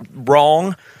that is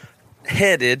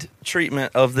wrong-headed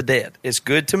treatment of the dead. It's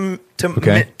good to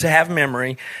Okay. have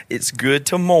memory. It's good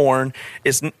to mourn.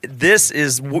 This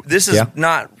is Yeah.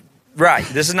 not Right.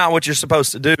 This is not what you're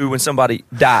supposed to do when somebody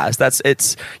dies.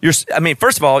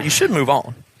 First of all, you should move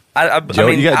on.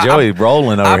 You got Joey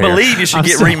rolling over I here. believe you should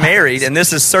get remarried, and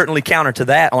this is certainly counter to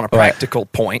that on a practical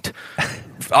point,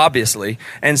 obviously.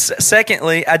 And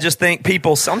secondly, I just think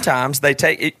people sometimes they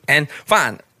take it, and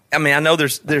fine. I mean, I know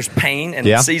there's pain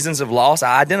and seasons of loss.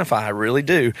 I identify, I really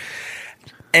do.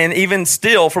 And even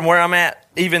still, from where I'm at,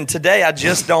 even today, I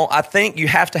just don't. I think you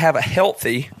have to have a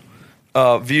healthy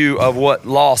view of what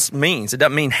loss means. It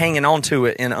doesn't mean hanging on to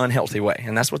it in an unhealthy way,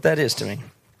 and that's what that is to me.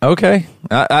 Okay.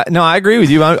 No, I agree with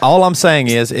you. All I'm saying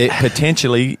is it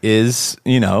potentially is,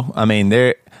 I mean,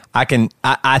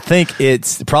 I think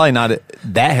it's probably not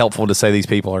that helpful to say these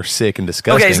people are sick and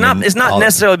disgusting. Okay, it's not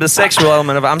necessarily the sexual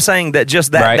element of it. I'm saying that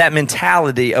just that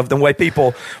mentality of the way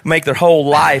people make their whole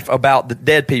life about the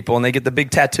dead people, and they get the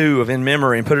big tattoo of in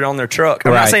memory and put it on their truck.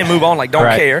 I'm not saying move on, like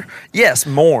don't care. Yes,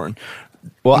 mourn.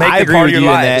 Well, Make I it agree part with of you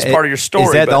your in life. that. It's part of your story.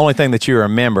 Is that the only thing that you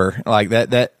remember? Like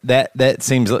that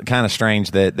seems kind of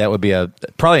strange. That would be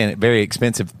probably a very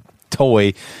expensive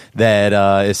toy that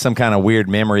is some kind of weird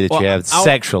memory that you have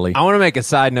sexually. I want to make a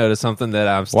side note of something that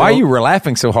I'm. Why are you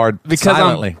laughing so hard?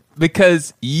 Silently?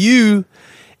 Because you,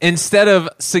 instead of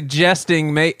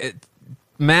suggesting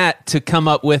Matt to come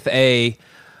up with a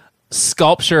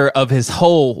sculpture of his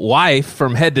whole wife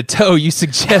from head to toe, you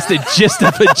suggested just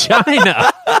a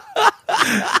vagina.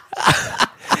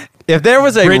 If there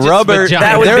was a Bridget's rubber,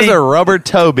 vagina. if there was a rubber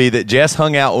Toby that Jess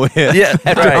hung out with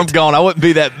after I'm gone, I wouldn't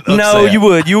be that upset. No, you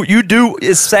would. You do.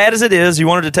 As sad as it is, you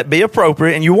wanted it to be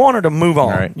appropriate, and you wanted to move on.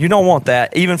 Right. You don't want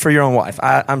that, even for your own wife.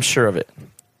 I'm sure of it.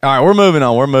 All right, we're moving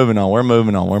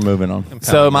on.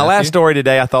 So my last story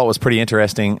today I thought was pretty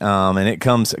interesting, and it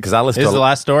comes because I listened Is to the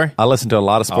last story? I listened to a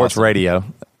lot of sports radio,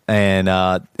 and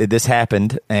this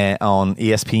happened on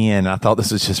ESPN. And I thought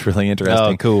this was just really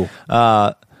interesting.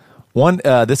 Oh,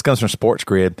 cool. This comes from Sports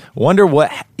Grid. Wonder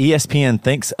what ESPN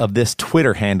thinks of this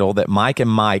Twitter handle that Mike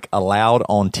and Mike allowed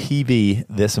on TV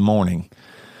this morning.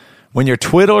 When your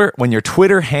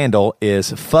Twitter handle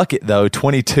is fuck it though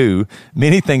 22,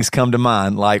 many things come to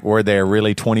mind, like were there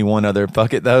really 21 other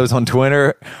fuck it those on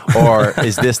Twitter, or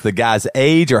is this the guy's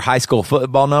age or high school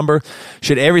football number?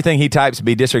 Should everything he types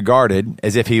be disregarded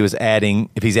as if he's adding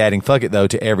fuck it though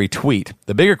to every tweet?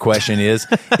 The bigger question is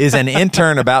an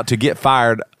intern about to get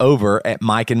fired over at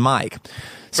Mike and Mike?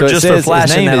 So just for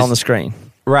flashing that on the screen.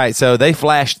 Right. So they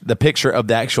flashed the picture of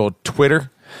the actual Twitter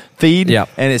feed. Yeah.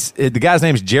 And the guy's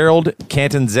name's Gerald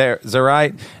Canton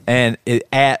Zerite, and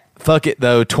at fuck it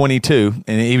though 22,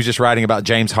 and he was just writing about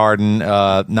James Harden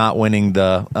not winning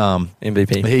the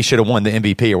MVP. He should have won the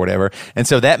MVP or whatever. And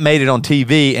so that made it on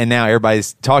TV, and now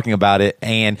everybody's talking about it.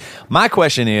 And my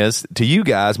question is to you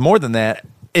guys, more than that,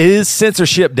 is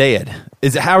censorship dead?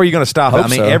 How are you going to stop it? I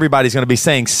mean, so. Everybody's going to be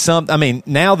saying something. I mean,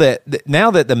 now that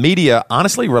the media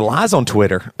honestly relies on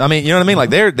Twitter. I mean, you know what I mean? Like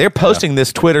they're posting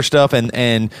this Twitter stuff,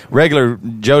 and regular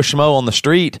Joe Schmo on the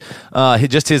street,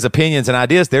 just his opinions and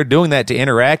ideas. They're doing that to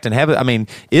interact and have it. I mean,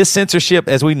 is censorship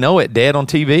as we know it dead on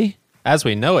TV? As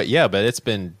we know it, yeah, but it's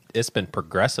been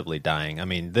progressively dying. I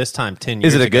mean, this time 10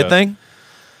 years Is it a ago, good thing?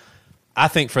 I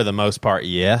think for the most part,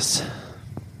 yes.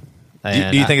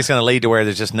 Do you think it's going to lead to where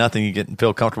there's just nothing you can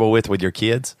feel comfortable with your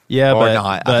kids? Yeah, or but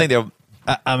not? I think they'll.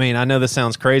 I mean, I know this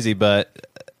sounds crazy, but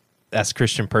that's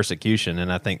Christian persecution,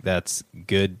 and I think that's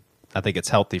good. I think it's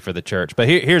healthy for the church. But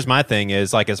here's my thing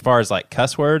is, like, as far as like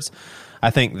cuss words, I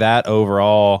think that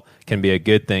overall can be a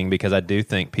good thing, because I do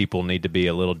think people need to be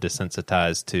a little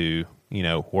desensitized to,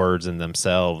 words in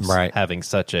themselves, right, having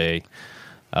such a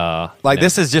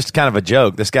this is just kind of a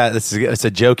joke. It's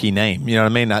a jokey name. You know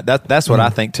what I mean? That's what I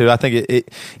think too. I think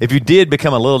if you did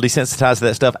become a little desensitized to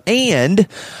that stuff, and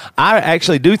I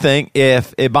actually do think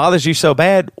if it bothers you so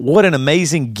bad, what an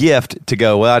amazing gift to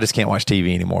go, well, I just can't watch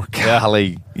TV anymore.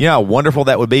 Golly, you know how wonderful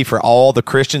that would be for all the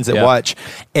Christians that watch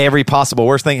every possible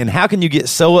worst thing. And how can you get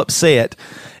so upset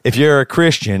if you're a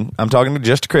Christian? I'm talking to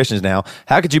just Christians now.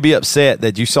 How could you be upset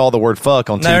that you saw the word fuck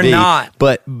on TV? They're not.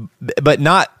 But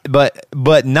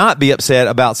not be upset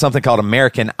about something called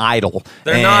American Idol.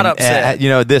 They're not upset.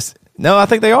 No, I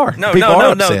think they are. No, People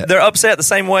are no. upset. They're upset the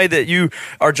same way that you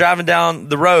are driving down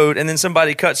the road and then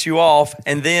somebody cuts you off,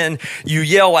 and then you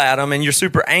yell at them and you're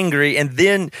super angry, and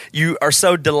then you are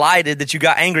so delighted that you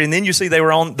got angry, and then you see they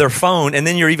were on their phone, and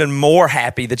then you're even more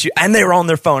happy and they were on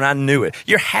their phone. I knew it.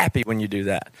 You're happy when you do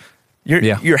that.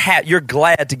 You're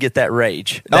glad to get that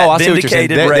rage. Oh, That I see what you're saying.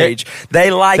 vindicated rage.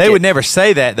 They like it. They would never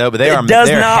say that though, but they're does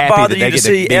they're not happy bother that they you to get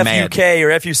see be mad. FUK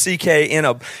or FUCK in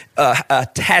a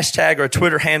hashtag or a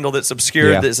Twitter handle that's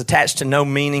obscure, Yeah. that's attached to no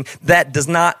meaning. That does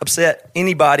not upset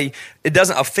anybody. It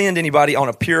doesn't offend anybody on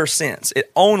a pure sense.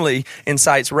 It only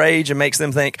incites rage and makes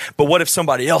them think, but what if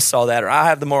somebody else saw that, or I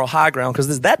have the moral high ground?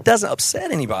 Because that doesn't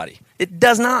upset anybody. It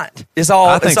does not. It's all.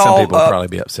 I think it's some all, people would probably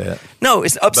be upset. No,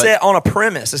 it's upset on a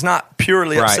premise. It's not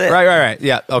purely upset. Right.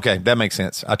 Yeah, okay, that makes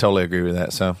sense. I totally agree with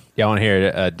that. So Y'all want to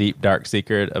hear a deep, dark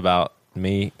secret about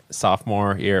me?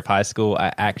 Sophomore year of high school,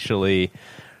 I actually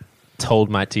told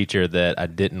my teacher that I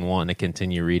didn't want to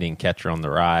continue reading Catcher on the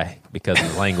Rye because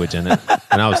of the language in it,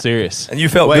 and I was serious. And you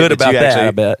felt Wait, good but about you that, actually-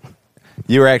 I bet.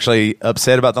 you were actually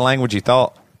upset about the language you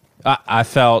thought. I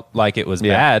felt like it was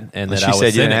bad, and that she I was said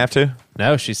you didn't cynic. have to,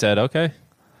 No, she said okay.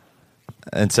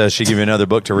 and so she gave you another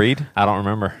book to read I don't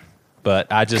remember, but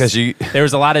I just 'Cause you- there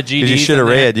was a lot of GDs. because you should have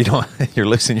in there. read. You don't. You're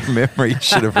losing your memory. You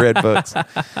should have read books.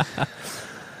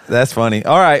 That's funny.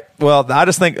 All right. Well, I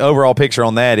just think overall picture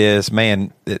on that is,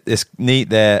 man, it's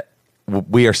neat that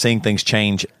we are seeing things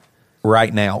change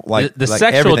right now. Like the like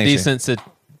sexual everything's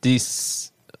desensitizing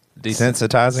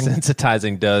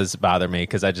desensitizing. does bother me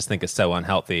because I just think it's so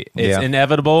unhealthy. It's Yeah.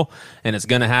 inevitable and it's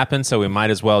going to happen, so we might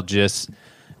as well just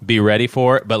be ready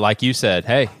for it. But like you said,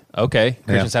 hey, okay,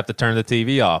 Christians have to turn the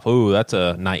TV off. Ooh, that's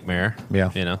a nightmare. Yeah.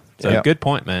 So Yeah. good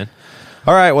point, man.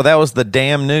 All right. Well, that was the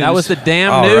damn news. That was the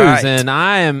damn All news, right. and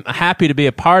I am happy to be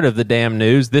a part of the damn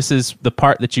news. This is the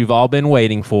part that you've all been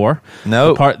waiting for.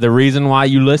 Nope. The reason why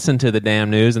you listen to the damn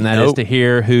news, and that is Nope. to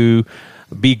hear who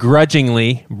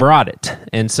begrudgingly brought it.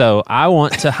 And so I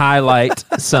want to highlight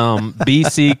some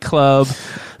BC Club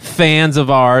fans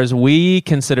of ours. We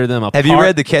consider them a Have you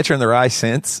read The Catcher in the Rye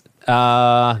since?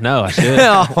 No, I should.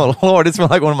 Oh, Lord. It's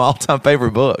like one of my all-time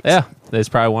favorite books. Yeah, there's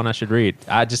probably one I should read.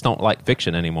 I just don't like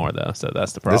fiction anymore, though, so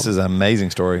that's the problem. This is an amazing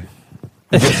story.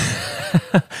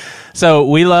 So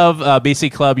we love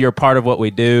BC Club. You're a part of what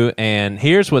we do. And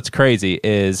here's what's crazy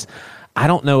is I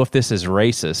don't know if this is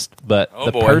racist, but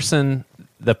the boy. person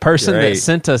that Great.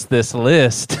 sent us this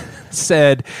list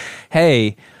said,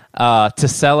 hey, to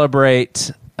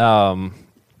celebrate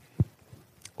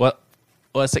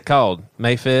what's it called?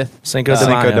 May 5th? Cinco de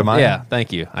Cinco Mayo. de Mayo. Yeah,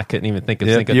 thank you. I couldn't even think of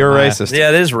Yeah, Cinco de you're Mayo. racist. Yeah,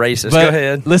 it is racist. But Go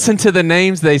ahead. listen to the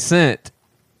names they sent.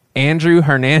 Andrew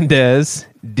Hernandez,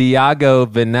 Diago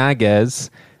Venegas,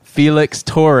 Felix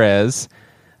Torres,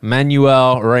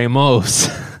 Manuel Ramos.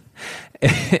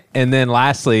 And then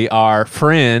lastly, our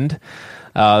friend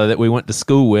that we went to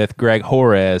school with, Greg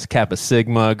Jorez, Kappa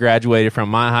Sigma, graduated from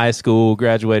my high school,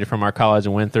 graduated from our college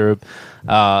in Winthrop.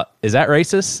 Is that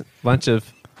racist? Bunch of...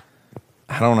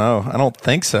 I don't know. I don't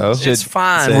think so. It's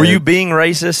fine. Said- Were you being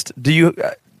racist? Do you?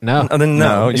 No. Then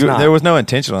no. it's not. there was no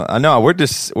intentional. I know.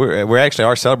 We're actually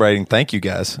are celebrating. Thank you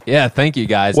guys. Yeah, thank you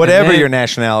guys. Whatever And then- your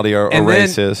nationality or and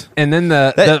race then- is. And then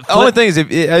the The only flip- thing is,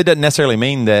 it doesn't necessarily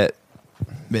mean that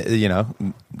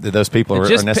that those people are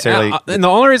necessarily. and the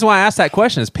only reason why I asked that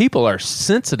question is people are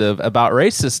sensitive about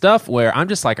racist stuff. Where I'm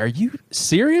just like, are you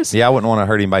serious? Yeah, I wouldn't want to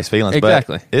hurt anybody's feelings.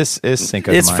 Exactly. But it's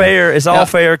Cinco de It's Mayo. fair. It's Yeah. all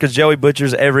fair because Joey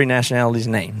butchers every nationality's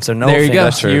name. So no There you offense. go.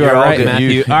 That's true. You You're are all right, good.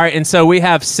 Matthew. All right, and so we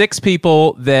have 6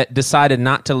 people that decided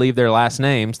not to leave their last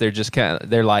names. They're just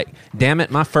they're like, damn it,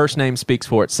 my first name speaks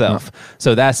for itself.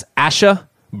 So that's Asha,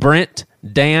 Brent,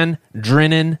 Dan,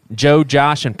 Drennan, Joe,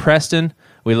 Josh, and Preston.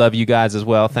 We love you guys as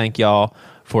well. Thank y'all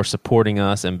for supporting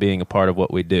us and being a part of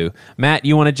what we do. Matt,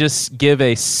 you want to just give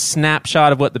a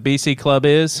snapshot of what the BC Club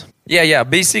is? Yeah.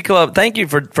 BC Club. Thank you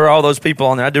for all those people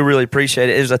on there. I do really appreciate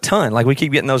it. There's a ton. Like we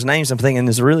keep getting those names. I'm thinking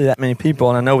there's really that many people,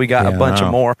 and I know we got a bunch of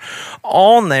more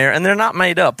on there, and they're not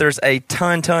made up. There's a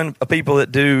ton of people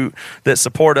that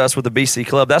support us with the BC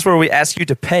Club. That's where we ask you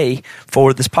to pay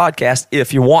for this podcast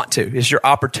if you want to. It's your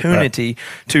opportunity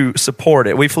to support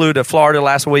it. We flew to Florida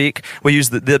last week. We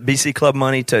used the BC Club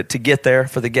money to get there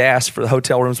for the gas, for the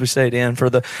hotel rooms we stayed in, for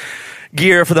the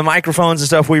gear, for the microphones and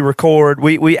stuff we record.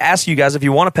 We ask you guys if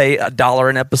you want to pay $1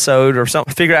 an episode or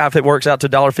something. Figure out if it works out to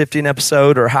 $1.50 an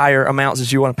episode or higher amounts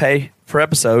as you want to pay per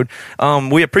episode.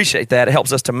 We appreciate that. It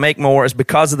helps us to make more. It's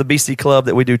because of the BC Club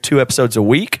that we do 2 episodes a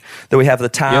week, that we have the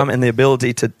time and the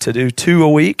ability to do 2 a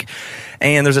week.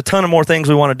 And there's a ton of more things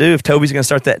we want to do. If Toby's going to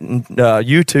start that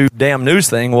YouTube damn news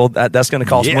thing, well, that's going to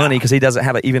cost money because he doesn't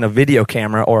have even a video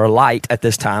camera or a light at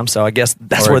this time. So I guess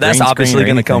that's Or a where that's green screen obviously or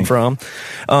going to come anything.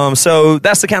 from. So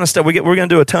that's the kind of stuff we're going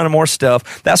to do. A ton of more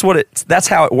stuff. That's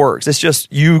how it works. It's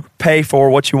just you pay for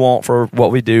what you want for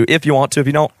what we do. If you want to, if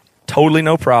you don't, totally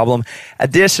no problem.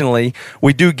 Additionally,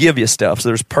 we do give you stuff, so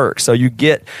there's perks. So you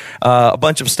get a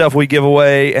bunch of stuff we give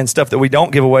away and stuff that we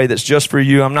don't give away that's just for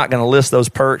you. I'm not going to list those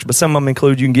perks, but some of them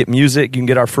include you can get music, you can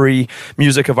get our free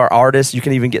music of our artists, you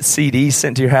can even get CDs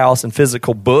sent to your house and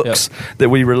physical books that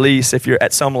we release if you're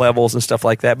at some levels and stuff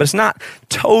like that. But it's not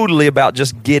totally about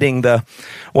just getting the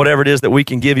whatever it is that we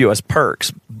can give you as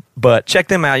perks. But check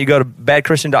them out. You go to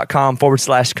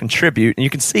badchristian.com/contribute, and you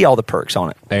can see all the perks on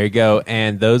it. There you go.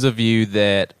 And those of you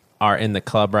that are in the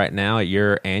club right now,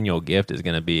 your annual gift is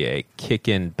going to be a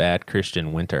Kickin' Bad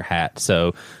Christian winter hat.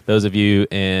 So those of you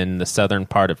in the southern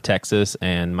part of Texas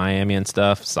and Miami and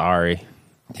stuff, sorry.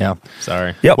 Yeah.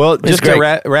 Sorry. Yep. Well, It's just to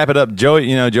great. wrap it up,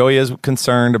 Joey is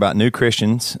concerned about new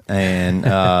Christians and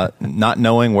not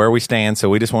knowing where we stand. So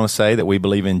we just want to say that we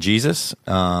believe in Jesus.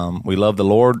 We love the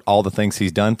Lord, all the things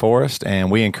He's done for us,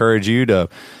 and we encourage you to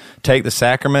take the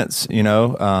sacraments.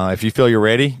 If you feel you're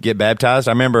ready, get baptized.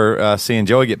 I remember seeing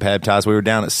Joey get baptized. We were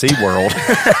down at SeaWorld.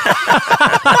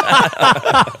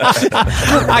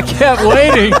 I kept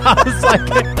waiting. I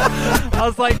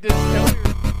was like, did Joey